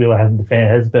 whereas Wheeler hasn't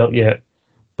defended his belt yet.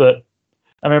 But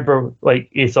I remember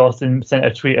Ace Austin sent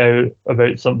a tweet out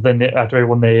about something after he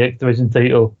won the X Division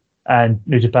title, and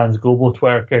New Japan's global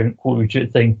Twitter account quote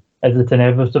retweet saying, "Is it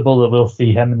inevitable that we'll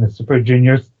see him in the Super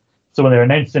Juniors?" So when they're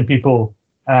announcing people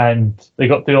and they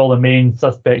got through all the main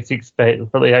suspects you expect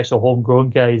for the actual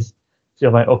homegrown guys, so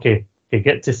I'm like, okay,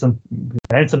 get to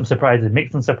announce some surprises,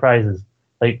 make some surprises.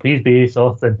 Please be Ace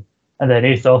Austin. And then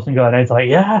Ace Austin got announced,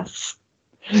 yes!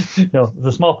 There's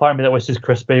a small part of me that wishes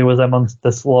Chris Bay was amongst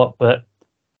the slot, but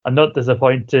I'm not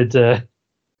disappointed.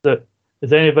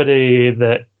 Is anybody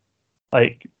that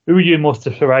Like, who were you most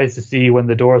surprised to see when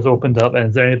the doors opened up, and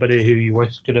is there anybody who you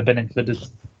wish could have been included?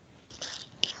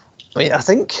 I mean, I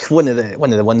think one of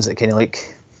the ones that kind of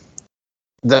like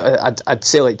I'd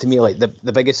say, like, to me, like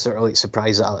the biggest sort of like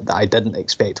surprise that I didn't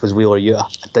expect was Wheeler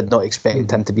Yuta. I did not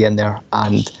expect him to be in there,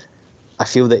 and I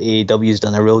feel that AEW's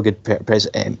done a really good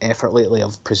effort lately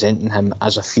of presenting him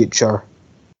as a future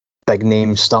big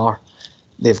name star.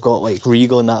 They've got like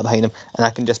Regal and that behind him, and I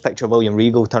can just picture William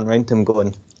Regal turn around to him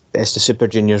going, "Best of Super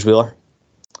Juniors, Wheeler.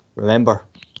 Remember,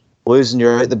 losing,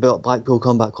 you're out the Blackpool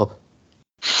Combat Club."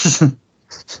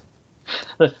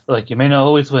 Like, you may not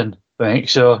always win, but make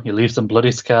sure you leave some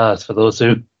bloody scars for those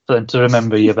who for them to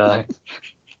remember you by.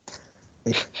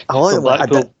 I like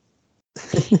Blackpool.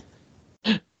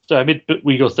 So I made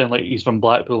Regal sound like he's from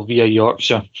Blackpool via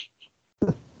Yorkshire.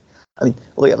 I mean,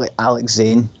 look at like Alex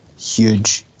Zane,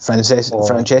 huge.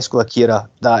 Francesco Akira,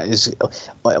 that is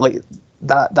like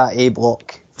that A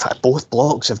block. Both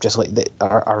blocks have just like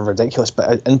are ridiculous,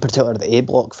 but in particular the A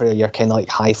block for your kind of like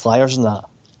high flyers and that,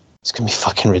 it's gonna be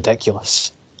fucking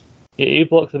ridiculous. Yeah, A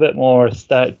block's a bit more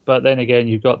stacked, but then again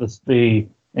you've got the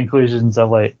inclusions of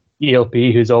like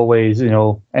ELP, who's always, you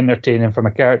know, entertaining from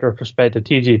a character perspective.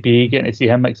 TJP, getting to see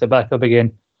him mix it back up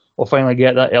again. We'll finally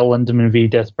get that El Lindemann v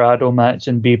Desperado match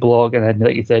in B block, and then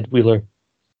like you said, Wheeler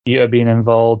Yuta being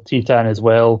involved, Titan as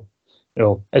well. You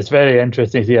know, it's very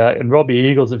interesting to see that. And Robbie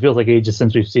Eagles, it feels like ages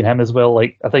since we've seen him as well.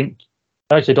 Like, I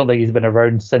actually don't think he's been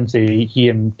around since he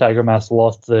and Tiger Mask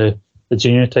lost the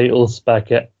junior titles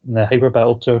back in the Hyper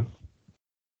Battle Tour.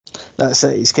 That's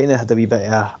it. He's kind of had a wee bit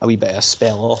of a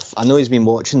spell off. I know he's been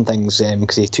watching things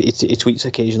because he tweets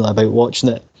occasionally about watching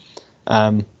it.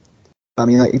 I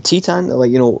mean, like Titan,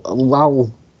 like, you know,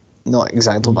 while not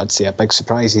exactly, I'd say, a big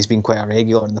surprise, he's been quite a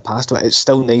regular in the past, but it's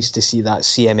still nice to see that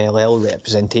CMLL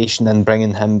representation and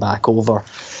bringing him back over.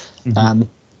 I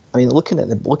mean, looking at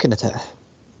it,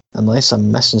 unless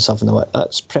I'm missing something,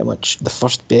 that's pretty much the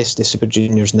first best of Super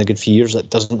Juniors in a good few years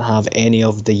that doesn't have any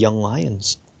of the young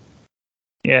lions.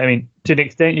 Yeah, I mean, to an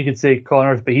extent you could say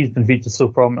Connors, but he's been featured so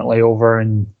prominently over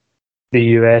in the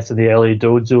US and the LA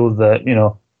Dojo that, you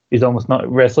know, he's almost not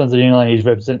wrestling as a young lion.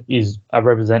 He's a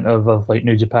representative of like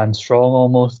New Japan Strong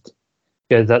almost,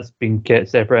 because that's been kept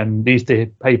separate, and they used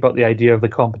to hype up the idea of the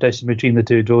competition between the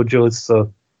two dojos.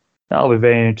 So that'll be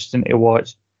very interesting to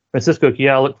watch. Francisco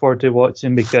Kia, I look forward to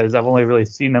watching because I've only really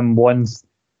seen him once,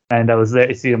 and I was there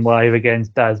to see him live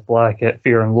against Daz Black at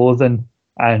Fear and Loathing,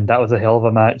 and that was a hell of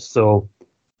a match. So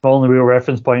my only real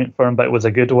reference point for him, but it was a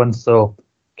good one. So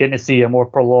getting to see a more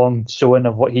prolonged showing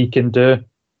of what he can do,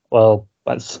 well,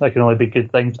 that can only be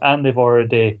good things. And they've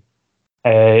already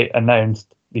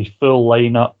announced the full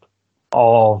lineup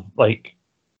of like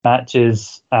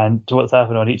matches and to what's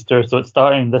happening on each tour. So it's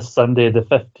starting this Sunday, the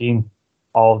 15th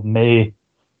of May.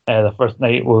 The first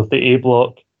night was the A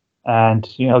block, and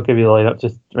I'll give you the lineup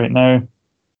just right now.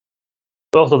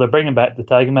 But also, they're bringing back the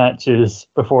tag matches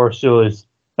before shows,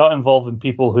 not involving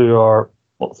people who are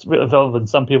involving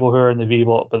some people who are in the V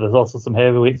block, but there's also some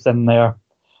heavyweights in there.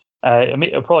 I mean,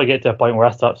 it'll probably get to a point where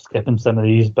I start skipping some of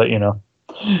these, but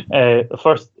the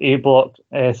first A block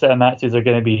set of matches are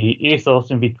going to be Ace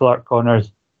Austin v Clark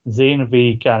Connors, Zayn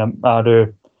v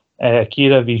Kanemaru,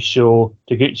 Akira v Sho,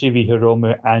 Taguchi v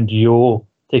Hiromu, and Yo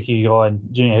taking on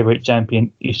junior heavyweight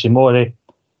champion Ishimori.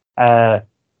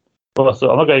 Also,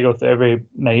 I'm not going to go through every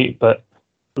night, but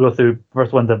we'll go through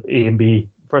first ones of A and B.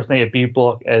 First night of B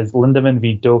block is Lindemann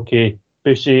v Doki,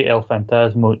 Bushi, El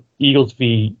Fantasmo, Eagles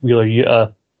v Wheeler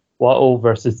Yuta, Wato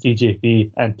versus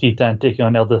TJP, and Titan taking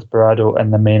on El Desperado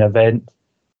in the main event.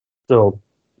 So,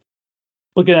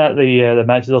 looking at the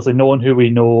matches, also knowing who we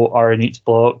know are in each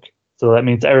block. So that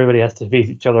means everybody has to face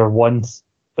each other once,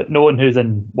 but knowing who's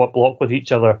in what block with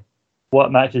each other,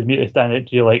 what matches immediately stand out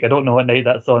to you. Like, I don't know what night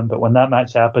that's on, but when that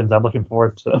match happens, I'm looking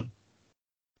forward to it.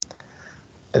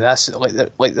 That's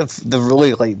they've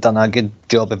really like done a good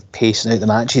job of pacing out the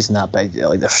matches and that, but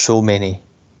like there's so many.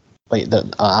 Like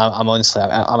I'm honestly,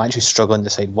 I'm actually struggling to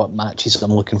decide what matches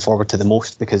I'm looking forward to the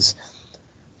most, because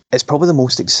it's probably the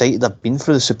most excited I've been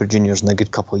for the Super Juniors in a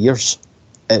good couple of years.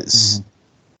 It's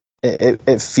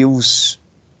it feels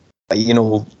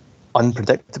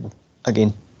unpredictable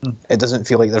again. It doesn't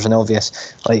feel like there's an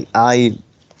obvious, like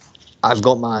I've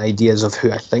got my ideas of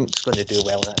who I think's going to do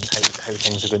well and how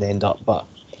things are going to end up, but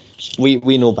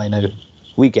we know by now.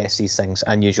 We guess these things,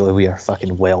 and usually we are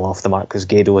fucking well off the mark, because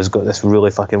Gedo has got this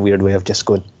really fucking weird way of just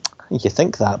going, you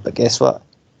think that, but guess what?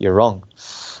 You're wrong.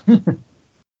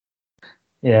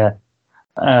 Yeah.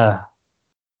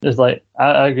 It's like,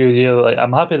 I agree with you. Like,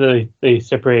 I'm happy that they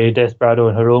separated Desperado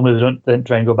and Hiromu. They didn't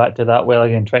try and go back to that well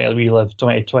again, trying to relive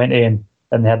 2020 and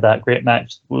and they had that great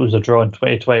match. It was a draw in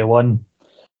 2021.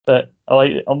 But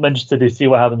I'm interested to see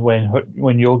what happens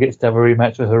when Yo gets to have a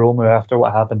rematch with Hiromu after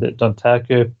what happened at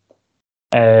Dontaku.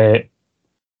 The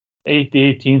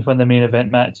 18th, when the main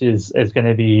event match is going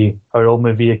to be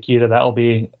Hiromu v Akira. That'll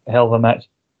be a hell of a match.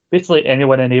 Basically,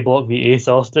 anyone in A Block v Ace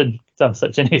Austin, because I'm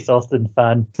such an Ace Austin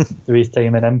fan through his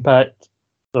time in Impact.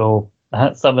 So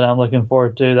that's something I'm looking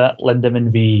forward to. That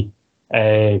Lindemann v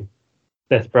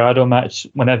Desperado match,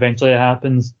 when it eventually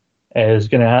happens, is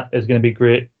going to be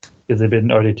great because they've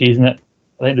been already teasing it.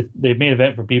 I think the main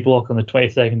event for B Block on the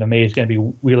 22nd of May is going to be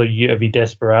Wheeler Yuta v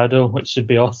Desperado, which should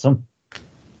be awesome.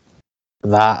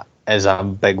 That is a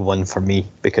big one for me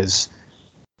because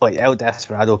like El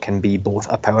Desperado can be both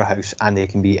a powerhouse and they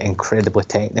can be incredibly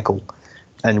technical.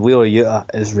 And Wheeler Yuta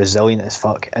is resilient as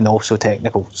fuck and also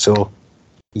technical. So,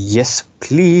 yes,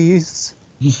 please.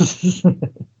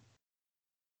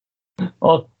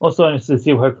 Also, interested to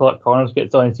see how Clark Connors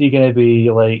gets on. Is he going to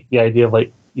be like the idea of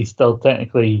like he's still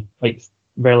technically like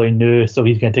barely new, so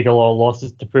he's going to take a lot of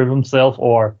losses to prove himself,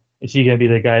 or is he going to be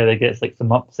the guy that gets like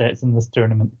some upsets in this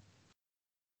tournament?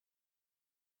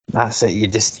 That's it.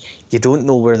 You don't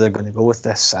know where they're going to go with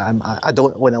this. I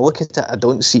don't. When I look at it, I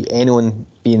don't see anyone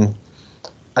being.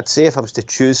 I'd say if I was to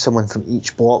choose someone from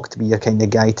each block to be a kind of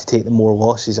guy to take the more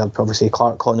losses, I'd probably say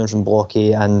Clark Connors in Block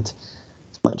A, and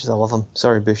as much as I love him,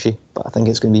 sorry Bushi, but I think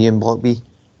it's going to be you in Block B.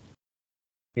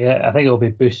 Yeah, I think it'll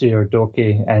be Bushi or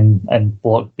Doki and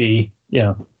Block B. You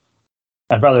know,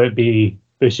 I'd rather it be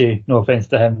Bushi. No offense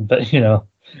to him, but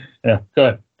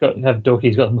got to have Doki.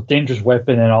 He's got the most dangerous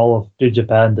weapon in all of New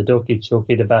Japan, the Doki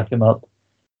Choki, to back him up.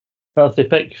 Well, if they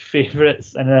pick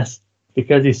favourites in this,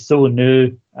 because he's so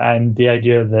new, and the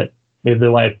idea that maybe they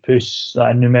want to push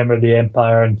a new member of the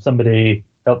Empire and somebody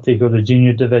help take over the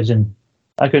junior division,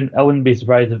 I wouldn't be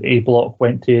surprised if A Block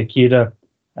went to Akira,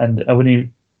 and I wouldn't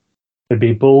even, it'd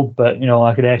be bold, but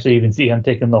I could actually even see him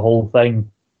taking the whole thing.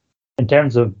 In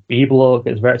terms of B Block,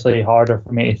 it's virtually harder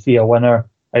for me to see a winner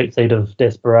outside of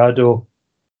Desperado,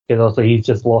 because also he's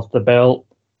just lost the belt,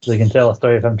 so you can tell a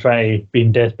story of him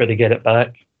being desperate to get it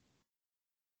back.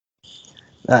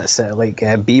 That's it. Like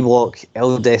B Block,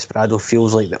 El Desperado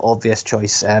feels like the obvious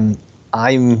choice.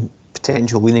 I'm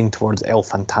potentially leaning towards El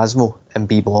Fantasmo in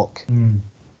B Block.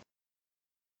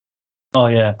 Oh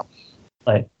yeah,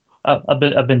 like I've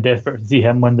been desperate to see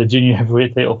him win the junior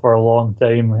heavyweight title for a long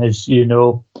time, as you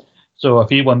know. So if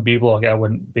he won B Block, I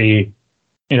wouldn't be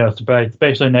surprised,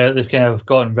 especially now that they've kind of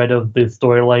gotten rid of the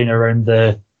storyline around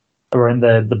the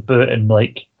boot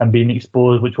and being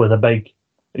exposed, which was a big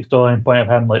storyline point of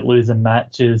him like losing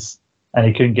matches and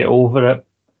he couldn't get over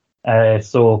it.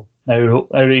 So now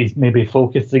he's maybe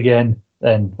focused again,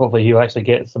 then hopefully he'll actually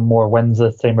get some more wins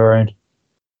this time around.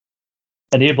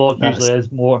 And A Block usually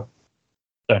is more.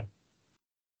 Sorry.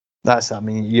 That's. I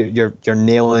mean, you're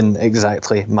nailing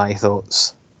exactly my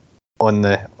thoughts on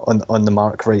the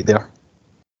mark right there.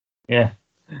 Yeah,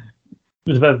 it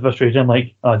was a bit frustrating.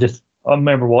 I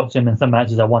remember watching in some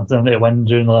matches I wanted him to win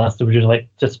during the last division.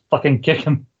 Just fucking kick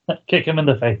him in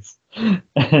the face.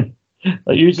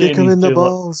 Usually kick him in the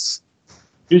balls.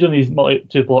 Usually in these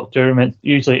 2-block tournaments,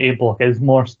 usually A Block is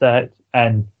more stacked,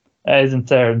 and it is in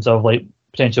terms of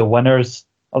potential winners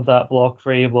of that block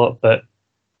for A Block. But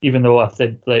even though I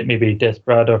said maybe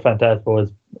Desperado or Fantasmo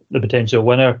is the potential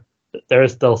winner, there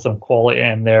is still some quality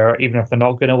in there, even if they're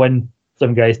not going to win.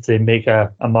 Some guys to make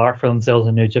a mark for themselves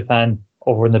in New Japan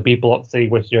over in the B Block side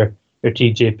with your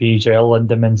TJPs, your El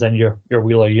Lindemans, and your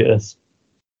Wheeler Yutas.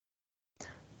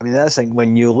 I mean, that's like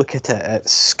when you look at it,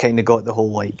 it's kind of got the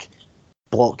whole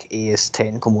Block A is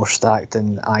technical more stacked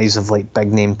in eyes of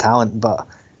big name talent, but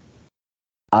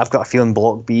I've got a feeling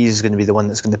Block B is going to be the one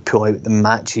that's going to pull out the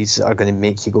matches that are going to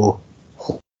make you go,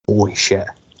 holy shit.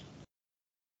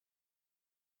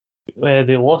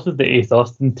 The losses that Ace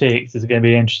Austin takes is going to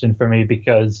be interesting for me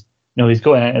because he's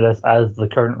going into this as the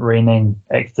current reigning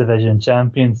X Division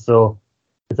champion. So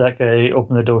is that going to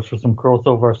open the doors for some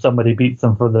crossover? If somebody beats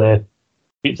him in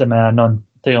a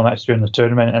non-title match during the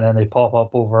tournament, and then they pop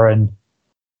up over in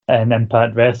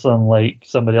Impact Wrestling, like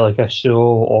somebody like a Show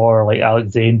or like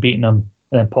Alex Zane beating him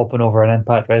and then popping over in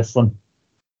Impact Wrestling.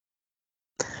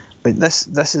 But this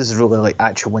is really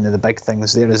actually one of the big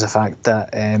things. There is the fact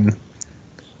that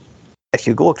if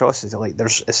you go across it,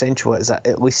 there's essentially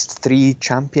at least 3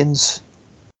 champions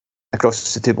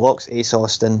across the 2 blocks: Ace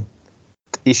Austin,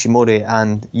 Ishimori,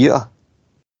 and Yuta.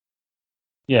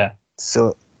 Yeah.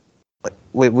 So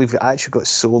we've actually got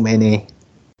so many.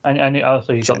 And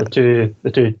also you've got the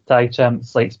two tag champs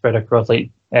spread across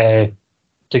Taguchi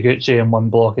in one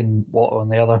block and Water on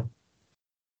the other.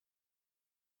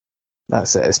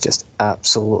 That's it. It's just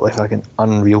absolutely fucking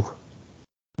unreal.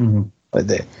 Mm-hmm.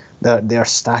 Like they're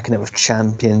stacking it with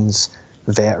champions,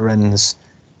 veterans,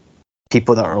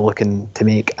 people that are looking to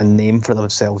make a name for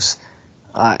themselves.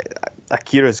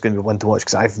 Akira is going to be one to watch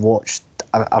because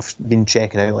I've been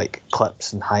checking out like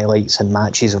clips and highlights and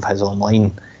matches of his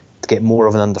online to get more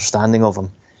of an understanding of him.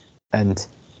 And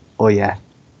oh yeah,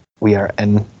 we are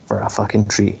in for a fucking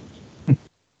treat.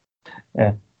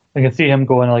 Yeah, I can see him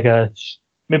going like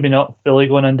maybe not fully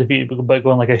going undefeated, but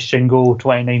going like a Shingo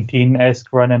 2019-esque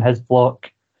run in his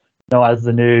block. As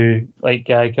the new like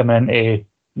guy coming in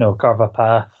to carve a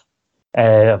path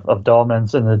of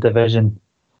dominance in the division.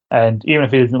 And even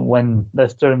if he doesn't win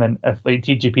this tournament, if like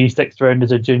TJP sticks around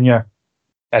as a junior,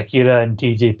 Akira and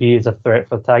TJP is a threat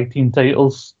for tag team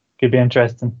titles. Could be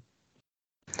interesting.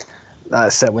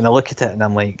 That's it. When I look at it and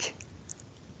I'm like,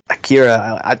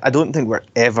 Akira, I don't think we're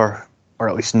ever, or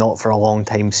at least not for a long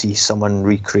time, see someone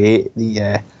recreate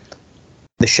the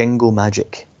Shingo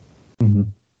magic. Mm-hmm.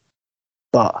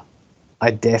 But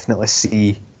I definitely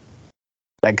see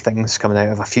big things coming out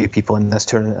of a few people in this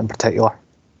tournament in particular.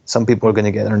 Some people are going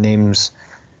to get their names,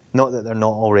 not that they're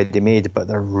not already made, but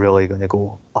they're really going to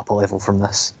go up a level from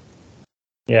this.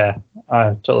 Yeah,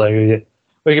 I totally agree with you.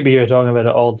 We could be here talking about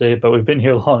it all day, but we've been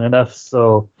here long enough,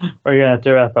 so we're going to have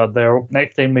to wrap up there.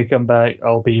 Next time we come back,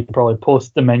 I'll be probably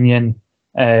post-Dominion,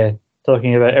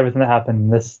 talking about everything that happened in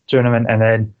this tournament, and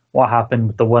then what happened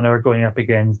with the winner going up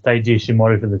against Taiji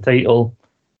Ishimori for the title.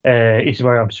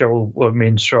 Ishimori, I'm sure, will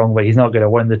remain strong, but he's not going to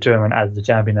win the tournament as the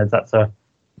champion, as that's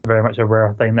very much a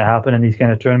rare thing that happen in these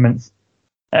kind of tournaments.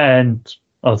 And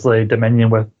obviously Dominion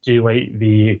with Jay White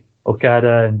v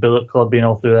Okada and Bullet Club being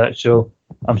all through that show.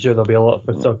 I'm sure there'll be a lot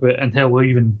for to talk about. And hell, we'll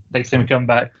even next time we come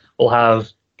back, we'll have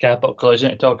Cap-Up Collision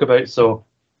to talk about. So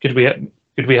could we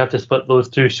have to split those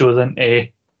two shows in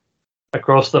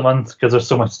across the month because there's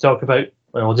so much to talk about?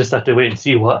 Well, we'll just have to wait and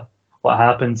see what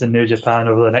happens in New Japan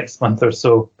over the next month or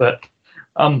so. But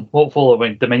I'm hopeful that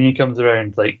when Dominion comes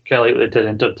around, like they did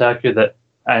in Totaku,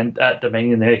 and at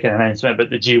Dominion they make an announcement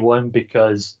about the G1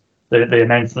 because they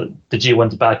announced that the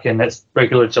G1's back in its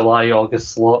regular July-August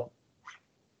slot.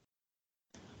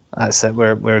 That's it.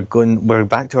 We're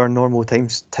back to our normal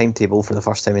timetable for the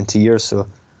first time in 2 years, so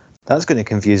that's going to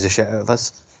confuse the shit out of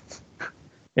us.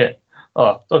 Yeah.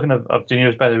 Oh, talking of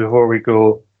juniors, by the way, before we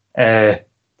go,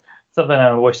 something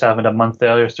I wish happened a month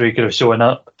earlier so he could have shown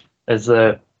up is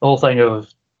the whole thing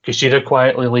of Kushida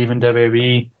quietly leaving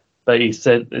WWE, but he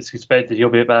said it's expected he'll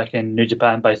be back in New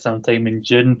Japan by sometime in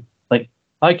June. Like,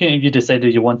 why can't you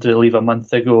decided you wanted to leave a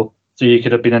month ago so you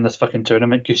could have been in this fucking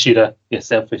tournament, Kushida, you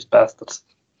selfish bastards?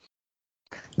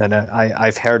 No,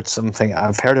 I've heard something.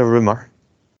 I've heard a rumour,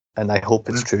 and I hope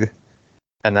it's true.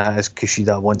 And that is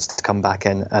Kushida wants to come back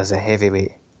in as a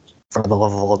heavyweight for the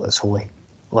love of all that's holy.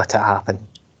 Let it happen.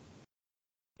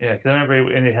 Yeah, because I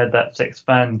remember when he had that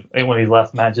six-man in one of his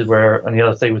last matches where on the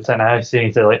other side with Tanahashi, and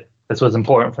he said, like, this was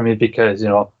important for me because,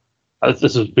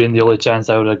 this has been the only chance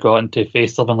I would have gotten to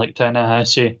face someone like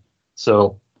Tanahashi.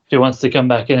 So if he wants to come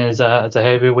back in as a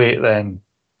heavyweight, then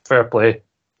fair play.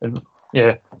 And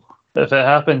yeah, if it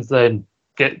happens, then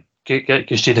get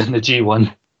Kushida in the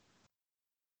G1.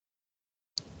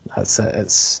 That's it.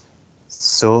 It's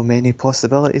so many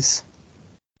possibilities.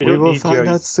 We will find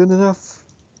out soon enough.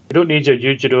 We don't need your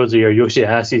Yujiro's or your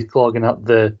Yoshihashi's clogging up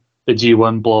the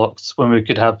G1 blocks when we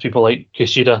could have people like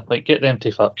Kushida. Like, get them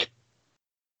to fuck.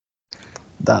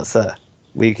 That's it.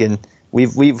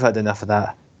 We've had enough of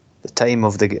that. The time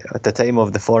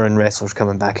of the foreign wrestlers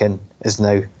coming back in is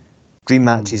now. Dream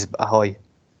matches, ahoy.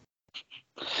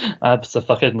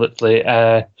 Absolutely.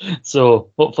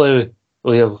 So hopefully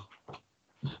we'll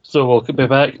be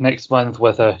back next month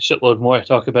with a shitload more to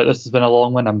talk about. This has been a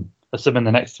long one. I'm assuming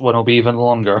the next one will be even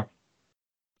longer.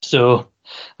 So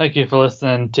thank you for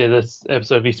listening to this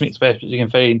episode of East Meets West, which you can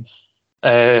find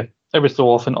every so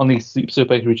often on the Sleep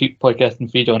Suplex Retreat podcast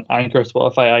and feed on Anchor,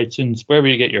 Spotify, iTunes, wherever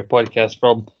you get your podcast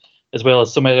from, as well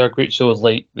as some other great shows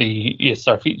like the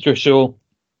ESR Feature Show,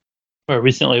 where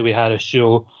recently we had a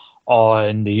show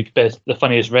on the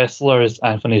funniest wrestlers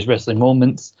and funniest wrestling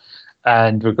moments,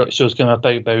 and we've got shows coming up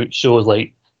about shows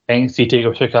like NXT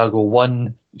TakeOver Chicago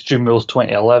 1, Extreme Rules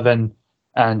 2011,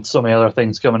 and so many other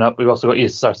things coming up. We've also got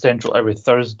ESR Central every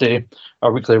Thursday,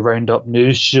 our weekly roundup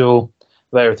news show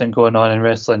about everything going on in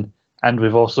wrestling, and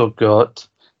we've also got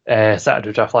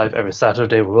Saturday Draft Live every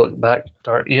Saturday. We'll look back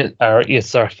at our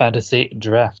ESR Fantasy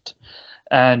Draft,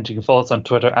 and you can follow us on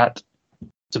Twitter at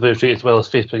Suplex Retweet, as well as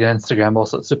Facebook and Instagram,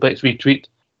 also at Suplex Retweet.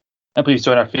 And please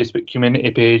join our Facebook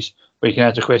community page where you can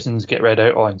answer questions, get read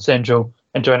out on Central,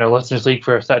 and join our Listeners League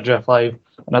for Saturday Draft Live,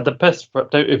 and have the piss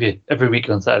ripped out of you every week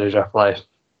on Saturday Draft Live.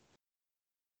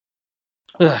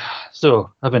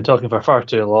 So, I've been talking for far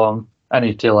too long. I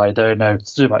need to lie down now.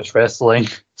 It's too much wrestling.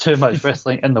 Too much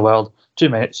wrestling in the world. Too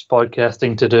much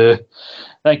podcasting to do.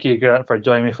 Thank you, Grant, for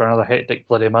joining me for another hectic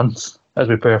bloody month as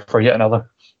we prepare for yet another.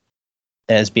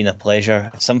 It has been a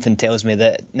pleasure. Something tells me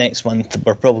that next month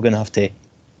we're probably going to have to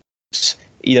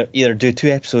either do 2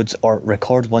 episodes or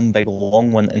record one big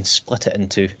long one and split it in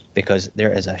 2, because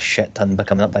there is a shit ton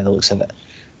coming up by the looks of it.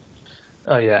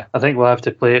 Oh yeah, I think we'll have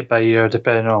to play it by ear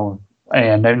depending on any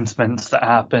announcements that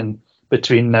happen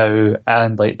between now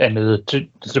and like the end of the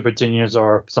Super Juniors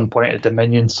or some point at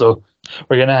Dominion. So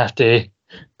we're gonna have to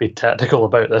be tactical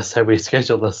about this, how we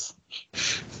schedule this.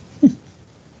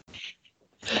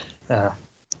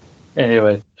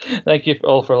 Anyway, thank you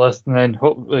all for listening.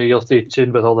 Hopefully you'll stay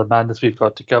tuned with all the madness we've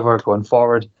got to cover going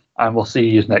forward, and we'll see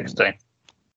you next time.